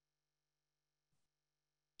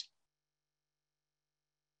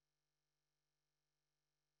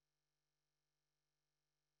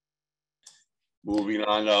 Moving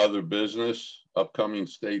on to other business, upcoming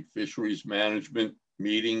state fisheries management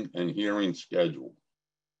meeting and hearing schedule.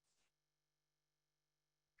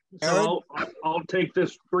 So I'll take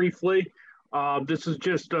this briefly. This is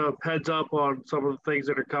just a heads up on some of the things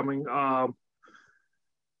that are coming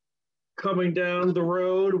down the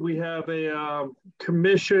road. We have a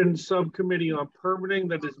commission subcommittee on permitting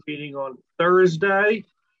that is meeting on Thursday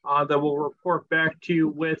that we'll report back to you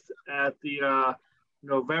with at the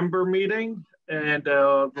November meeting. And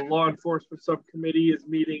the law enforcement subcommittee is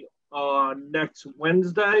meeting on next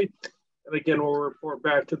Wednesday. And again, we'll report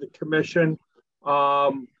back to the commission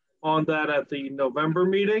on that at the November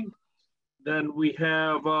meeting. Then we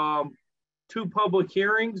have 2 public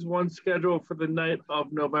hearings, one scheduled for the night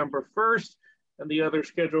of November 1st and the other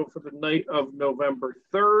scheduled for the night of November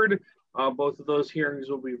 3rd. Both of those hearings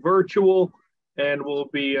will be virtual and will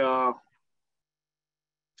be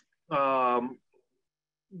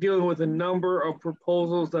dealing with a number of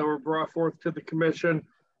proposals that were brought forth to the commission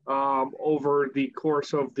over the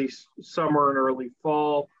course of the summer and early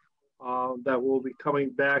fall that we'll be coming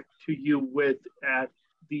back to you with at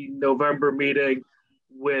the November meeting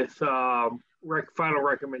with final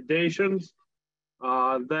recommendations.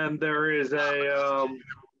 Then there is a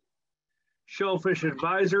shellfish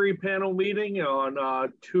advisory panel meeting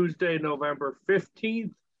on Tuesday, November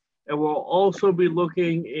 15th. And we'll also be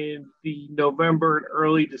looking in the November and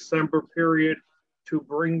early December period to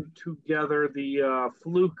bring together the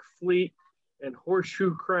fluke fleet and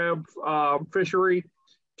horseshoe crab fishery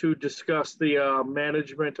to discuss the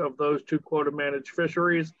management of those 2 quota managed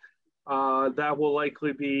fisheries. That will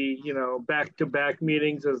likely be, back-to-back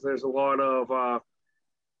meetings, as there's a lot of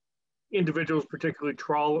individuals, particularly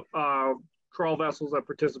trawl vessels that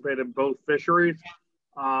participate in both fisheries.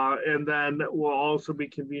 And then we'll also be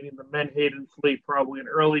convening the Menhaden fleet probably in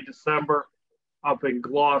early December up in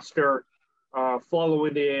Gloucester,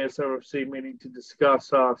 following the ASOFC meeting to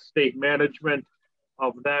discuss state management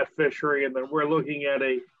of that fishery. And then we're looking at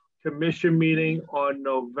a commission meeting on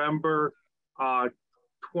November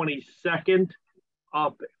 22nd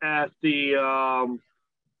up at the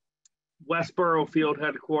Westboro Field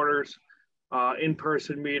Headquarters,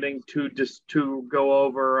 in-person meeting to go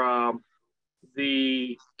over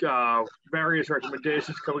the various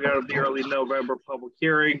recommendations coming out of the early November public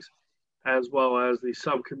hearings, as well as the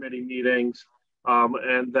subcommittee meetings.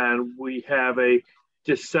 And then we have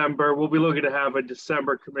we'll be looking to have a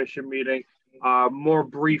December commission meeting, more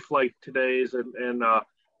brief like today's and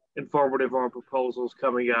informative on proposals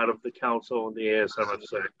coming out of the council and the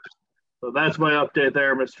ASMFC. So that's my update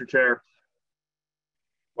there, Mr. Chair.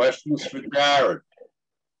 Questions for Jared?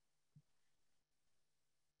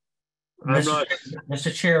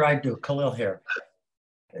 Mr. Chair, I do. Khalil here.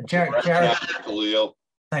 Jared, Khalil.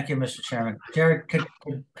 Thank you, Mr. Chairman. Jared,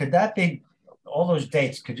 could that be all those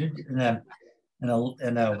dates? Could you in a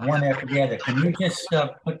one after the other? Can you just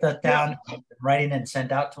put that down in writing and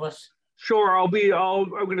send out to us? Sure, I'm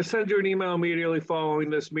going to send you an email immediately following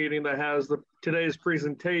this meeting that has today's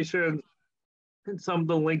presentation and some of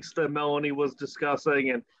the links that Melanie was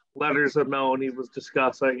discussing and letters that Melanie was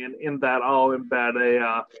discussing, and in that I'll embed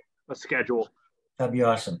a schedule. That'd be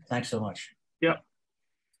awesome. Thanks so much. Yep.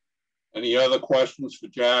 Any other questions for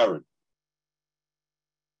Jared?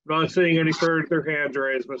 Not seeing any further hands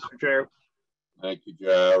raised, Mr. Chair. Thank you,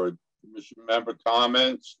 Jared. Commission member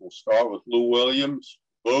comments. We'll start with Lou Williams.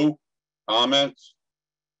 Lou, comments?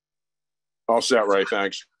 All set, Ray.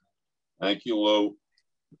 Thanks. Thank you, Lou.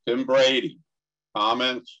 Tim Brady,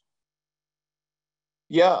 comments?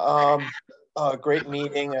 Yeah, great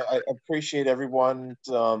meeting. I appreciate everyone's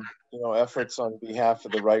efforts on behalf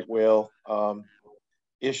of the right whale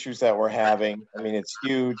issues that we're having. I mean, it's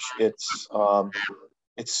huge. It's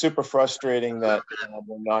super frustrating that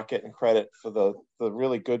we're not getting credit for the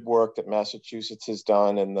really good work that Massachusetts has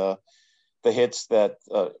done and the hits that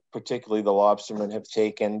particularly the lobstermen have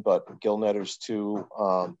taken, but gill netters too,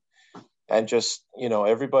 and just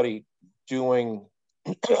everybody doing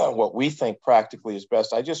what we think practically is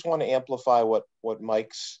best. I just want to amplify what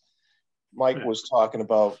Mike was talking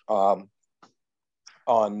about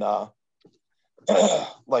on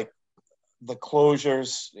like the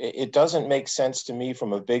closures. It doesn't make sense to me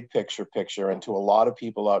from a big picture and to a lot of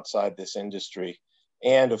people outside this industry,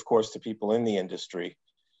 and of course to people in the industry,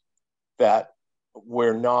 that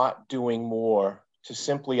we're not doing more to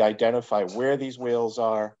simply identify where these whales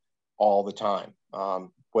are all the time,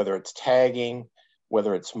 whether it's tagging,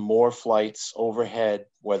 whether it's more flights overhead,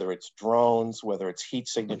 whether it's drones, whether it's heat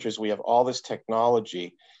signatures. We have all this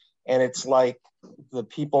technology, and it's like the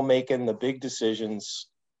people making the big decisions,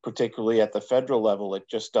 particularly at the federal level, it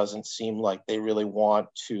just doesn't seem like they really want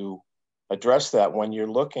to address that when you're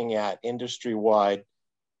looking at industry-wide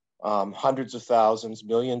hundreds of thousands,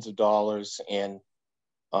 millions of dollars, and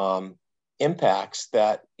impacts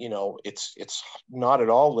that, it's not at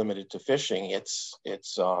all limited to fishing. It's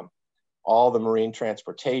all the marine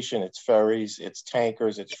transportation, it's ferries, it's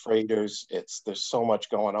tankers, it's freighters, there's so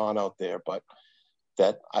much going on out there, but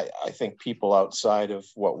that I think people outside of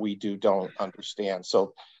what we do don't understand.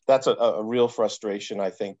 So that's a real frustration,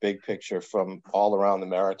 I think, big picture from all around the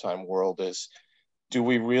maritime world is, do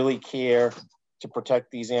we really care to protect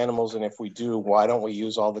these animals? And if we do, why don't we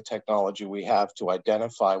use all the technology we have to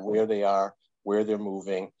identify where they are, where they're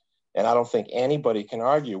moving? And I don't think anybody can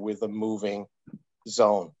argue with a moving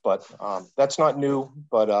zone, but that's not new.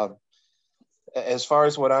 But as far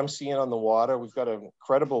as what I'm seeing on the water, we've got an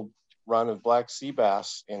incredible run of black sea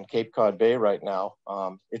bass in Cape Cod Bay right now.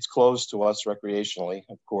 It's closed to us recreationally.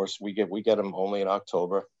 Of course, we get them only in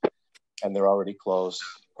October, and they're already closed.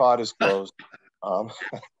 Cod is closed.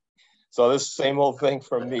 So this same old thing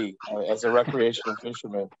for me as a recreational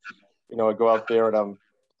fisherman. I go out there and I'm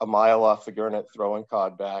a mile off the gurnet throwing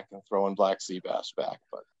cod back and throwing black sea bass back.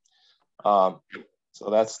 But so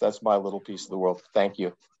that's my little piece of the world. Thank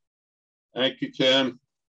you. Thank you, Tim.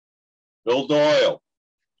 Bill Doyle.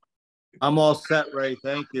 I'm all set, Ray.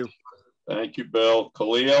 Thank you. Thank you, Bill.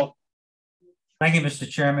 Khalil. Thank you, Mr.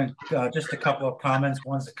 Chairman. Just a couple of comments.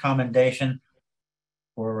 One's a commendation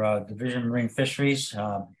for Division of Marine Fisheries.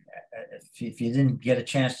 If you didn't get a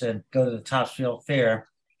chance to go to the Topsfield Fair,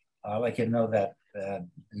 I'd like you to know that the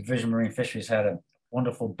Division of Marine Fisheries had a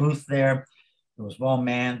wonderful booth there. It was well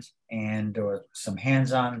manned, and there were some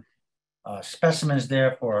hands-on specimens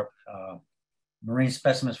there for marine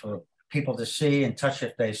specimens for people to see and touch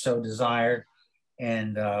if they so desired,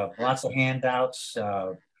 and lots of handouts,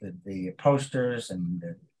 the posters and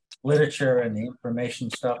the literature and the information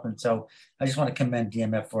stuff. And so I just want to commend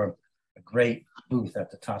DMF for a great booth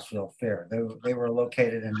at the Topsfield Fair. They were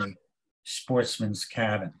located in the sportsman's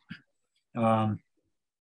cabin.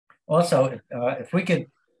 Also, if we could,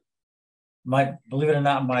 believe it or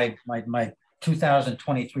not, my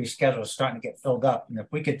 2023 schedule is starting to get filled up. And if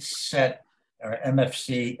we could set our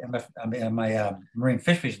my Marine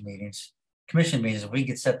Fisheries meetings, commission meetings, if we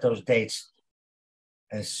could set those dates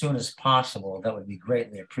as soon as possible, that would be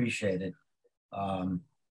greatly appreciated.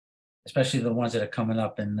 Especially the ones that are coming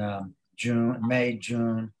up in May,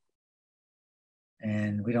 June,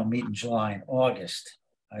 and we don't meet in July and August.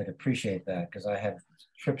 I'd appreciate that because I have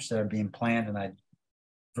trips that are being planned, and I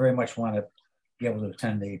very much want to be able to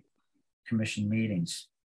attend the commission meetings.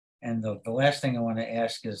 And the last thing I want to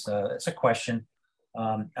ask is, it's a question.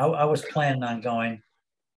 I was planning on going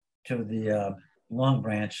to the Long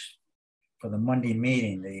Branch for the Monday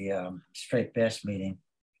meeting, the straight bass meeting.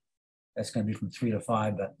 That's going to be from 3 to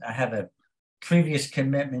 5, but I have a previous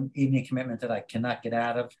commitment, evening commitment that I cannot get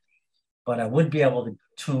out of, but I would be able to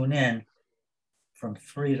tune in from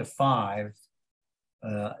 3 to 5.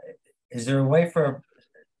 Is there a way for,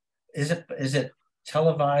 is it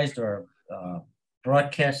televised or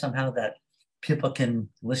broadcast somehow that people can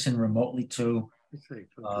listen remotely to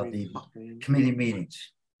the committee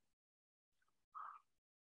meetings?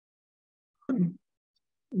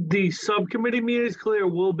 The subcommittee meetings, clear,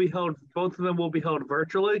 will be held, both of them will be held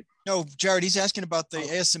virtually? No, Jared, he's asking about the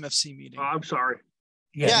ASMFC meeting. Oh, I'm sorry.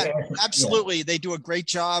 Yeah, absolutely. Yeah. They do a great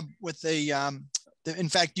job with in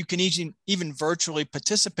fact, you can even virtually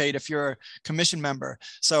participate if you're a commission member.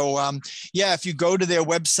 So yeah, if you go to their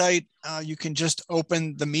website, you can just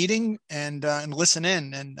open the meeting and listen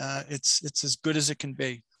in, and it's as good as it can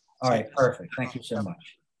be. All right, perfect. Thank you so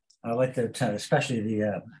much. I'd like to attend, especially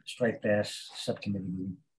the striped bass subcommittee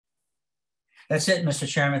meeting. That's it, Mr.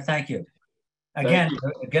 Chairman. Thank you. Again,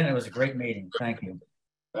 it was a great meeting. Thank you.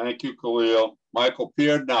 Thank you, Khalil. Michael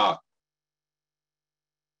Peardnock.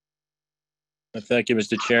 Thank you,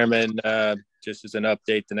 Mr. Chairman. Just as an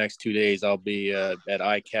update, the next 2 days I'll be at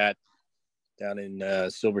ICAT down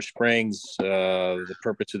in Silver Springs. The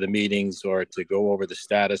purpose of the meetings are to go over the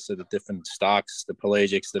status of the different stocks, the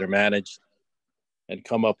pelagics that are managed, and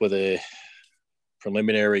come up with a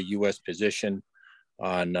preliminary U.S. position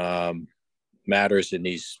on matters in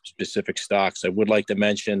these specific stocks. I would like to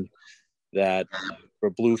mention that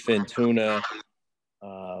for bluefin tuna,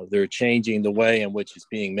 they're changing the way in which it's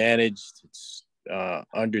being managed. It's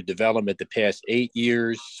under development the past 8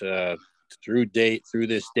 years through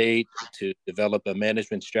this date to develop a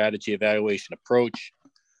management strategy evaluation approach.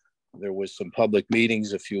 There was some public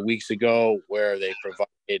meetings a few weeks ago where they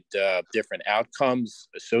provided different outcomes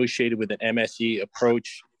associated with an MSE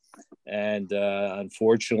approach. And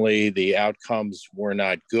unfortunately, the outcomes were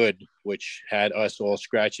not good, which had us all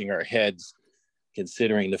scratching our heads,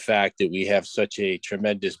 considering the fact that we have such a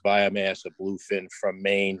tremendous biomass of bluefin from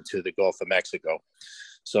Maine to the Gulf of Mexico.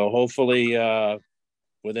 So hopefully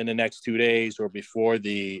within the next 2 days or before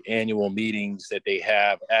the annual meetings that they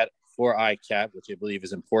have for ICAT, which I believe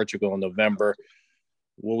is in Portugal in November,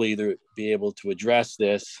 we'll either be able to address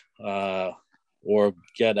this or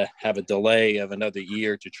have a delay of another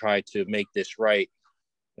year to try to make this right.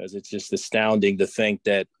 Because it's just astounding to think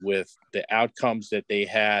that with the outcomes that they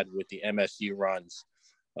had with the MSE runs,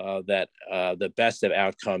 that the best of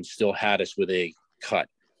outcomes still had us with a cut.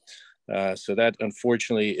 So that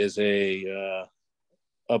unfortunately is a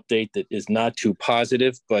update that is not too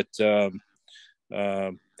positive, but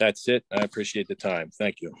that's it. I appreciate the time.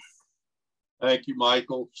 Thank you. Thank you,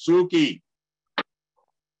 Michael. Suki.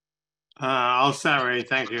 All set, Ray.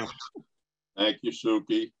 Thank you. Thank you,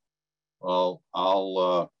 Suki. Well,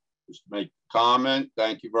 I'll just make a comment.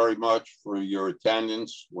 Thank you very much for your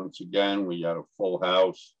attendance. Once again, we had a full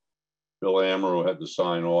house. Bill Amaro had to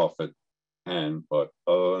sign off at 10, but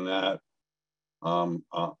other than that,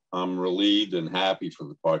 I'm relieved and happy for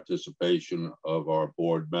the participation of our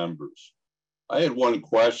board members. I had one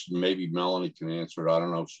question, maybe Melanie can answer it. I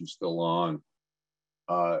don't know if she's still on.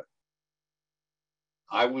 I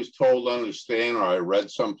was told to understand, or I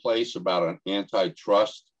read someplace about an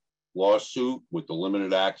antitrust lawsuit with the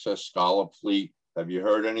limited access scallop fleet. Have you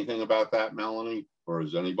heard anything about that, Melanie? Or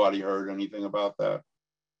has anybody heard anything about that?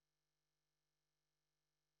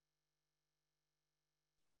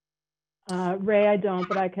 Ray, I don't,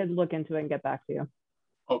 but I could look into it and get back to you.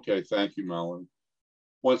 Okay, thank you, Melanie.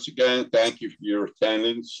 Once again, thank you for your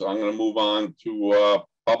attendance. I'm going to move on to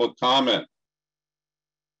public comment.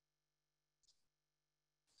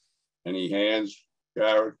 Any hands,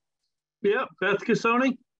 Jared? Yeah, Beth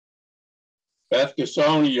Cassoni. Beth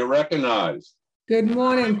Cassoni, you're recognized. Good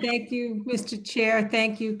morning. Thank you, Mr. Chair.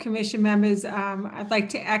 Thank you, Commission members. I'd like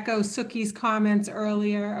to echo Suki's comments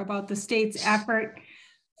earlier about the state's effort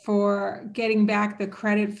for getting back the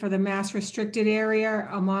credit for the mass restricted area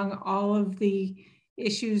among all of the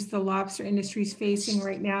issues the lobster industry is facing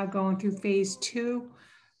right now going through phase 2.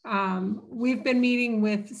 We've been meeting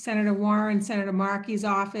with Senator Warren, Senator Markey's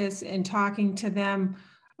office, and talking to them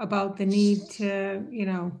about the need to,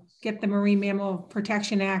 get the Marine Mammal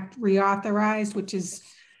Protection Act reauthorized, which is,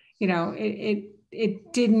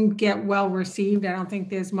 it didn't get well received. I don't think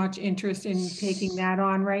there's much interest in taking that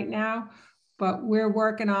on right now, but we're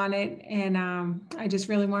working on it. And I just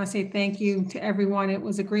really want to say thank you to everyone. It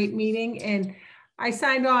was a great meeting. And I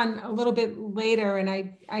signed on a little bit later, and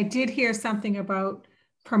I did hear something about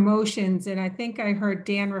promotions. And I think I heard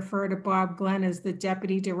Dan refer to Bob Glenn as the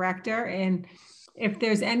deputy director. And if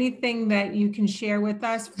there's anything that you can share with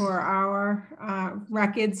us for our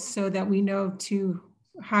records so that we know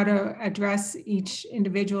how to address each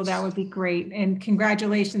individual, that would be great. And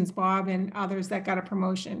congratulations, Bob, and others that got a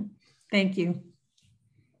promotion. Thank you.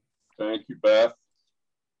 Thank you, Beth.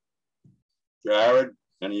 Jared,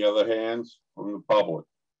 any other hands from the public?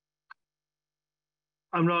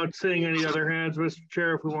 I'm not seeing any other hands, Mr.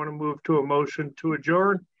 Chair. If we want to move to a motion to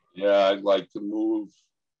adjourn. Yeah, I'd like to move.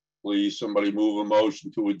 Please, somebody move a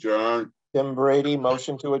motion to adjourn. Tim Brady,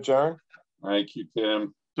 motion to adjourn. Thank you,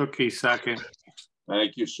 Tim. Suki, second.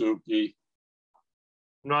 Thank you, Suki.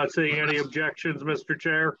 I'm not seeing any objections, Mr.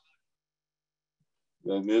 Chair.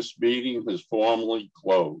 Then this meeting is formally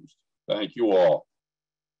closed. Thank you all.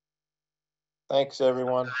 Thanks,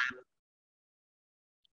 everyone.